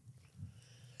point.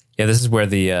 Yeah, this is where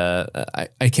the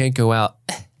I can't go out.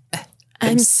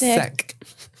 I'm sick.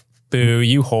 Boo,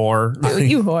 you whore.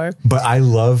 You whore. But I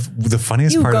love the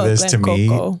funniest You part of go, this to Glen me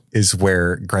Coco. is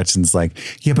where Gretchen's like,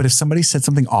 yeah, but if somebody said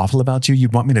something awful about you,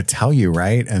 you'd want me to tell you,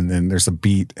 right? And then there's a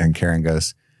beat and Karen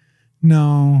goes,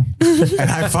 no. And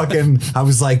I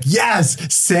was like,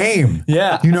 yes, same.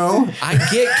 Yeah. You know? I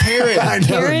get Karen. I know,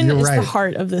 Karen you're is right. the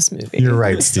heart of this movie. You're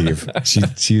right, Steve.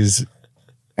 She's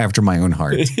after my own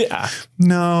heart. Yeah.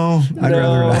 No, I'd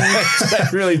rather not. I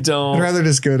really don't. I'd rather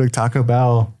just go to Taco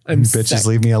Bell. I'm You bitches sick.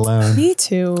 leave me alone. Me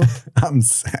too. I'm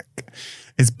sick.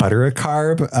 Is butter a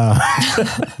carb?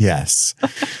 Yes.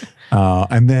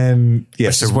 And then,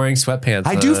 yes, She's wearing sweatpants.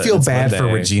 I do feel It's bad for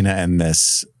Monday. Regina in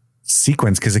this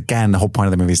sequence because, again, the whole point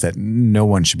of the movie is that no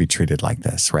one should be treated like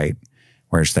this, right?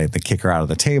 Where they kick her out of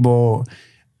the table.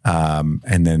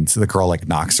 And then so the girl like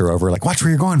knocks her over, like, watch where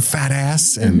you're going, fat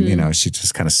ass. And, you know, she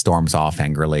just kind of storms off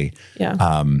angrily.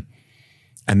 Yeah.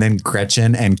 And then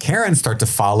Gretchen and Karen start to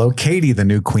follow Katie, the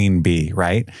new queen bee,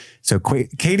 right? So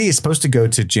Katie is supposed to go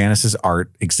to Janice's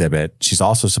art exhibit. She's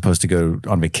also supposed to go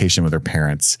on vacation with her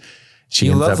parents.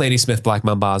 You love Lady Smith Black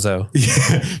Mambazo.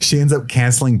 She ends up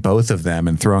canceling both of them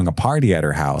and throwing a party at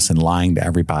her house and lying to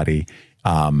everybody.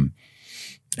 And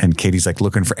Katie's like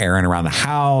looking for Aaron around the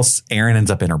house. Aaron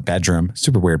ends up in her bedroom.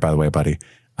 Super weird, by the way, buddy.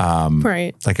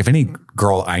 Right. Like if any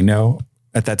girl I know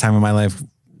at that time in my life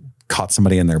caught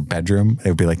somebody in their bedroom, they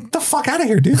would be like, the fuck out of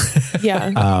here, dude.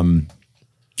 Yeah.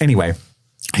 Anyway,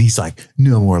 he's like,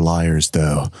 no more liars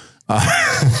though.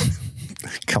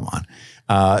 Come on.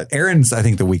 Aaron's, I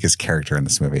think, the weakest character in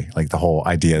this movie. Like the whole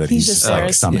idea that he's just like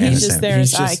there. some He's innocent. just there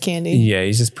as eye candy. Yeah,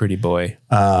 he's just pretty boy.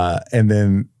 And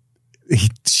then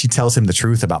she tells him the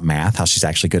truth about math, how she's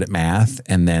actually good at math.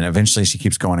 And then eventually she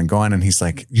keeps going and going. And he's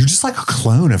like, you're just like a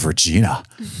clone of Regina.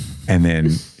 And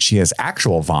then she has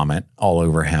actual vomit all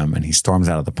over him and he storms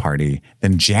out of the party.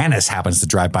 Then Janice happens to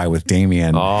drive by with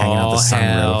Damien hanging out the sunroof.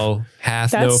 Hell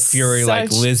hath no That's fury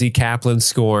like such- Lizzie Kaplan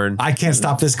scorn. I can't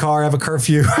stop this car. I have a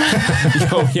curfew.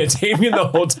 Yo, yeah, Damien the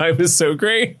whole time is so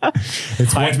great. I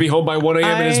have to be home by 1 a.m.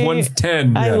 and it's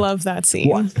 1:10. I love that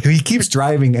scene. He keeps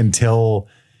driving until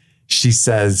she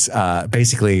says,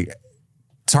 basically,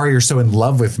 sorry, you're so in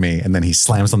love with me. And then he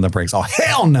slams on the brakes. Oh,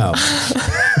 hell no.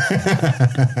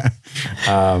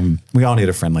 We all need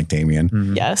a friend like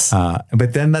Damien. Yes.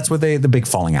 But then that's where the big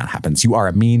falling out happens. You are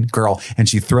a mean girl. And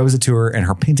she throws it to her. And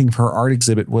her painting for her art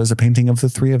exhibit was a painting of the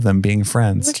three of them being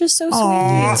friends. Which is so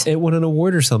It won an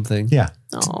award or something. Yeah.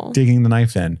 Aw. Digging the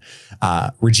knife in.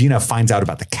 Regina finds out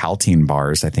about the Caltine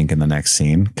bars, I think, in the next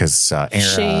scene because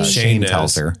Shane Shane knows.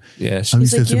 tells her. Yeah, Oh, he like,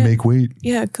 says to yeah. make weight.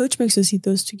 Yeah, Coach makes us eat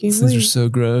those to gain these are weight. so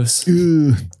gross.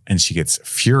 And she gets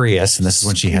furious. And this is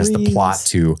when she has the Screams. plot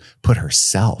to put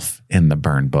herself in the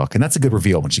burn book. And that's a good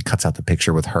reveal when she cuts out the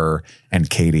picture with her and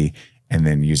Katie and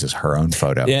then uses her own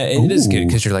photo. Yeah, it is good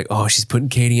because you're like, oh, she's putting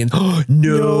Katie in.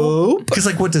 No. Because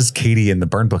like, what does Katie in the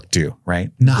burn book do?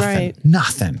 Right? Nothing. Right.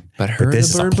 Nothing. But her in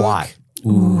this the is a burn plot.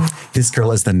 Ooh. This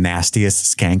girl is the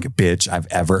nastiest skank bitch I've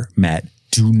ever met.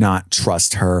 Do not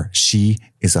trust her. She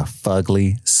is a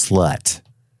fugly slut.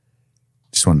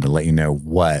 Just wanted to let you know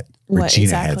what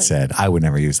Regina had exactly? said. I would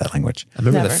never use that language. I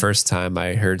remember the Never. first time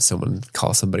I heard someone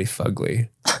call somebody fugly.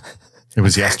 It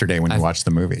was yesterday when you watched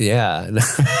the movie. Yeah.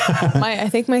 I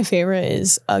think my favorite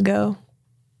is Uggo.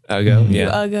 Uggo. You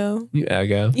Yeah. Uggo. You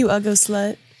Uggo. You Uggo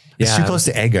slut. It's Yeah. too close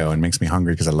to Eggo and makes me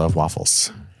hungry because I love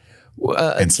waffles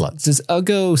and sluts. Does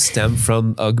Uggo stem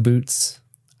from Ugg boots?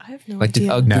 I have no Like, did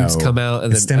idea. Ugg No, boots come out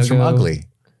and it then stems from Uggo- ugly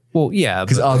Well, yeah.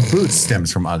 because But, Ugg boots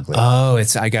stems from ugly. oh,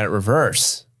 I got it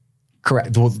reverse.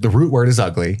 Correct. Well, the root word is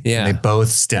ugly. Yeah. And they both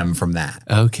stem from that.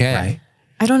 Okay. Right.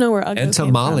 I don't know where Uggo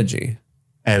Entomology.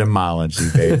 Etymology,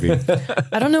 baby. came from.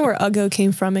 I don't know where Uggo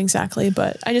came from exactly,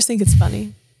 but I just think it's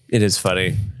funny. It is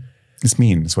funny. It's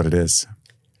mean. It's what it is.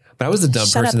 But I was the dumb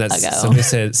Shut person up, that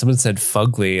Uggo. someone said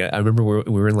fugly. I remember we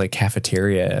were in like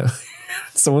cafeteria.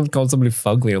 Someone called somebody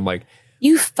fugly. I'm like,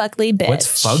 You fugly bitch. what's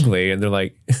fugly? And they're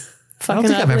like, I Fucking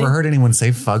don't think ugly. I've ever heard anyone say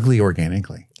fugly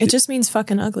organically. It just means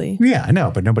fucking ugly. Yeah, I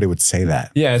know, but nobody would say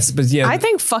that. yeah, but yeah, I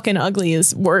think fucking ugly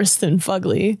is worse than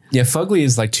fugly. yeah, fugly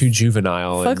is like too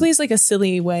juvenile. and Fugly is like a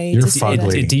silly way You're to say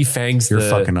fugly. It defangs You're the.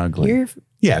 fucking ugly. You're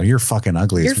Yeah, you're fucking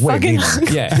ugly. It's You're way fucking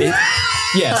meaner. ugly.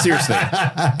 Yeah, seriously.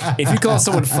 If you call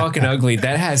someone fucking ugly,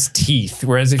 that has teeth.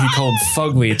 Whereas if you call them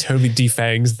fugly, it totally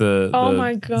defangs the Oh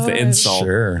my God. the insult.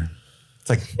 Sure. It's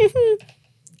like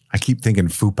I keep thinking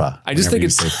fupa. I just whenever think you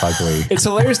it's say fugly. It's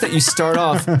hilarious that you start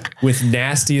off with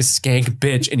nastiest skank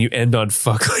bitch and you end on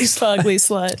fugly. fugly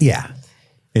slut. Yeah.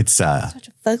 It's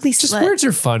Fugly Just slut. words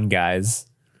are fun, guys.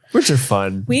 Words are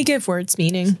fun. We give words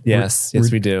meaning. Yes,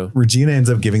 we do. Regina ends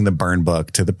up giving the burn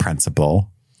book to the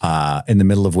principal, in the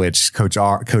middle of which Coach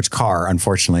Carr,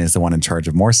 unfortunately, is the one in charge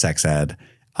of more sex ed.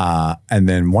 And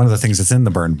then one of the things that's in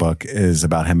the burn book is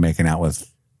about him making out with,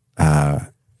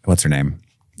 what's her name?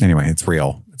 Anyway, it's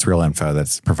real. It's real info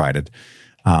that's provided.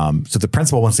 So the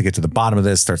principal wants to get to the bottom of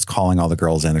this, starts calling all the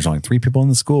girls in. There's only 3 people in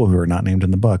the school who are not named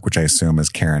in the book, which I assume is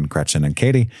Karen, Gretchen, and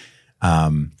Katie.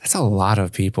 That's a lot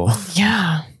of people.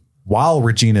 Yeah. While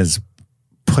Regina's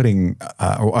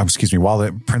while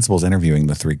the principal's interviewing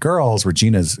the 3 girls,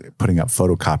 Regina's putting up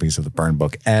photocopies of the burn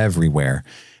book everywhere.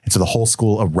 And so the whole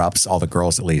school erupts, all the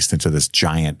girls at least, into this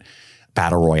giant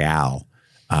battle royale.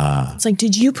 It's like,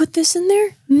 did you put this in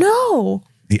there? No.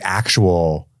 The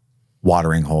actual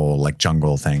watering hole, like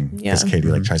jungle thing. Because Yeah. Katie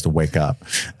like tries to wake up.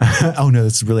 Oh no,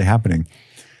 this is really happening.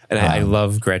 And I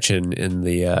love Gretchen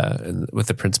with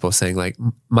the principal saying like,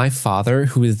 my father,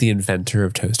 who is the inventor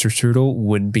of toaster strudel,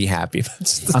 wouldn't be happy.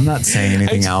 I'm not saying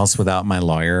anything else without my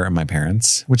lawyer and my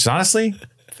parents, which is honestly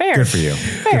Fair. good for you.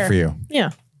 Fair. Good for you. Yeah.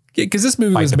 Because this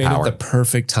movie Fight was the made power. at the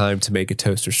perfect time to make a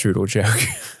toaster strudel joke.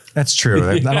 That's true.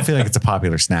 I don't feel like it's a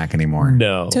popular snack anymore.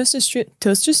 No. Toaster strudel.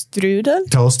 Toaster strudel.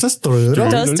 Toaster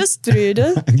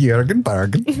strudel. Jürgen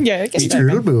Bargen. Yeah, I guess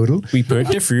Strudel boodle. We put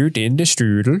the fruit in the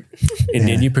strudel, and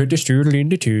then you put the strudel in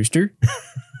the toaster.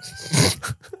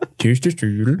 Toaster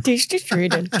strudel. Toaster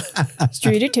strudel.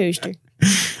 Strudel toaster.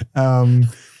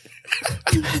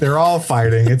 They're all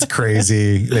fighting. It's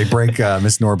crazy. They break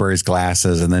Miss Norbury's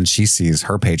glasses, and then she sees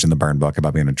her page in the burn book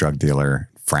about being a drug dealer.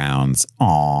 Frowns.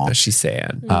 Aw. She's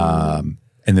sad. And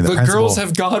then the The principal, girls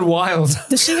have gone wild.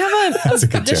 Does she have a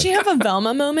good does she joke. have a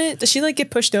Velma moment? Does she like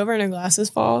get pushed over and her glasses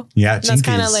fall? Yeah, And that's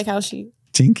kind of Jinkies. like how she.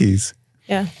 Jinkies.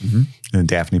 Yeah. And then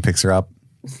Daphne picks her up.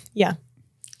 Yeah.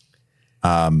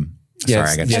 Sorry,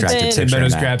 I got distracted. then- Tim sharing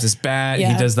Meadows that. grabs his bat.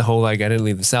 Yeah. He does the whole like, I didn't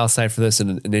leave the South Side for this,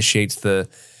 and initiates the.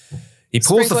 He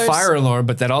pulls the Sprinklers. fire alarm,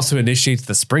 but that also initiates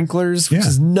the sprinklers, which Yeah.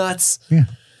 is nuts. Yeah.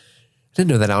 I didn't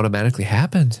know that automatically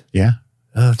happened. Yeah.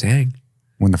 Oh dang!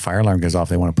 When the fire alarm goes off,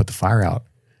 they want to put the fire out.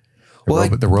 The, Well,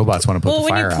 like- the robots want to put Well,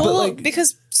 the when you fire pull out. it,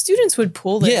 because students would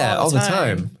pull it Yeah, all the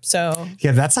time. So,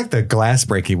 Yeah, that's like the glass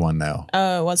breaky one, though.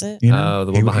 was it? You know? Oh,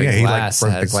 the one behind he, glass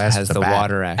broke has with the bat.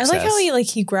 water I access. like how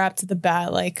he grabbed the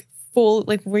bat like full.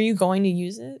 Like, were you going to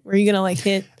use it? Were you gonna like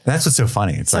hit? That's what's so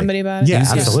funny. It's Somebody like, about it? Yeah,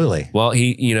 Yes. absolutely. Well,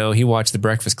 he watched The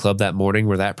Breakfast Club that morning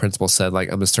where that principal said like,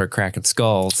 I'm gonna start cracking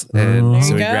skulls, and There so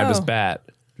you he grabbed go. his bat.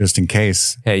 Just in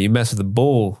case Hey, you mess with the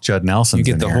bull, Judd Nelson's you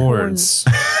get in the here. horns.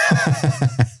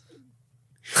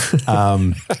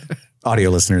 Audio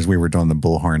listeners, we were doing the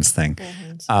bullhorns thing.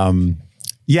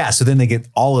 Yeah, so then they get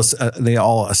they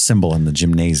all assemble in the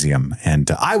gymnasium, and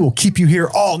I will keep you here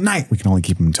all night. We can only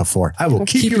keep them until 4. I will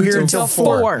keep you here until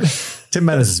 4. Tim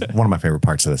Meadows is one of my favorite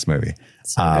parts of this movie.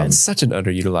 He's such an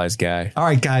underutilized guy. All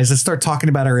right, guys, let's start talking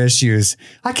about our issues.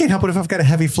 I can't help it if I've got a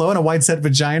heavy flow and a wide set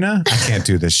vagina. I can't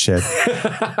do this shit.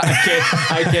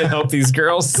 I can't help these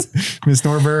girls. Miss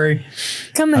Norbury,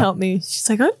 Come help me. She's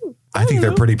like, oh, I think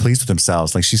they're pretty pleased with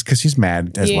themselves. Like she's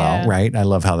mad as Yeah. well, right? I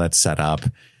love how that's set up.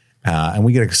 And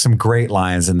we get some great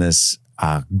lines in this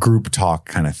group talk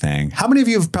kind of thing. How many of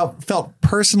you have felt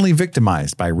personally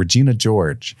victimized by Regina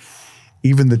George?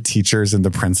 Even the teachers and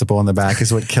the principal in the back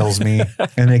is what kills me.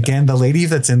 And again, the lady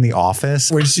that's in the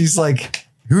office when she's like,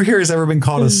 who here has ever been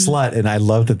called a slut? And I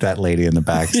love that lady in the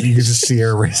back. You can just see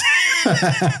her.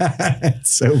 It's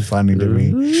so funny to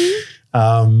me.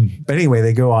 But anyway,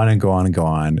 they go on and go on and go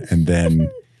on. And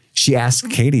then she asks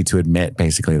Katie to admit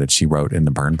basically that she wrote in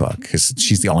the burn book because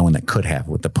she's the only one that could have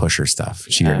with the pusher stuff.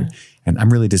 And I'm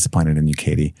really disappointed in you,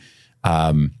 Katie.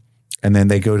 And then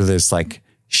they go to this like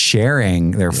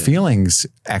sharing their feelings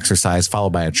exercise followed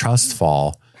by a trust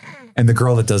fall. And the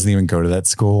girl that doesn't even go to that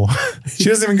school, she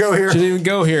doesn't even go here. She didn't even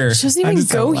go here. she doesn't I even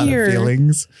just have a go lot of here.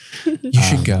 feelings. You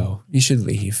should go. You should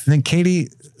leave. And then Katie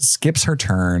skips her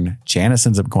turn. Janice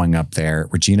ends up going up there.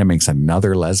 Regina makes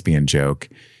another lesbian joke.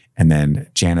 And then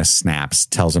Janice snaps,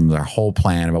 tells them their whole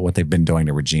plan about what they've been doing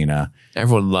to Regina.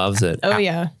 Everyone loves it. Oh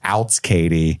yeah. Outs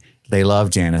Katie. They love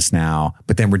Janice now.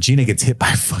 But then Regina gets hit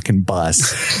by a fucking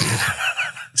bus.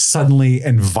 Suddenly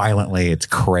and violently. It's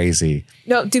crazy.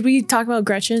 No, did we talk about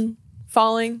Gretchen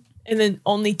falling and then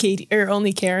only Katie or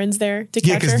only Karen's there to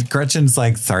Yeah, catch her? because Gretchen's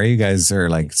like, sorry, you guys are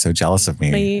like so jealous of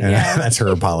me. And Yeah. that's her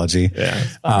apology. Yeah.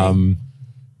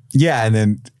 Yeah. And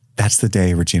then that's the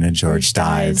day Regina George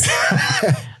died.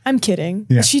 I'm kidding.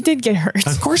 Yeah. She did get hurt.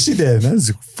 Of course she did. That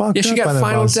was fucked Yeah, she up by got that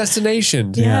Final bus.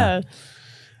 Destination. Yeah.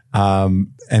 And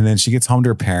then she gets home to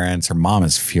her parents. Her mom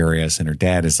is furious, and her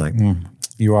dad is like,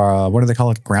 "You are what do they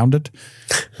call it? Grounded."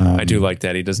 I do like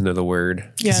that. He doesn't know the word.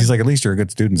 Because Yeah. he's like, "At least you're a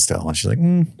good student still." And she's like,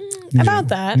 About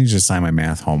that. I need you to sign my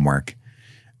math homework."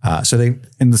 So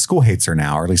the school hates her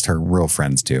now, or at least her real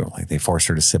friends do. Like they force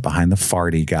her to sit behind the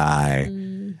farty guy.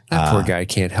 That poor guy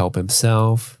can't help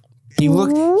himself. He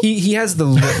has the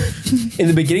look in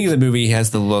the beginning of the movie. He has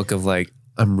the look of like,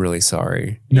 I'm really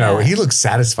sorry. No, Yeah. he looks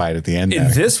satisfied at the end. In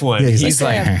there. this one, Yeah, he's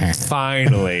like,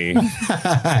 finally,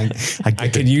 I I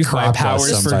can use my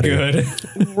powers for good.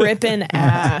 Ripping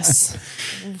ass.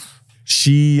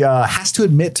 She has to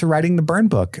admit to writing the burn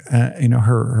book.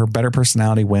 Her better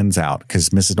personality wins out because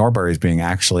Mrs. Norbury is being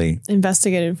actually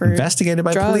Investigated for investigated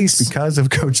by drugs. police because of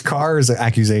Coach Carr's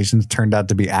accusations turned out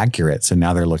to be accurate. So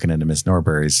now they're looking into Miss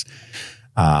Norbury's.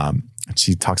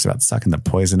 She talks about sucking the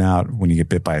poison out when you get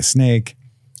bit by a snake.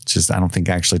 It's just, I don't think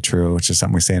actually true. It's just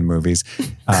something we say in movies.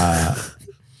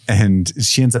 And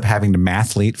she ends up having to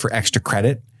mathlete for extra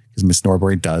credit because Miss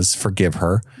Norbury does forgive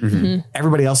her.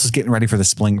 Everybody else is getting ready for the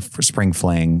spring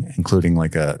fling, including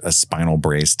like a spinal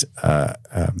braced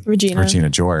Regina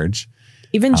George.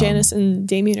 Even Janice and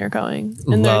Damien are going.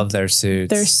 And Love their suits.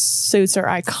 Their suits are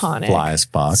iconic. Fly as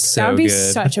fuck. So That would be good.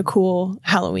 such a cool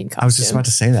Halloween costume. I was just about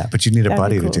to say that, but you need a That'd be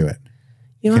buddy cool. to do it. You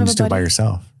You don't can have just a do it by buddy?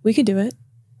 yourself. We could do it.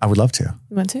 I would love to.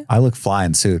 You want to? I look fly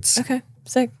in suits. Okay.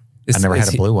 Sick. I never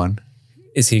had a blue one.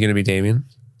 Is he going to be Damien?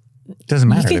 Doesn't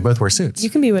matter. can- They both wear suits. You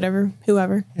can be whoever.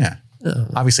 Yeah.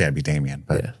 Obviously, I'd be Damien,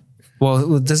 but Yeah.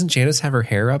 Well, doesn't Janice have her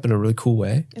hair up in a really cool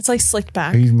way? It's like slicked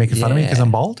back. are you making fun of me because Yeah.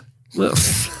 I'm bald? Well,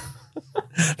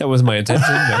 that was my intention.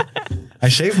 But I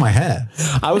shaved my head.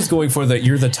 I was going for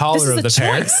you're the This taller is of a the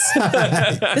pair. choice.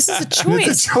 This is a choice.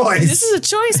 It's a choice. This is a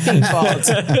choice being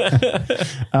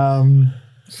bald.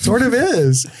 Sort of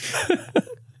is.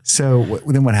 So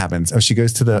then what happens? Oh, she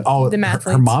goes to the math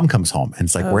her leads. mom comes home and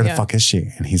it's like, where the yeah. fuck is she?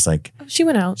 And he's like, She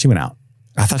went out. she went out.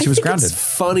 I thought she was think grounded.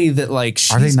 It's funny that like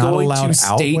Are they she's not going allowed to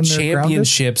out state when they're grounded?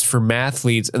 championships for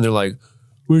mathletes, and they're like,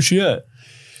 "Where's she at?"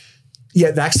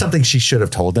 Yeah, that's something she should have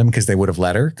told them because they would have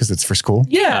let her because it's for school.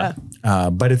 Yeah.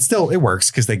 But it works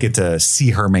because they get to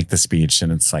see her make the speech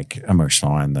and it's like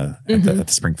emotional and at the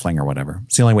spring fling or whatever.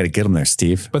 It's the only way to get them there,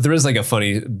 Steve. But there is like a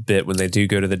funny bit when they do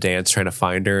go to the dance trying to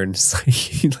find her, and it's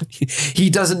like he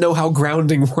doesn't know how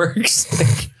grounding works.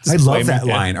 I love that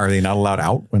line. Are they not allowed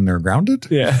out when they're grounded?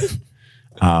 Yeah.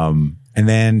 And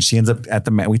then she ends up at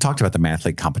we talked about the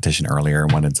mathlete competition earlier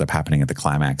and what ends up happening at the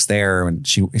climax there. And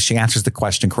she answers the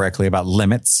question correctly about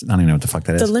limits. I don't even know what the fuck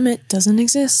that is. The limit doesn't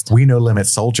exist. We know limit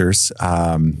soldiers.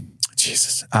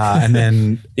 Jesus. And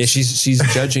then Yeah, she's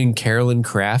judging Carolyn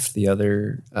Kraft, the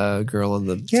other girl on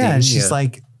the team. and she's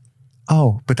like,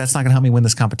 oh, but that's not gonna help me win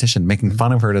this competition. Making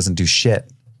fun of her doesn't do shit.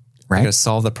 I'm Right? gonna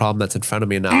solve the problem that's in front of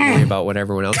me and not worry about what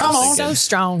everyone else is thinking. So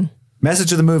strong.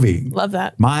 Message of the movie. Love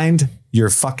that. Mind your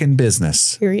fucking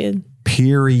business. Period.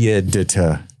 Period.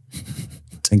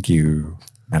 Thank you,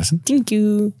 Madison. Thank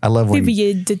you. I love when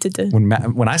Period.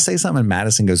 when I say something and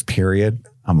Madison goes period,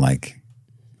 I'm like,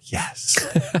 yes.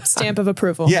 Stamp of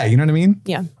approval. Yeah, you know what I mean?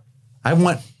 Yeah. I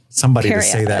want somebody to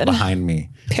say that Period. behind me.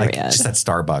 Like Period. just at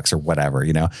Starbucks or whatever,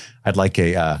 you know? I'd like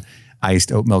a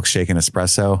iced oat milkshake and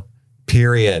espresso,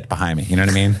 period, behind me. You know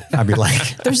what I mean? I'd be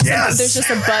like, There's just, yes! there's just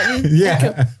a button.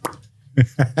 Yeah.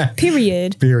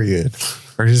 Period. Period.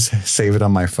 Or just save it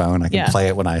on my phone. I can Yeah. play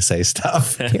it when I say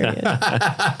stuff. Period.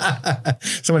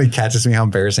 Somebody catches me. How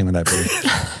embarrassing would that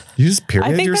be? You just I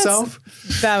period think yourself?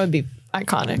 that would be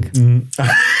iconic.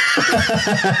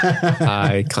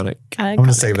 Iconic. I'm going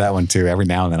to save that one too. Every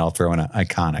now and then I'll throw in an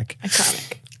iconic.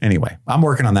 Iconic. Anyway, I'm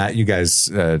working on that. You guys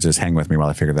just hang with me while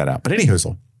I figure that out. But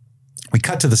anyhoozle, we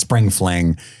cut to the spring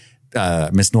fling.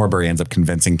 Miss Norbury ends up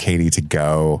convincing Katie to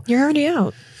go. You're already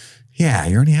out. Yeah,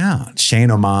 you're already out. Shane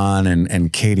Oman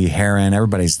and Katie Heron,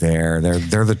 everybody's there.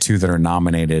 They're the two that are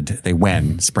nominated. They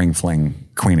win Spring Fling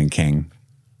Queen and King.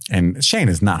 And Shane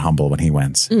is not humble when he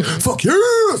wins. Fuck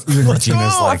you! Regina's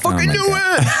like, I fucking knew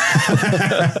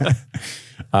it.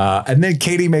 And then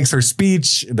Katie makes her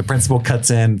speech. The principal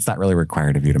cuts in. It's not really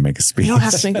required of you to make a speech. You don't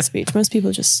have to make a speech. Most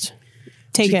people just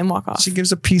take it and walk off. She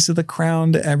gives a piece of the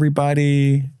crown to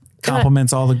everybody.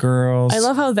 Compliments all the girls. I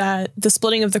love how the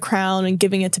splitting of the crown and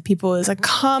giving it to people is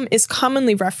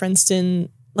commonly referenced in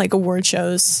like award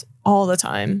shows all the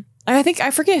time.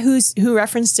 I forget who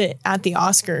referenced it at the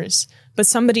Oscars, but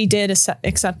somebody did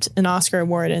accept an Oscar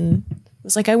award and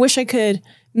was like, I wish I could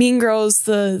Mean Girls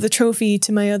the trophy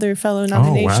to my other fellow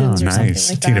nominations or something like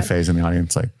that. Tina Fey's in the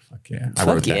audience like, fuck yeah. I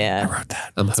wrote yeah.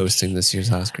 that. I'm hosting this year's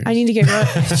Oscars. I need to get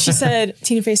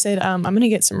Tina Fey said, I'm going to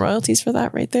get some royalties for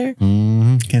that right there.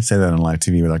 Can't say that on live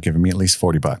TV without giving me at least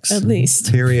 $40. At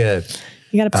least. Period.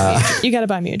 You got to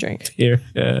buy me a drink. Here.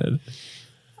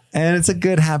 And it's a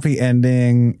good, happy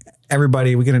ending.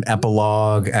 Everybody, we get an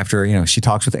epilogue after, she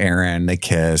talks with Aaron. They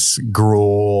kiss.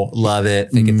 Gruel. Love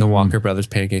it. They get the Walker Brothers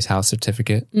Pancakes house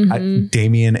certificate.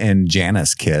 Damien and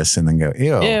Janice kiss and then go,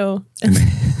 ew. Ew. And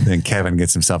then Kevin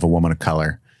gets himself a woman of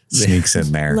color. Sneaks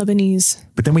in there. Lebanese.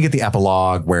 But then we get the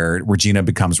epilogue where Regina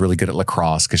becomes really good at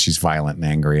lacrosse because she's violent and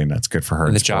angry, and that's good for her.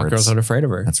 And in the jock sports. girls aren't afraid of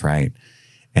her. That's right.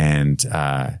 And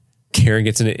Karen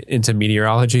gets into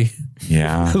meteorology.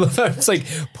 yeah. It's like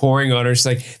pouring on her. She's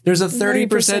like, there's a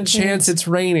 30% chance it's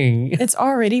raining. It's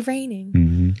already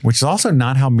raining. Which is also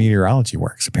not how meteorology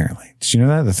works, apparently. Did you know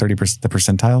that? The 30%, the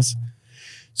percentiles?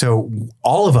 So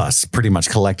all of us pretty much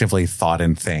collectively thought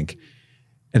and think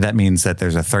that means that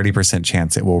there's a 30%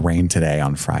 chance it will rain today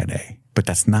on Friday. But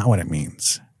that's not what it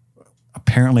means.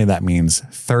 Apparently that means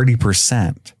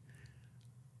 30%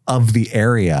 of the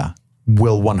area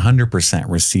will 100%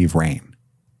 receive rain.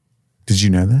 Did you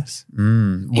know this?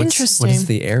 Interesting. What is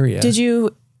the area? Did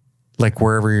you? Like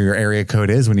wherever your area code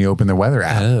is when you open the weather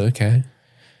app. Oh, okay.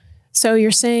 So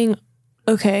you're saying,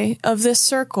 okay, of this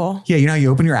circle, Yeah, you know how you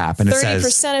open your app and it 30%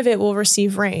 says, of it will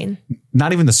receive rain.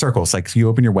 not even the circle. It's like you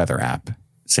open your weather app,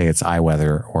 say it's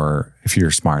iWeather, or if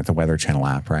you're smart, the Weather Channel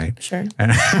app, right? Sure.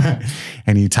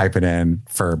 And you type it in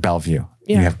for Bellevue.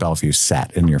 Yeah. You have Bellevue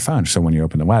set in your phone. So when you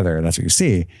open the weather, that's what you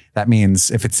see. That means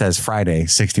if it says Friday,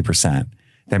 60%,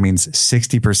 that means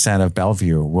 60% of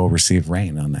Bellevue will receive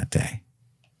rain on that day.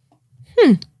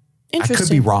 I Interesting. could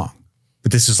be wrong,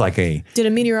 but this is like a, Did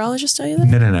a meteorologist tell you that?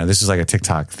 no. This is like a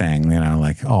TikTok thing, you know,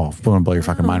 like, oh, I'm going to blow your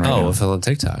fucking mind right Oh, now. it's on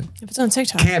TikTok. If it's on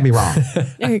TikTok. Can't be wrong.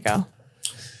 There you go.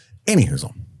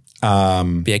 Anyhoozle.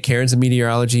 Yeah, Karen's in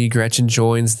meteorology. Gretchen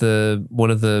joins one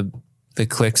of the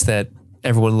cliques that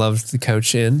everyone loves the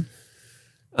coach in.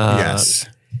 Yes.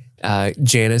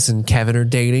 Janice and Kevin are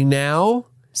dating now.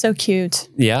 So cute.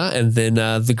 Yeah, and then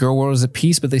the girl world is at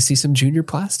peace, but they see some junior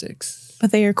plastics. But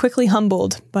they are quickly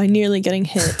humbled by nearly getting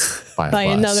hit By a by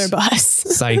bus. another bus.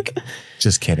 Psych.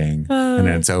 Just kidding. And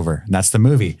then it's over. And that's the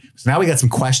movie. So now we got some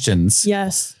questions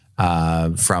Yes.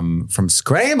 from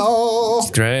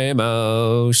Scramo.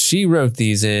 Gramo. She wrote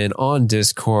these in on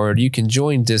Discord. You can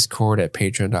join Discord at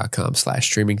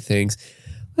patreon.com/streamingthings.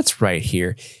 That's right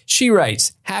here. She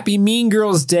writes, Happy Mean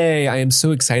Girls Day. I am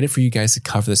so excited for you guys to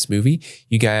cover this movie.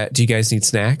 Do you guys need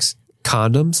snacks?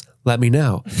 Condoms? Let me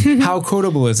know. How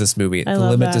quotable is this movie? The love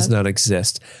limit that. does not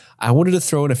exist. I wanted to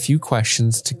throw in a few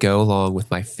questions to go along with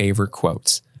my favorite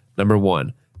quotes. Number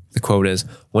 1, the quote is,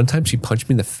 one time she punched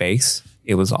me in the face.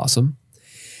 It was awesome.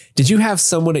 Did you have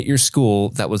someone at your school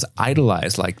that was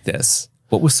idolized like this?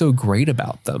 What was so great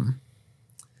about them?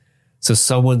 So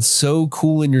someone so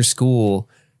cool in your school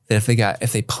that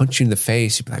if they punch you in the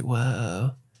face, you'd be like,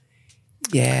 whoa,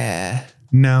 yeah.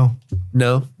 No.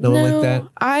 No one like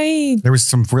that. There was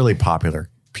some really popular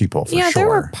people for sure. There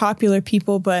were popular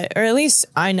people, but, or at least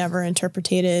I never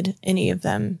interpreted any of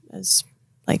them as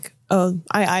like, oh,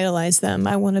 I idolize them.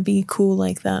 I want to be cool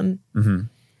like them.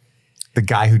 The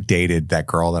guy who dated that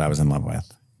girl that I was in love with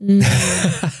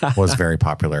was very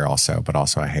popular also, but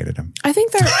also I hated him. I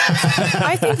think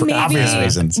maybe, obvious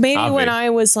reasons. maybe when Obvious. I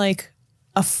was like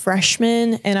a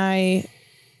freshman and I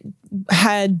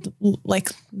had like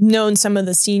known some of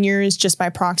the seniors just by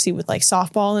proxy with like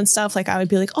softball and stuff, like I would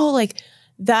be like, oh, like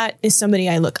that is somebody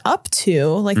I look up to.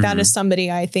 Like that is somebody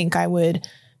I think I would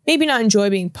maybe not enjoy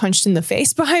being punched in the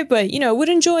face by, but would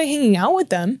enjoy hanging out with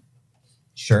them.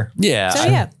 Sure. Yeah. So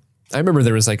yeah. I remember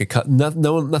there was like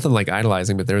nothing like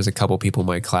idolizing, but there was a couple people in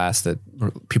my class that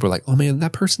people were like, oh man,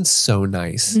 that person's so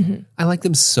nice. I like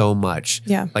them so much.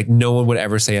 Yeah. Like no one would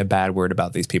ever say a bad word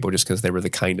about these people just because they were the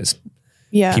kindest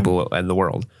Yeah. people in the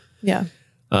world. Yeah.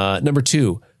 Number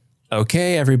 2,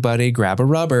 okay, everybody grab a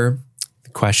rubber. The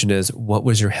question is, what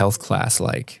was your health class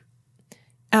like?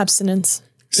 Abstinence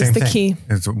Same is the thing. key.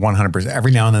 It's 100%.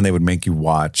 Every now and then they would make you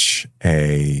watch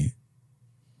a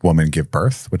woman give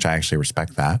birth, which I actually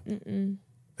respect that.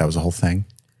 That was a whole thing.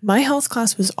 My health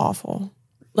class was awful.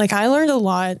 Like I learned a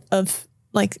lot of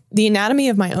like the anatomy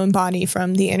of my own body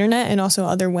from the internet and also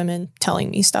other women telling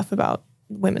me stuff about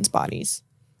women's bodies.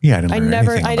 Yeah, I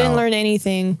didn't learn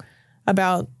anything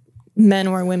about men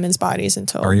or women's bodies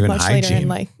until Or even much later hygiene. in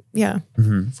like, yeah.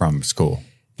 from school.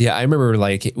 Yeah, I remember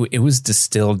like it was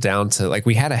distilled down to like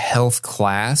we had a health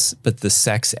class, but the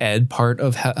sex ed part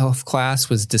of health class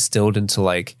was distilled into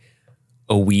like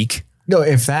a week. No,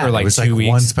 if that, Or like it was 2 like weeks.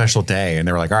 one special day and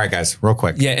they were like, all right, guys, real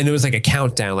quick. Yeah, and it was like a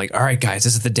countdown, like, all right, guys,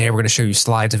 this is the day we're going to show you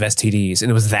slides of STDs.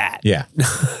 And it was that. Yeah.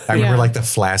 I remember Yeah. like the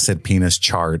flaccid penis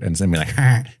chart and something like,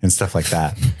 and stuff like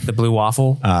that. The blue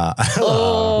waffle.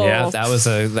 Oh, Yeah, that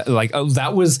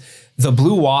was the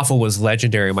blue waffle was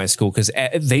legendary in my school because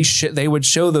they would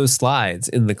show those slides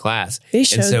in the class. They And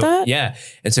showed so, that? Yeah.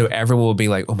 And so everyone will be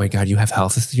like, oh my God, you have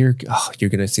health this year? Oh, you're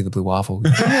going to see the blue waffle.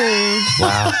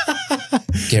 Wow.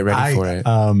 Get ready for it.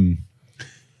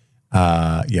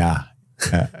 Yeah.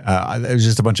 It was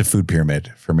just a bunch of food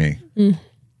pyramid for me.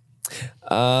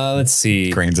 Let's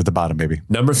see. Grains at the bottom, baby.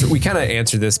 Number 3, we kind of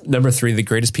answered this. Number 3, the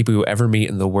greatest people you ever meet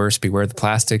and the worst, beware the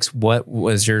plastics. What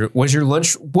was your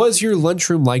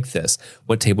lunchroom like this?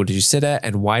 What table did you sit at?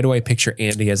 And why do I picture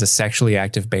Andy as a sexually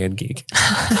active band geek?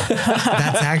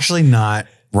 That's actually not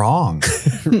wrong.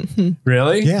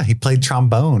 Really? Yeah, he played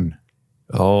trombone.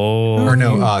 Oh, Or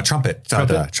no, trumpet.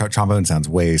 Trombone sounds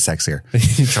way sexier.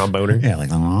 tromboner. Yeah, like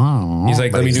He's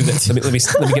like, let me do this. Let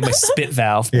me get my spit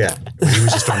valve. Yeah, he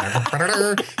was just doing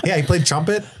yeah, he played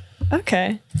trumpet.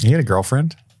 okay. He had a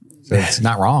girlfriend, so it's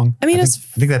not wrong. I mean, I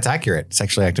think that's accurate.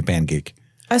 Sexually active band geek.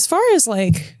 As far as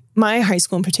like my high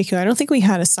school in particular, I don't think we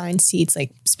had assigned seats,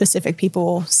 like specific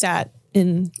people sat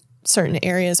in certain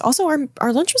areas. Also,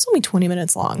 our lunch was only 20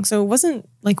 minutes long. So it wasn't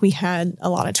like we had a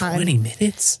lot of time. 20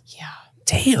 minutes? Yeah.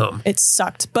 Damn. It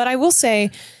sucked. But I will say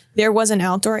there was an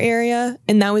outdoor area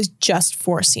and that was just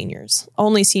for seniors.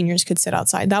 Only seniors could sit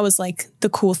outside. That was like the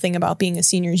cool thing about being a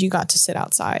senior is you got to sit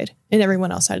outside and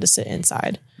everyone else had to sit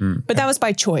inside. But that was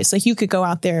by choice. Like you could go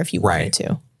out there if you wanted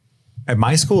to. At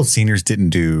my school, seniors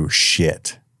didn't do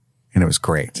shit. And it was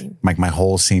great. Like my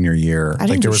whole senior year, didn't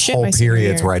like do there was shit whole my senior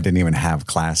periods year. where I didn't even have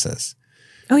classes.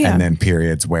 Oh, yeah. And then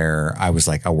periods where I was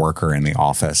like a worker in the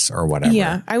office or whatever.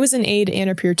 Yeah. I was an aide and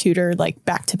a peer tutor like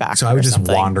back to back. So I would just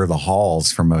something. wander the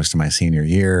halls for most of my senior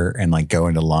year and like go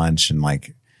into lunch and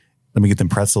like, let me get them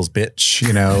pretzels, bitch,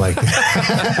 you know, like,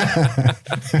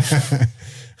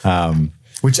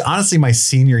 which honestly, my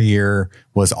senior year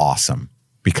was awesome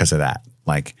because of that.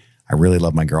 Like, I really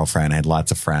loved my girlfriend. I had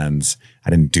lots of friends. I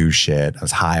didn't do shit. I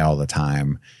was high all the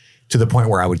time to the point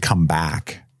where I would come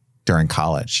back during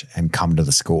college and come to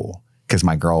the school because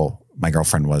my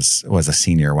girlfriend was a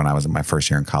senior when I was in my first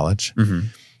year in college.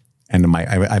 And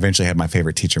I eventually had my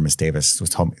favorite teacher, Miss Davis, was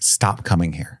told me, stop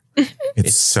coming here.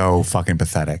 It's so fucking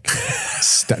pathetic.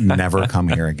 Never come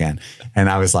here again. And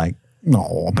I was like,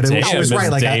 no, but it was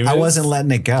right. Like I wasn't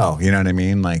letting it go. You know what I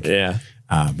mean? Like, Yeah.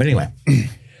 But anyway.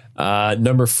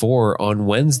 Number 4, on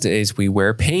Wednesdays, we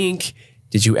wear pink.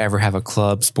 Did you ever have a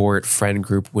club, sport, friend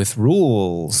group with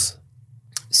rules?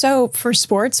 So for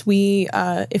sports, we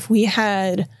if we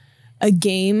had a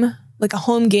game, like a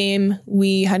home game,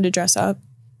 we had to dress up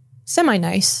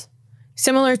semi-nice.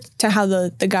 Similar to how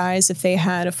the guys, if they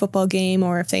had a football game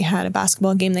or if they had a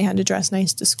basketball game, they had to dress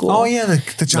nice to school. Oh, yeah.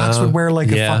 The jocks would wear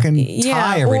like a fucking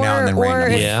tie every now and then. Or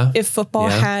Randomly. if football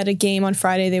had a game on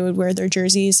Friday, they would wear their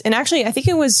jerseys. And actually, I think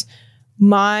it was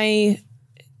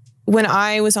when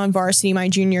I was on varsity my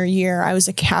junior year, I was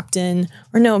a captain.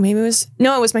 Or it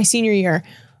was my senior year.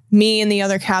 Me and the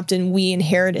other captain, we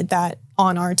inherited that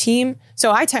on our team.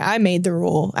 So I made the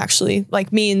rule, actually.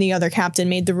 Like me and the other captain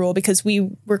made the rule because we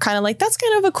were kind of like, that's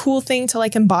kind of a cool thing to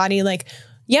like embody. Like,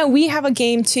 yeah, we have a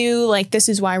game too. Like, this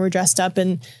is why we're dressed up.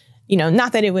 And, you know,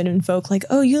 not that it would invoke like,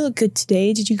 oh, you look good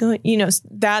today. Did you go, you know,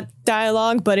 that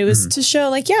dialogue, but it was to show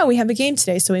like, yeah, we have a game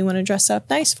today. So we want to dress up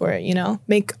nice for it, you know,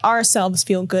 make ourselves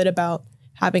feel good about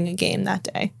having a game that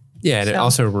day. Yeah, and it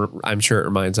also, I'm sure it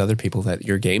reminds other people that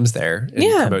your game's there and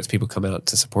promotes people come out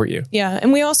to support you. Yeah,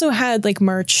 and we also had like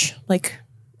merch, like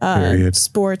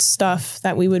sports stuff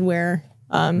that we would wear.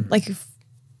 Like,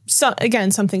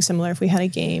 something similar. If we had a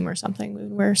game or something, we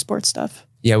would wear sports stuff.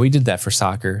 Yeah, we did that for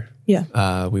soccer.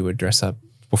 Yeah. We would dress up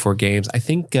before games. I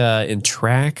think in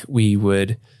track, we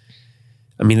would,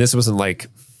 I mean, this wasn't like,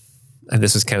 and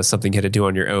this was kind of something you had to do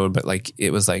on your own, but like,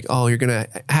 it was like, oh, you're going to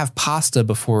have pasta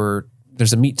before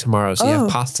there's a meet tomorrow. So you have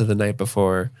pasta the night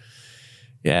before.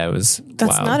 Yeah, it was.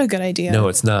 That's not a good idea. No,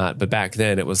 it's not. But back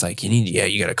then it was like,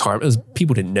 you got to carb.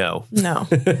 People didn't know. No,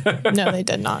 they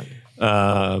did not.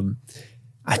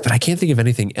 But I can't think of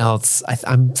anything else. I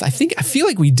feel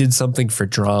like we did something for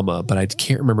drama, but I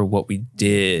can't remember what we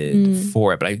did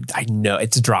for it. But I know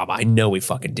it's a drama. I know we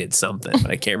fucking did something, but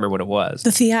I can't remember what it was.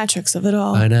 The theatrics of it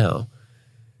all. I know.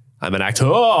 I'm an actor.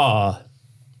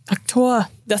 Actor.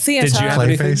 The theater. Did you have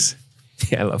anything? Clayface?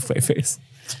 Yeah, I love Clayface.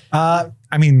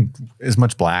 I mean, as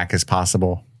much black as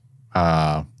possible.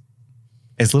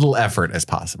 As little effort as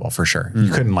possible, for sure.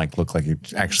 You couldn't like look like you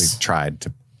actually tried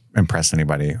to impress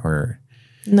anybody or...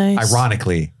 Nice.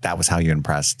 Ironically, that was how you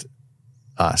impressed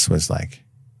us, was like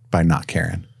by not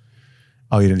caring.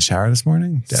 Oh, you didn't shower this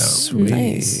morning? Dope. Sweet.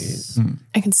 Nice.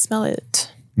 I can smell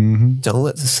it. Don't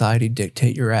let society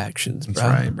dictate your actions, bro.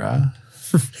 That's right, bro.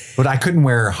 But I couldn't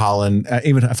wear Holland,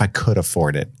 even if I could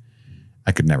afford it.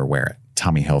 I could never wear it.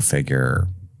 Tommy Hilfiger,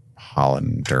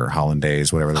 Holland or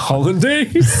Hollandaise, whatever the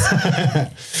Hollandaise.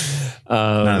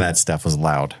 none of that stuff was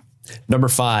allowed. Number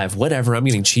 5, whatever. I'm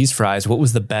getting cheese fries. What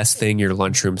was the best thing your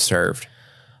lunchroom served?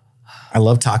 I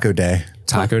love Taco Day.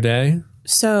 Taco Day?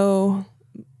 So,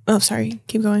 sorry.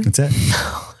 Keep going. That's it.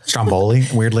 Stromboli,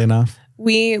 weirdly enough.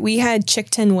 We had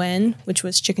Chick Ten Wen, which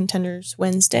was Chicken Tenders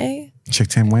Wednesday. Chick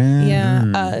Ten Wen.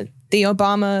 Yeah. The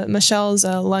Michelle's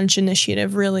lunch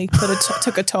initiative really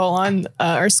took a toll on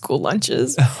our school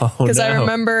lunches. Because I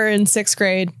remember in 6th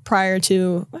grade, prior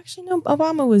to, actually no,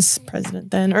 Obama was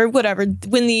president then, or whatever,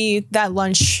 when that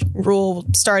lunch rule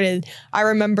started, I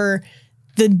remember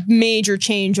the major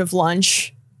change of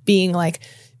lunch being like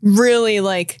really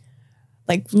like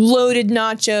loaded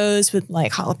nachos with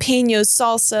like jalapenos,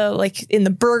 salsa, like in the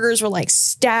burgers were like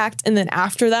stacked. And then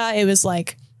after that, it was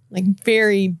like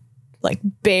very like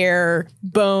bare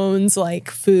bones, like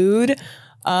food.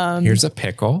 Here's a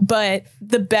pickle. But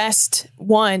the best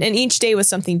one, and each day was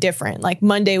something different. Like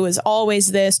Monday was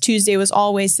always this, Tuesday was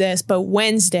always this, but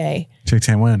Wednesday, Chick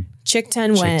 10 win. Chick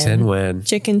 10 win. Chick 10 win.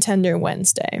 Chicken tender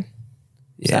Wednesday.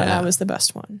 So Yeah. that was the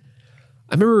best one.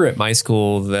 I remember at my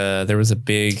school, there was a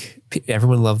big,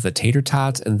 everyone loved the tater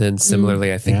tots. And then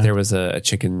similarly, I think there was a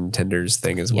chicken tenders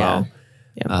thing as well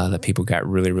that people got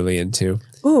really, really into.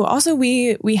 Ooh, also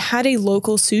we had a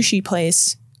local sushi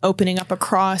place opening up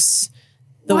across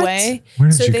the way. Where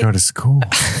did you go to school?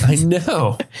 I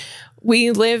know.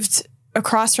 We lived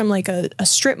across from like a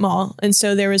strip mall. And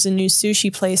so there was a new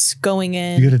sushi place going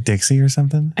in. You go to Dixie or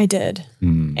something? I did.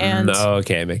 And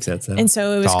Okay, makes sense now. and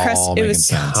so it was All making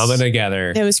sense. Coming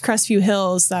together. it was Crestview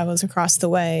Hills that was across the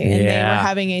way. And they Yeah. were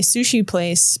having a sushi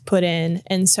place put in.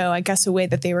 And so I guess a way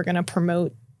that they were going to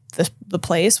promote the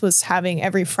place was having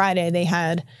every Friday they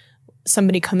had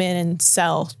somebody come in and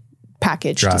sell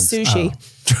packaged Drugs. sushi.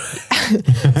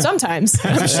 Sometimes.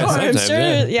 I'm Sometimes, sure.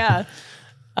 yeah. Yeah.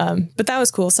 But that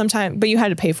was cool. Sometimes, but you had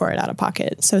to pay for it out of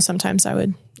pocket. So sometimes I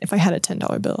would, if I had a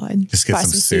 $10 bill, I'd Just get buy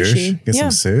some some sushi. sushi. Get some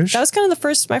sushi. That was kind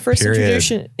of my first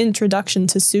Period. introduction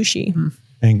to sushi.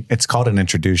 And it's called an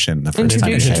introduction. The first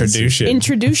time you say Introduction.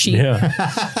 Introduction. Yeah.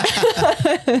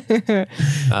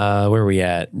 Where are we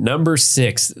at? Number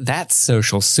 6. That's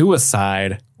social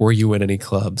suicide. Were you in any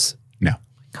clubs? No.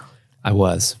 I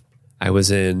was. I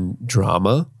was in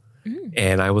drama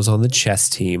and I was on the chess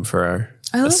team for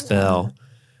a love spell.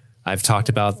 I've talked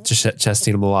about chess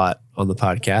team a lot on the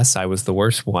podcast. I was the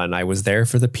worst one. I was there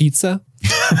for the pizza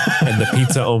and the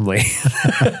pizza only.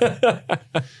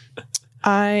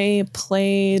 I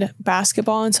played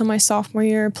basketball until my sophomore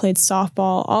year, played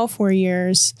softball all 4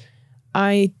 years.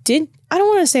 I don't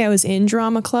want to say I was in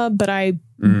drama club, but I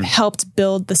helped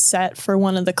build the set for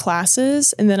one of the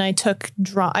classes. And then I took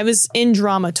I was in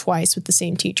drama twice with the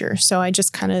same teacher. So I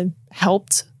just kind of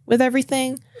helped with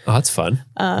everything. Oh, that's fun.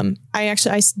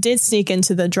 I did sneak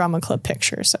into the drama club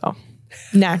picture. So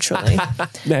naturally.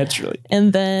 Naturally.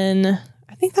 And then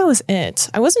I think that was it.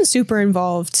 I wasn't super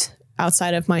involved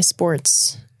outside of my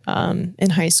sports in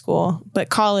high school, but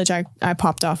college I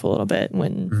popped off a little bit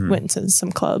when went into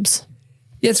some clubs.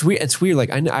 Yeah, it's weird. It's weird. Like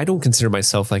I don't consider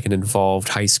myself like an involved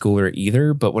high schooler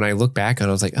either. But when I look back on it,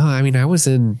 I was like, oh, I mean,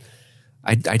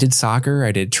 I did soccer,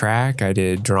 I did track, I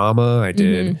did drama, I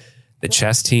did the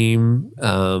chess team.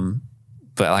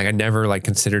 But like I never like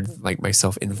considered like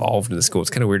myself involved in the school.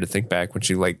 It's kind of weird to think back when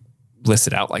you like list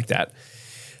it out like that.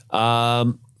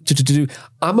 I'm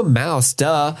a mouse,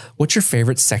 duh. What's your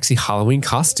favorite sexy Halloween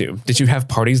costume? Did you have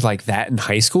parties like that in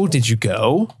high school? Did you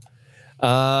go?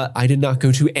 I did not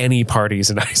go to any parties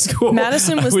in high school.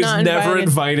 Madison was not never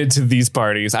invited to these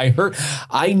parties.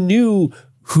 I knew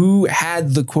who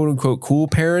had the quote unquote cool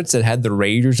parents that had the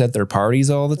ragers at their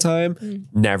parties all the time.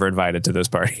 Never invited to those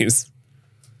parties.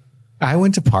 I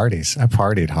went to parties. I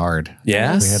partied hard.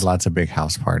 Yes? We had lots of big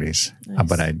house parties.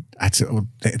 But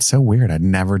it's so weird. I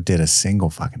never did a single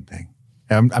fucking thing.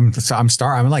 I'm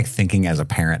like thinking as a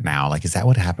parent now, like, is that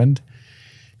what happened?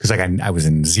 Because like I was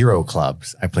in 0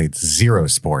 clubs. I played 0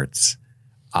 sports.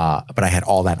 But I had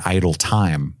all that idle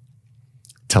time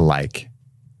to like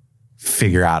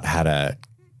figure out how to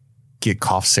get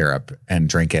cough syrup and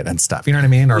drink it and stuff. You know what I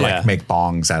mean? Or like make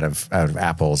bongs out of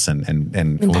apples and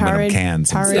aluminum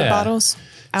cans. Powerade And bottles,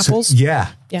 apples. so, yeah.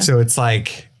 So it's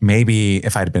like maybe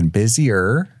if I'd been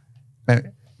busier,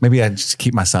 maybe I'd just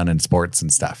keep my son in sports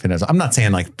and stuff. And I'm not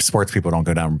saying like sports people don't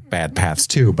go down bad paths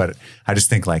too, but I just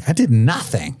think like I did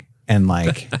nothing and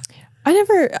like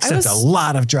except a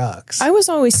lot of drugs. I was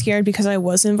always scared because I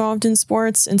was involved in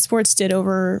sports and sports did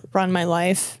overrun my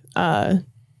life.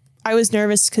 I was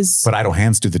nervous because But idle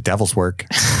hands do the devil's work.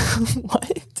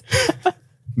 what?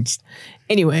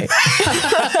 Anyway.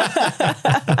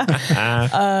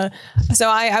 So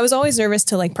I was always nervous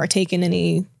to like partake in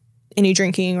any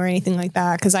drinking or anything like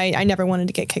that because I never wanted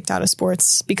to get kicked out of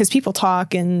sports because people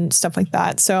talk and stuff like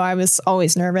that. So I was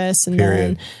always nervous. And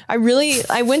Period. then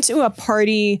I went to a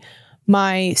party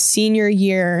my senior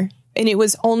year and it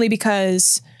was only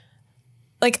because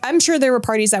like, I'm sure there were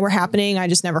parties that were happening. I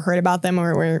just never heard about them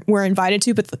or were invited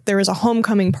to, but there was a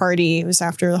homecoming party. It was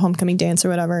after the homecoming dance or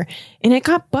whatever. And it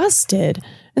got busted.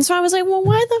 And so I was like, well,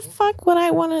 why the fuck would I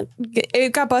want to? It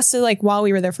got busted like while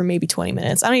we were there for maybe 20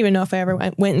 minutes. I don't even know if I ever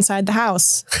went inside the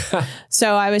house.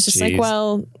 So I was just like,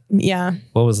 well, yeah.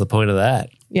 What was the point of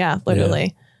that? Yeah,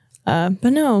 literally. But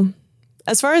no.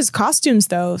 As far as costumes,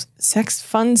 though,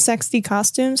 fun, sexy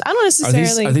costumes. I don't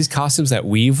necessarily. Are these costumes that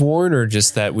we've worn or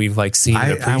just that we've like seen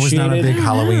and appreciated? I was not a big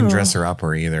Halloween dresser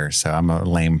upper either, so I'm a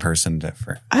lame person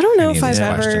for. I don't know any if of these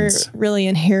I've ever questions. really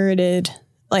inherited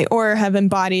like, or have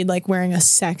embodied like wearing a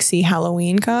sexy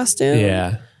Halloween costume.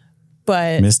 Yeah.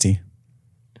 But Misty.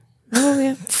 oh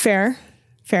yeah, fair.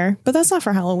 But that's not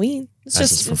for Halloween. It's That's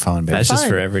just for fun, baby. That's just Fun.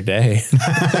 for every day.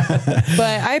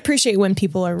 But I appreciate when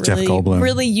people are Jeff really, Goldblum.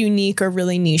 really unique or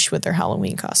really niche with their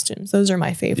Halloween costumes. Those are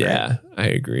my favorite. Yeah, I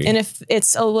agree. And if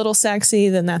it's a little sexy,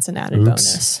 then that's an added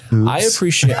bonus. I'll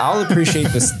appreciate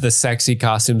the sexy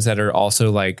costumes that are also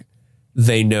like,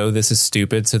 they know this is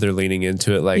stupid, so they're leaning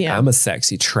into it. Like, Yeah. I'm a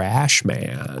sexy trash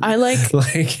man. I like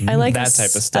that type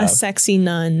of a stuff. sexy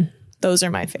nun. Those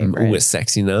are my favorite. Ooh, a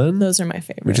sexy nun. Those are my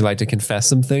favorite. Would you like to confess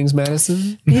some things,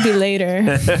 Madison? Maybe later.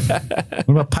 What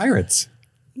about pirates?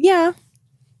 Yeah.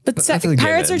 But that's a given.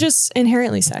 pirates are just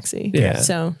inherently sexy. Yeah.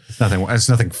 So There's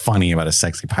nothing funny about a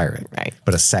sexy pirate. Right.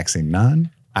 But a sexy nun?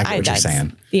 I get what you're that's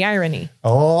saying. the irony.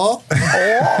 Oh.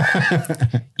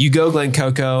 You go, Glen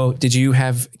Coco. Did you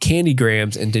have candy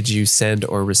grams, and did you send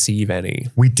or receive any?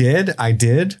 We did. I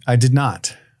did. I did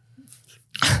not.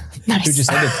 Nice. Who'd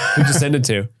you send it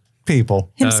to?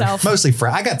 People. Himself. Mostly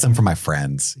I got some from my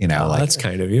friends, you know, Oh, like that's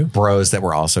kind of you. bros that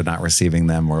were also not receiving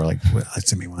them were like, well,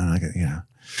 send me one. Like, you know,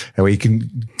 that way you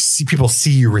can see people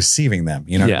see you receiving them.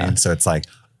 You know what I Yeah. mean? So it's like,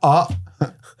 oh,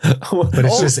 but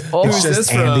it's just who's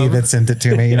this Andy from? that sent it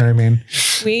to me. You know what I mean?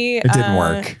 It didn't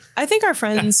work. I think our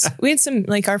friends, we had some,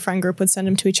 like our friend group would send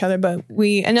them to each other, but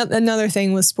another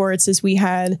thing with sports is we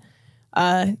had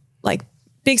like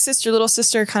big sister, little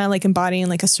sister, kind of like embodying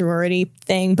like a sorority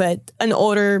thing, but an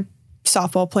older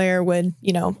softball player would,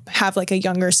 you know, have like a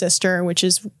younger sister, which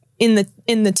is in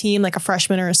the team, like a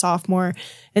freshman or a sophomore,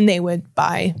 and they would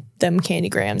buy them candy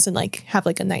grams and like have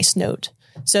like a nice note.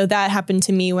 So that happened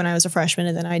to me when I was a freshman,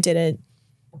 and then I did it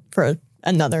for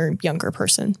another younger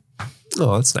person.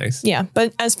 Oh, that's nice. Yeah.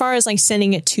 But as far as like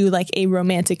sending it to like a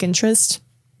romantic interest,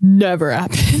 never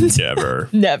happened. Never.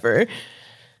 Never.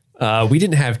 We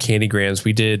didn't have candy grams.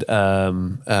 We did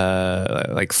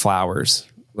like flowers.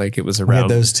 Like it was We around had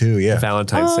those too. Yeah.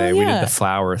 Valentine's Oh, Day. We yeah. did the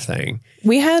flower thing.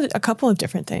 We had a couple of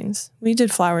different things. We did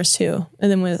flowers too.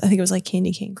 And then I think it was like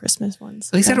candy cane Christmas ones.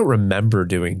 At least I don't remember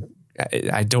doing.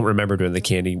 I don't remember doing the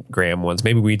candy gram ones.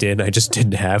 Maybe we did. And I just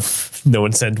didn't have. No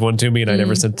one sent one to me, and I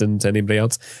never sent them to anybody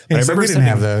else. But Yeah, so we didn't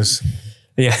have those.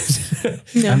 Yeah.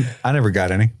 No. I never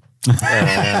got any.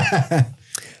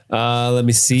 Let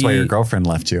me see. That's why your girlfriend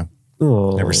left you.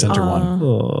 Oh. Never sent her one.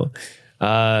 Oh.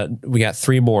 We got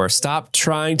 3 more. Stop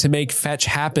trying to make fetch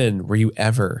happen. Were you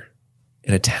ever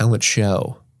in a talent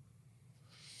show?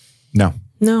 No.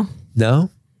 No. No?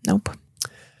 Nope.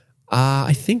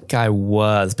 I think I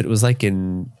was, but it was like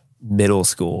in middle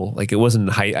school. Like it wasn't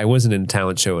I wasn't in a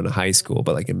talent show in high school,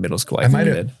 but like in middle school, I think I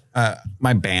did.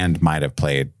 My band might have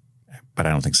played, but I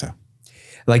don't think so.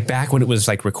 Like back when it was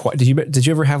like required. Did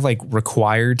you ever have like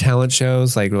required talent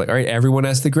shows? Like, all right, everyone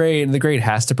has the grade, and the grade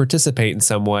has to participate in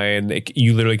some way, and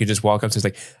you literally could just walk up to it's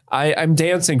like, I'm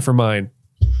dancing for mine,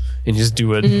 and just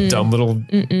do a dumb little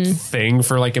thing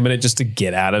for like a minute just to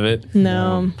get out of it.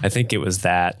 No. I think it was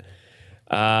that.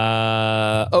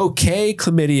 Okay,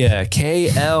 chlamydia,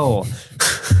 KL.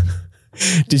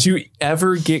 Did you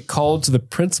ever get called to the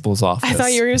principal's office? I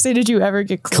thought you were going to say, did you ever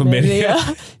get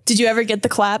chlamydia? Did you ever get the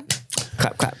clap?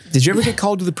 Clap, clap. Did you ever get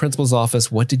called to the principal's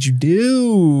office? What did you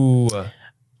do?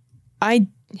 I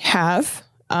have.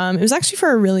 It was actually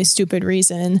for a really stupid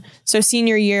reason. So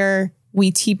senior year,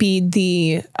 we TP'd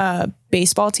the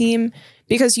baseball team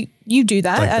because you do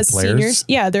that Like the as players? seniors.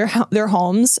 Yeah, their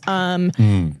homes.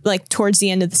 Like towards the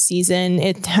end of the season,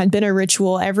 it had been a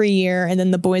ritual every year, and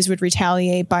then the boys would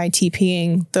retaliate by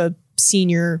TPing the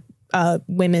senior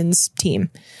women's team,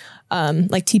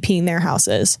 like TPing their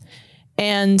houses.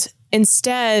 And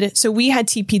instead, so we had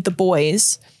TP'd the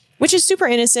boys, which is super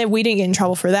innocent. We didn't get in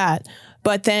trouble for that.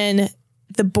 But then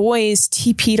the boys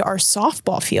TP'd our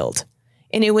softball field.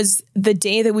 And it was the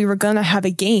day that we were going to have a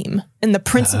game. And the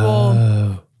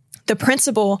principal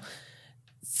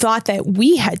thought that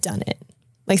we had done it.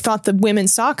 Like thought the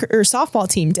women's soccer or softball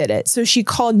team did it. So she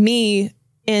called me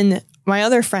and my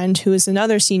other friend, who is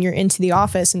another senior, into the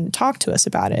office and talked to us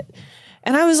about it.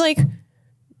 And I was like,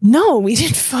 no, we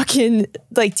didn't fucking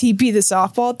like TP the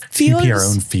softball field. TP our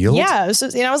own field? Yeah.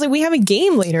 And I was like, we have a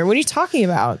game later. What are you talking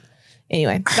about?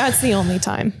 Anyway, that's the only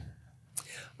time.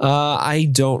 I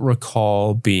don't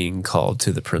recall being called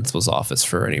to the principal's office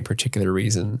for any particular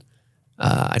reason.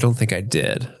 I don't think I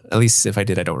did. At least if I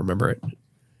did, I don't remember it,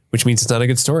 which means it's not a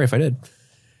good story if I did.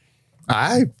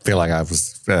 I feel like I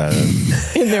was.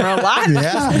 In there a lot.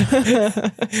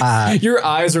 Yeah. Your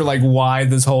eyes are like wide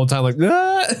this whole time. Like,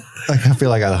 ah. Like, I feel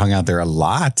like I hung out there a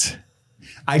lot.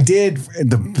 I did.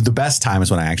 The best time is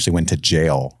when I actually went to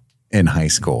jail in high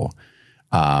school.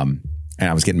 And and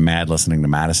I was getting mad listening to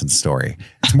Madison's story.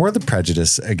 It's more the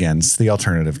prejudice against the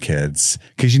alternative kids.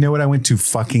 Because you know what I went to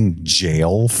fucking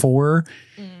jail for?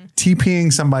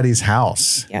 TPing somebody's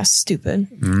house. Yeah, stupid.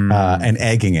 And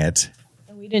egging it.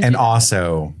 We didn't. And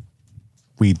also,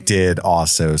 we did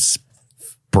also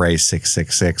spray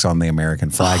 666 on the American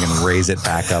flag and raise it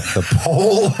back up the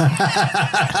pole.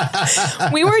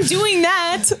 We were doing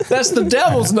that. That's the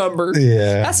devil's number.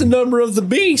 Yeah. That's the number of the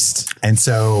beast. And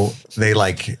so they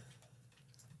like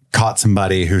caught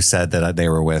somebody who said that they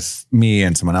were with me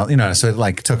and someone else, you know, so it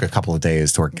like took a couple of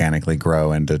days to organically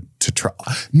grow and to try.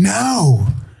 No,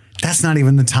 that's not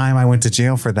even the time I went to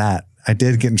jail for that. I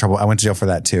did get in trouble. I went to jail for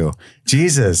that too.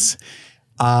 Jesus.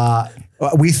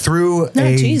 We threw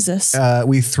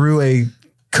we threw a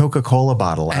Coca-Cola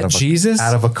bottle out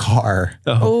of a car.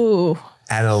 Oh.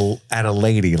 At a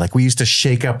lady. Like we used to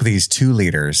shake up these 2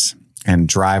 liters and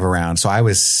drive around. So I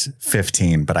was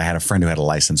 15, but I had a friend who had a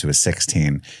license who was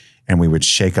 16, and we would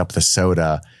shake up the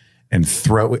soda and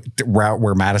throw it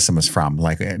where Madison was from.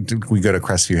 Like we go to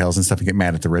Crestview Hills and stuff and get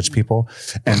mad at the rich people.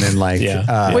 And then like,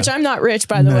 which I'm not rich,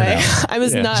 by the way. I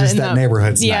was not just in that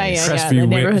neighborhood's nice. Crestview, the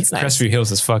neighborhood's nice. Crestview Hills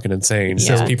is fucking insane.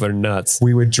 Yeah. Those people are nuts.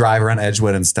 We would drive around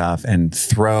Edgewood and stuff and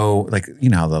throw like, you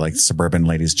know, the like suburban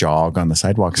ladies jog on the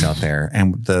sidewalks out there.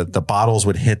 And the bottles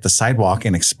would hit the sidewalk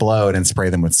and explode and spray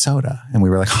them with soda. And we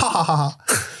were like, ha ha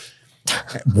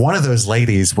ha. One of those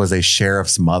ladies was a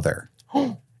sheriff's mother.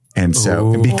 And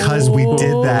so because we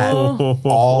did that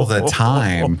all the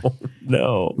time,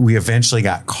 we eventually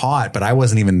got caught, but I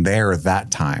wasn't even there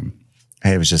that time.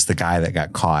 It was just the guy that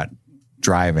got caught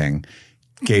driving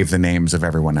gave the names of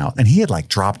everyone else. And he had like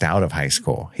dropped out of high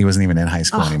school. He wasn't even in high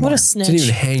school anymore. What a snitch. Didn't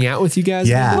even hang out with you guys?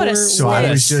 Yeah. What a So I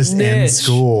was just in snitch.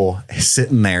 school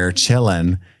sitting there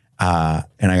chilling. And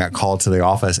I got called to the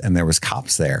office and there was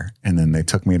cops there. And then they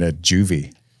took me to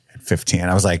juvie at 15.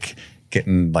 I was like,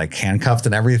 getting like handcuffed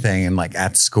and everything and like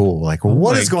at school, like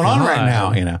what is going on right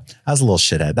now? You know, I was a little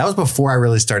shithead. That was before I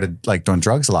really started like doing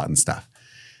drugs a lot and stuff.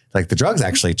 Like the drugs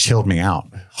actually chilled me out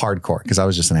hardcore because I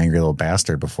was just an angry little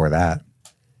bastard before that.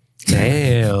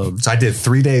 Damn. So I did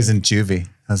 3 days in juvie.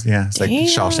 It's like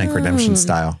Shawshank Redemption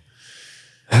style.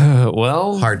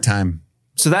 Well, Hard time.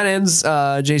 so that ends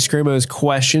Jay Screamo's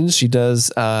questions. She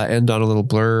does end on a little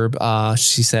blurb.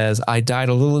 She says, I died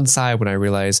a little inside when I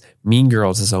realized Mean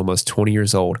Girls is almost 20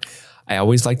 years old. I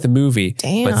always liked the movie,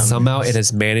 but somehow it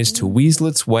has managed to weasel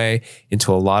its way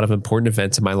into a lot of important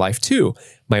events in my life too.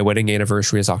 My wedding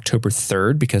anniversary is October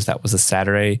 3rd because that was a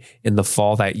Saturday in the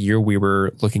fall that year we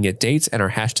were looking at dates, and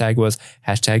our hashtag was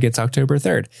 #it's October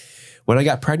 3rd. When I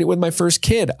got pregnant with my first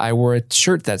kid, I wore a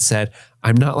shirt that said,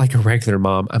 I'm not like a regular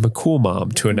mom, I'm a cool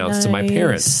mom, to announce to my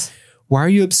parents. Why are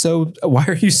you so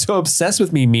obsessed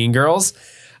with me, Mean Girls?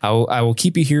 I will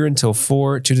keep you here until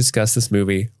 4 to discuss this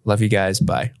movie. Love you guys.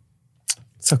 Bye.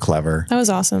 So clever. That was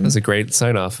awesome. That was a great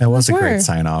sign off. That was a great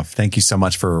sign off. Thank you so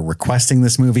much for requesting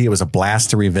this movie. It was a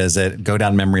blast to revisit, go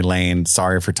down memory lane.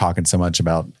 Sorry for talking so much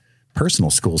about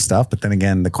personal school stuff, but then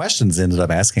again, the questions ended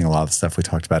up asking a lot of the stuff we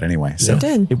talked about anyway. So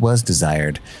it was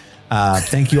desired.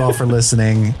 Thank you all for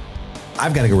listening.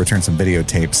 I've got to go return some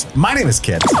videotapes. My name is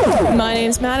Kit. My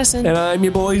name's Madison. And I'm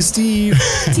your boy, Steve.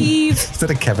 Steve. Is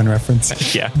that a Kevin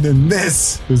reference? Yeah. And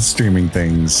this was Streaming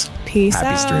Things. Peace Happy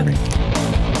out. streaming.